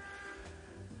Color.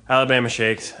 Alabama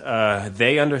Shakes.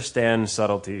 They understand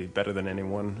subtlety better than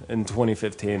anyone in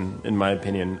 2015, in my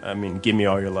opinion. I mean, Give Me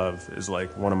All Your Love is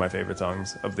like one of my favorite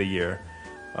songs of the year.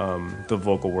 The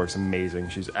vocal work's amazing.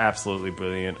 She's absolutely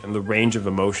brilliant. And the range of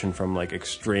emotion from like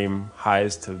extreme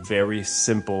highs to very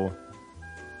simple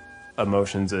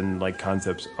emotions and like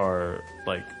concepts are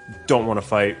like, don't want to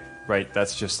fight, right?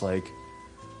 That's just like,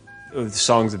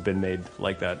 songs have been made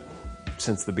like that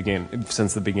since the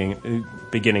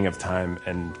beginning of time,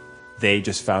 and they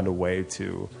just found a way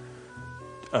to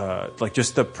like,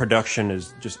 just the production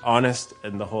is just honest,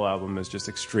 and the whole album is just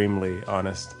extremely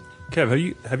honest. Kev,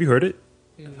 have you heard it?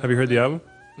 Have you heard the album?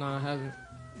 No, I haven't.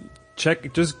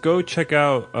 Just go check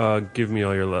out Give Me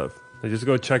All Your Love. Like, just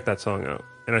go check that song out,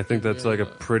 and I think that's like a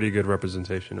pretty good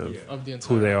representation of the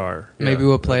who they are. Maybe Yeah,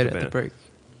 we'll play it like at the break.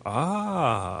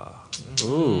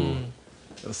 Ooh,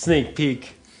 a sneak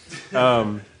peek.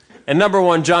 And number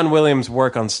 1, John Williams'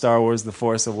 work on Star Wars: The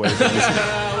Force Awakens.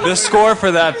 The score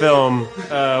for that film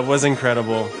was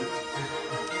incredible.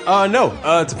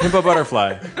 No, To Pimp a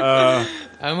Butterfly. I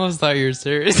almost thought you were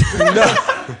serious.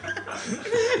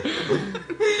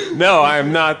 No, I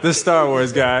am not the Star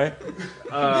Wars guy.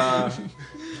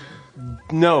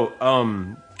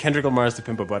 Kendrick Lamar's To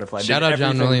Pimp a Butterfly. Shout out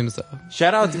John Williams, though.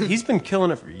 Shout out, he's been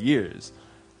killing it for years.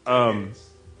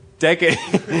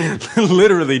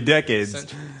 Literally decades.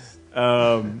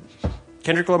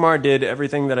 Kendrick Lamar did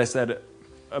everything that I said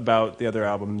about the other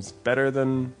albums better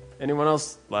than anyone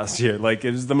else last year. Like, it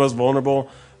was the most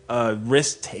vulnerable,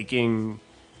 risk-taking,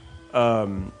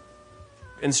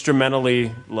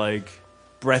 instrumentally, like,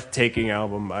 breathtaking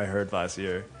album I heard last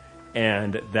year.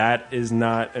 And that is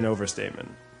not an overstatement.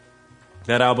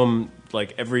 That album,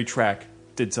 like, every track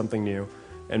did something new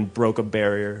and broke a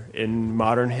barrier in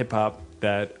modern hip-hop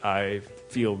that I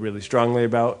feel really strongly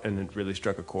about, and it really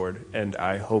struck a chord. And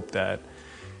I hope that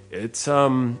it's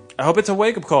a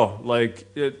wake-up call. Like,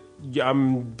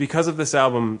 because of this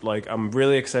album, like, I'm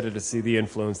really excited to see the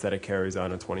influence that it carries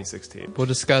on in 2016. We'll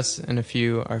discuss in a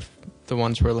few the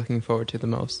ones we're looking forward to the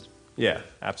most. Yeah,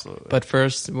 absolutely. But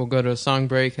first, we'll go to a song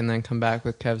break and then come back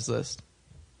with Kev's list.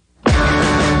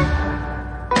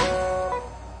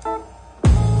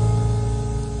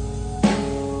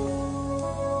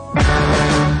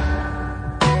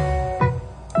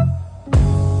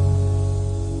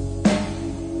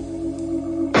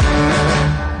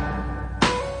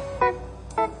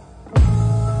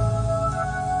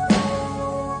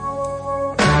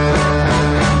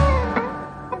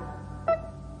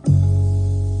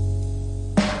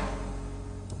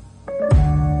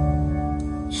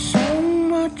 So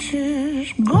much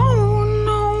is going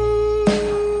on,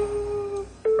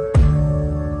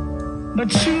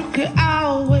 but you could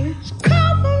always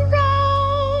come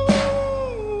around.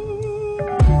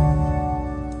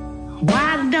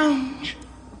 Why don't you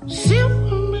sit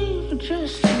with me for just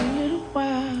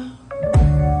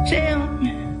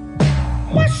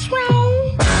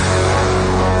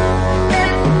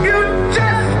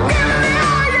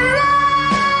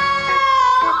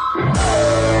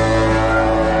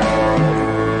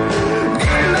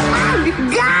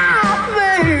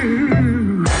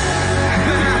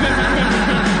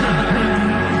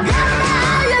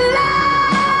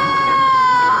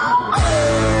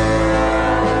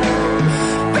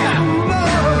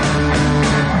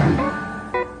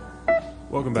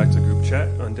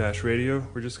Rush Radio.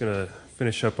 We're just gonna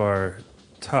finish up our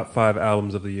top 5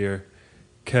 albums of the year.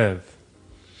 Kev,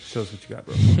 show us what you got,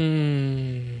 bro.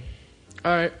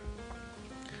 All right.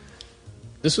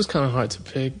 This was kind of hard to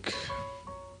pick.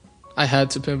 I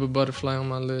had To Pimp a Butterfly on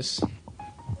my list.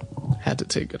 Had to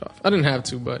take it off. I didn't have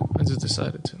to, but I just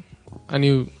decided to. I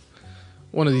knew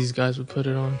one of these guys would put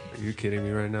it on. Are you kidding me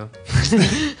right now?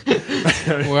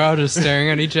 We're all just staring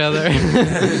at each other.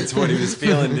 That's what he was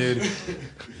feeling, dude.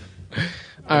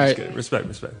 All right. Respect.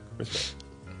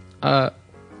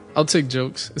 I'll take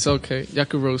jokes. It's okay. Y'all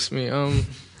can roast me.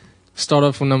 Start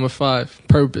off with number 5.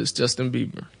 Purpose, Justin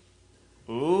Bieber.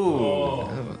 Ooh.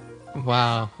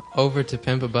 Wow. Over To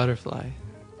Pimp a Butterfly.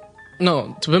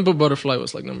 No, To Pimp a Butterfly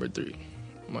was like number 3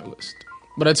 on my list.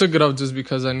 But I took it off just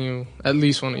because I knew at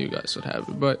least one of you guys would have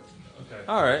it. But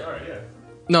All right. Yeah.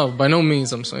 no, by no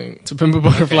means I'm saying To Pimp a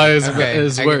Butterfly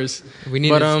is worse. We need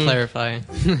to clarify.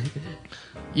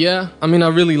 Yeah, I mean, I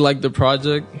really like the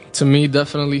project. To me,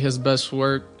 definitely his best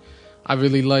work. I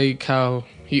really like how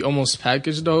he almost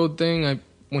packaged the whole thing.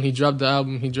 When he dropped the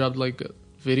album, he dropped like a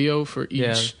video for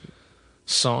each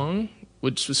song,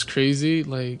 which was crazy.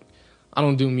 Like, I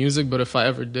don't do music, but if I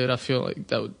ever did, I feel like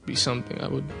that would be something I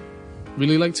would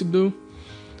really like to do.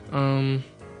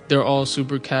 They're all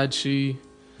super catchy.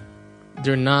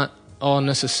 They're not all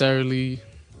necessarily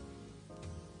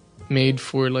made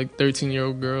for like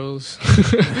 13-year-old girls.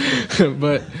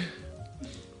 But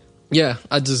yeah,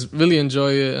 I just really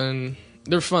enjoy it, and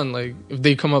they're fun. Like, if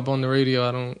they come up on the radio,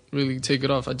 I don't really take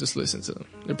it off. I just listen to them.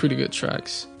 They're pretty good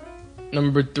tracks.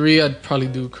 Number 3, I'd probably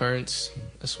do Currents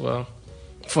as well.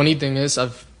 Funny thing is,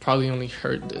 I've probably only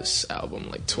heard this album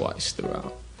like twice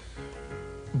throughout.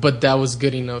 But that was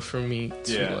good enough for me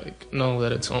to like know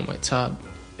that it's on my top.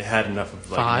 It had enough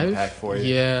of like 5? an impact for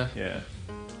you. Yeah. Yeah.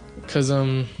 Cause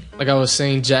like I was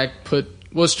saying, Jack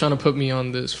was trying to put me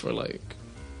on this for like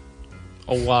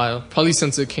a while, probably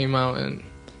since it came out, and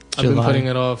I've been putting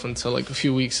it off until like a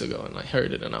few weeks ago, and I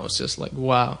heard it, and I was just like,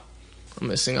 wow, I'm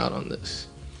missing out on this.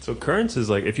 So Currents is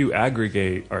like, if you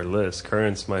aggregate our list,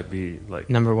 Currents might be like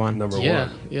number one.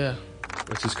 Yeah.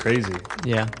 Which is crazy.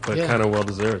 Yeah. But kind of well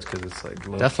deserved because it's like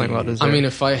definitely well deserved. I mean,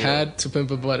 if I had To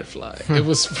Pimp a Butterfly, it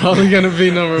was probably gonna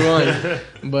be number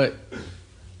 1. But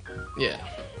yeah.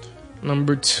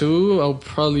 Number 2, I'll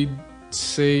probably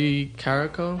say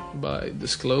Caracal by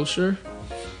Disclosure.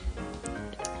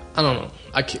 I don't know.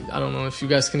 I don't know if you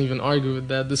guys can even argue with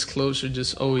that. Disclosure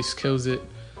just always kills it.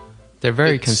 They're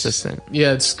very consistent.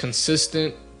 Yeah, it's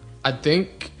consistent. I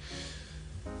think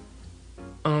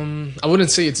I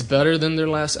wouldn't say it's better than their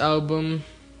last album,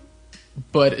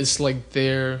 but it's like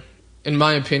they're, in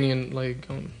my opinion, like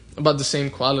about the same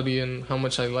quality and how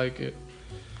much I like it.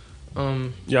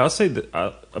 Yeah, I'll say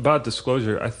that about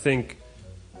Disclosure, I think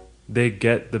they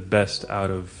get the best out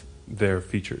of their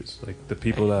features, like the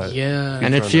people that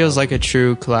and it feels like a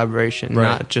true collaboration,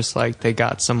 not just like they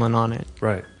got someone on it.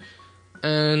 Right.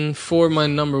 And for my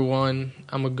number 1,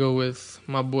 I'm gonna go with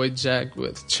my boy Jack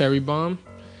with Cherry Bomb.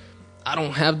 I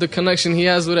don't have the connection he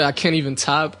has with it. I can't even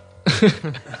top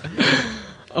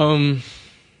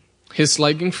his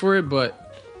liking for it,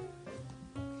 but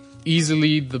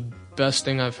easily the best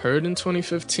thing I've heard in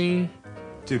 2015.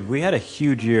 Dude, we had a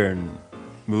huge year in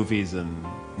movies and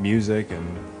music,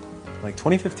 and like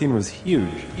 2015 was huge.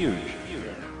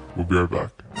 We'll be right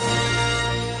back.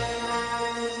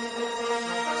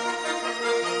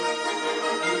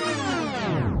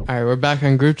 All right, we're back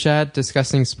on group chat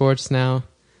discussing sports now.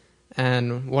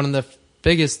 And one of the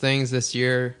biggest things this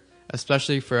year,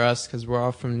 especially for us because we're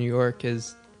all from New York,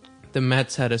 is the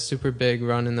Mets had a super big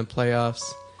run in the playoffs.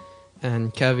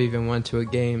 And Kev even went to a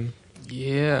game.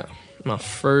 Yeah, my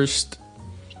first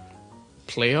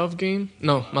playoff game?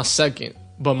 No, my second,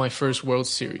 but my first World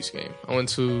Series game. I went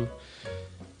to,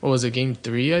 what was it, Game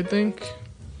 3, I think?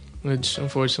 Which,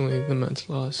 unfortunately, the Mets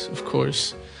lost, of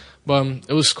course. But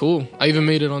it was cool. I even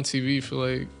made it on TV for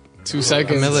like 2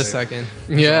 seconds. A millisecond.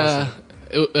 Yeah.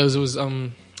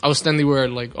 Awesome. I was standing where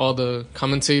like all the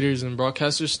commentators and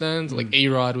broadcasters stand. Like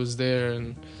A-Rod was there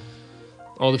and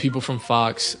all the people from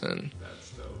Fox, and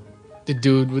the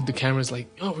dude with the camera's like,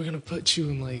 oh, we're gonna put you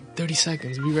in like 30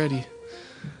 seconds, be ready.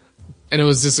 And it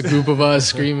was just a group of us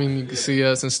screaming, you could see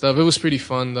us and stuff. It was pretty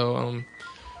fun though.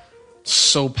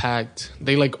 So packed.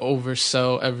 They like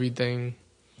oversell everything.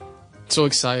 So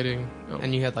exciting.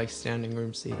 And you had like standing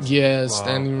room seats. Yeah,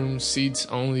 standing room seats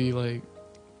only, like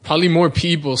probably more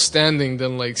people standing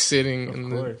than like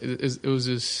sitting. It was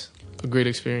just a great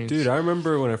experience. Dude, I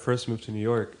remember when I first moved to New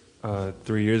York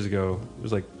 3 years ago, it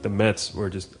was like the Mets were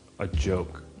just a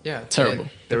joke. Yeah, Terrible.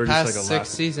 They were The just past like a 6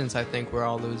 last- seasons, I think, were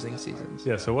all losing seasons.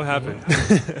 Yeah. So what happened?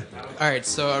 All right,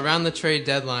 so around the trade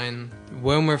deadline,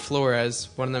 Wilmer Flores,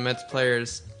 one of the Mets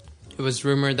players, it was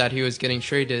rumored that he was getting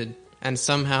traded, and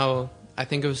somehow, I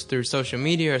think it was through social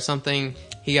media or something,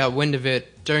 he got wind of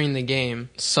it during the game.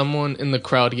 Someone in the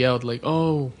crowd yelled like,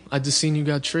 "Oh, I just seen you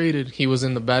got traded." He was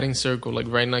in the batting circle, like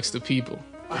right next to people.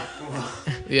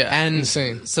 Yeah, And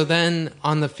insane. so then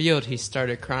on the field, he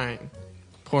started crying.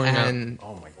 Pouring And out.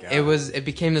 Oh my god. it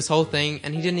became this whole thing,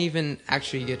 and he didn't even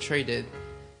actually get traded.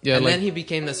 Yeah, and like, then he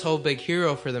became this whole big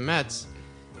hero for the Mets.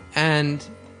 And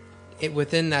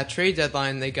within that trade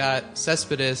deadline, they got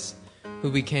Cespedes,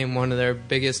 who became one of their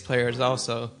biggest players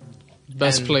also.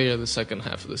 best and- player of the second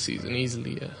half of the season,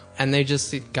 easily. Yeah. And they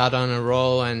just got on a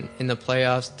roll, and in the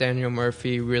playoffs, Daniel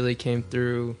Murphy really came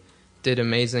through, did an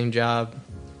amazing job.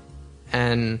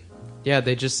 And yeah,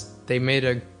 they made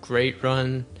a great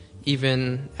run,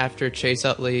 even after Chase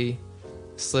Utley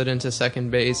slid into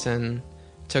second base and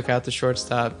took out the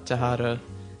shortstop, Tejada,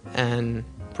 and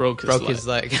Broke his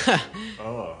leg.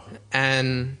 Oh.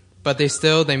 But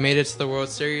they made it to the World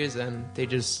Series, and they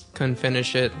just couldn't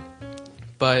finish it.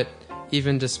 But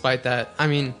even despite that, I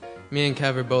mean, me and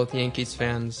Kev are both Yankees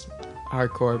fans,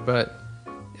 hardcore, but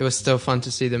it was still fun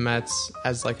to see the Mets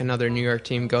as like another New York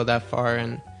team go that far,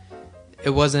 and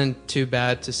it wasn't too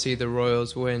bad to see the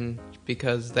Royals win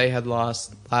because they had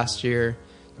lost last year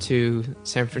to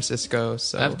San Francisco.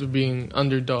 So After being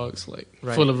underdogs, like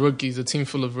Right. full of rookies, a team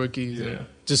full of rookies, and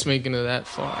just making it that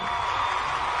far.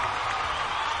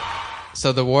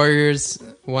 So the Warriors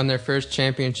won their first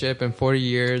championship in 40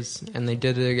 years, and they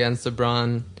did it against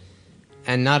LeBron.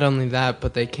 And not only that,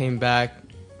 but they came back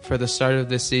for the start of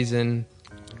this season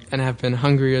and have been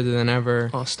hungrier than ever.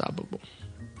 Unstoppable.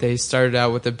 They started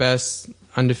out with the best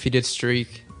undefeated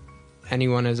streak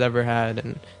anyone has ever had,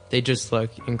 and they just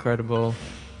look incredible.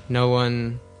 No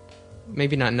one,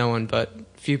 maybe not no one, but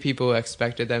few people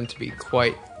expected them to be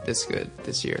quite this good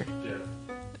this year.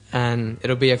 And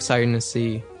it'll be exciting to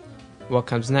see what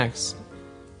comes next.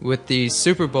 With the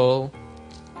Super Bowl,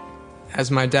 as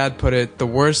my dad put it, the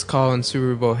worst call in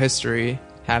Super Bowl history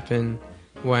happened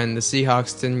when the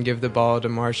Seahawks didn't give the ball to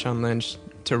Marshawn Lynch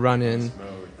to run in,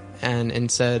 and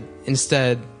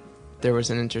instead there was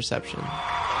an interception.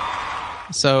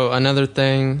 So another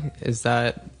thing is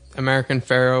that American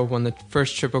Pharoah won the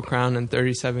first Triple Crown in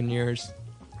 37 years,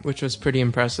 which was pretty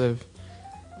impressive.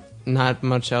 Not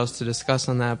much else to discuss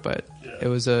on that, but it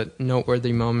was a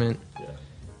noteworthy moment.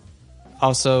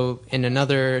 Also, in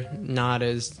another nod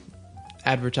as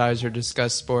advertise or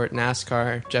discuss sport,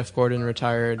 NASCAR, Jeff Gordon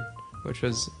retired,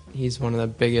 he's one of the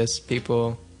biggest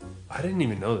people. I didn't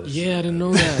even know this. Yeah, I didn't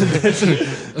know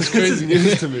that. That's crazy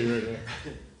news to me right now.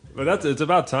 But it's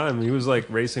about time. He was like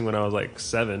racing when I was like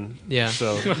 7. Yeah.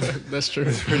 So that's true.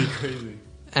 It's pretty crazy.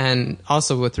 And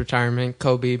also with retirement,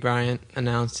 Kobe Bryant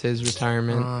announced his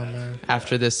retirement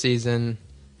after this season.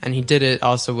 And he did it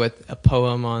also with a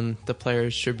poem on the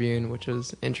Players Tribune, which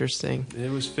was interesting.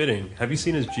 It was fitting. Have you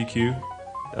seen his GQ?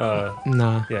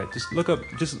 Nah. Yeah, just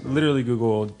literally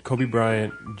Google Kobe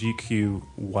Bryant GQ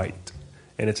white.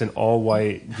 And it's an all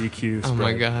white GQ spread. Oh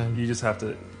my God. You just have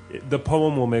to, the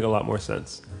poem will make a lot more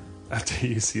sense after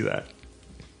you see that.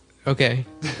 Okay.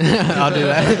 I'll do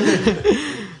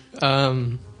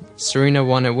that. Serena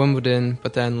won at Wimbledon,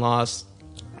 but then lost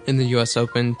in the U.S.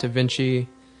 Open to Vinci.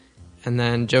 And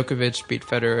then Djokovic beat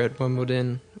Federer at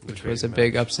Wimbledon, which was a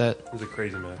big upset. It was a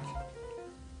crazy match.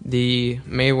 The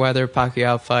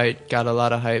Mayweather-Pacquiao fight got a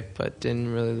lot of hype, but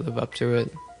didn't really live up to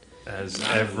it. As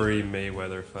every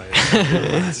Mayweather fight in the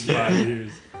last 5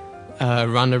 years.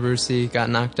 Ronda Rousey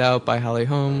got knocked out by Holly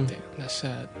Holm. Damn, that's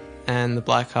sad. And the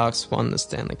Blackhawks won the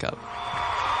Stanley Cup.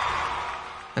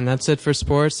 And that's it for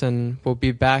sports, and we'll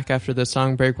be back after the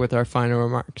song break with our final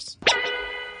remarks.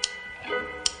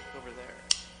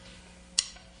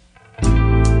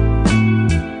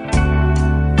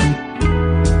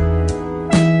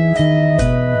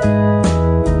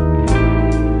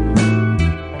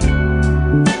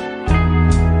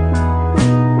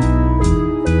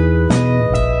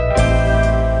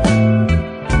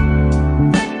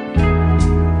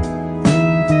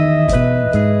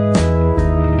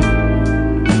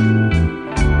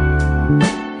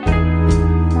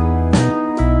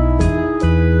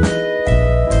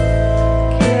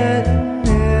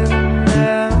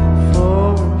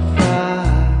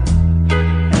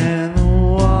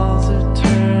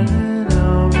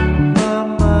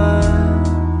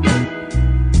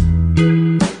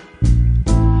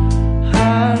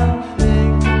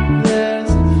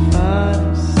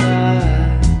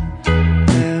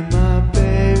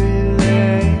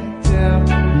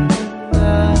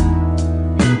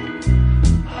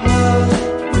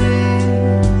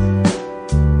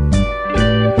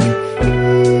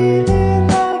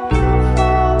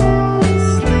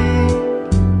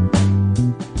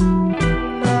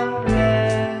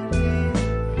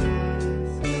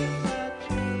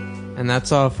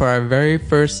 that's all for our very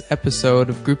first episode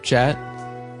of Group Chat.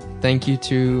 Thank you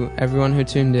to everyone who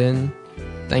tuned in.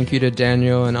 Thank you to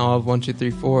Daniel and all of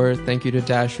 1234. Thank you to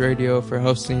Dash Radio for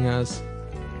hosting us.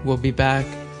 We'll be back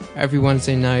every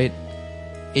Wednesday night,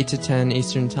 8 to 10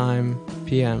 Eastern Time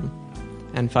PM,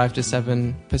 and 5 to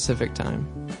 7 Pacific Time.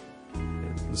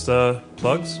 It's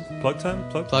plugs? Plug time?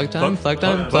 Plug time? Plug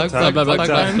time? Plug time? Plug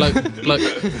time? Plug.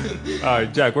 All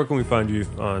right, Jack, where can we find you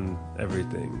on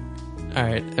everything? All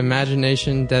right,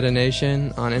 Imagination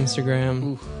Detonation on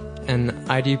Instagram and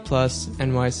ID Plus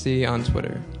NYC on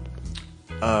Twitter.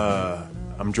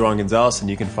 I'm Juan Gonzalez, and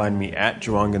you can find me at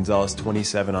Juan Gonzalez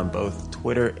 27 on both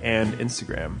Twitter and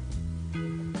Instagram.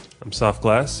 I'm Soft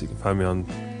Glass. You can find me on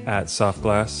at Soft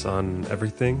Glass on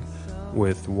everything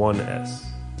with one S.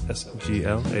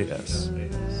 SGLAS.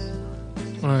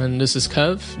 And this is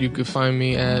Kev. You could find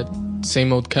me at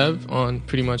Same Old Kev on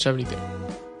pretty much everything.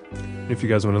 If you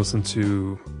guys want to listen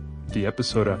to the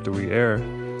episode after we air,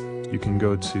 you can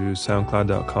go to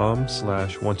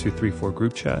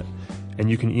soundcloud.com/1234groupchat, and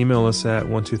you can email us at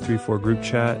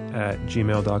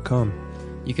 1234groupchat@gmail.com.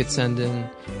 You could send in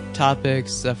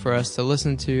topics, stuff for us to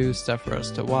listen to, stuff for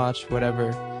us to watch,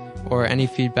 whatever, or any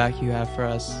feedback you have for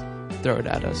us, throw it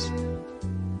at us.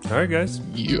 All right, guys.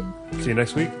 Yeah. See you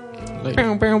next week.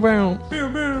 Later. Bow, bow, bow.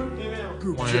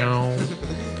 Group chat.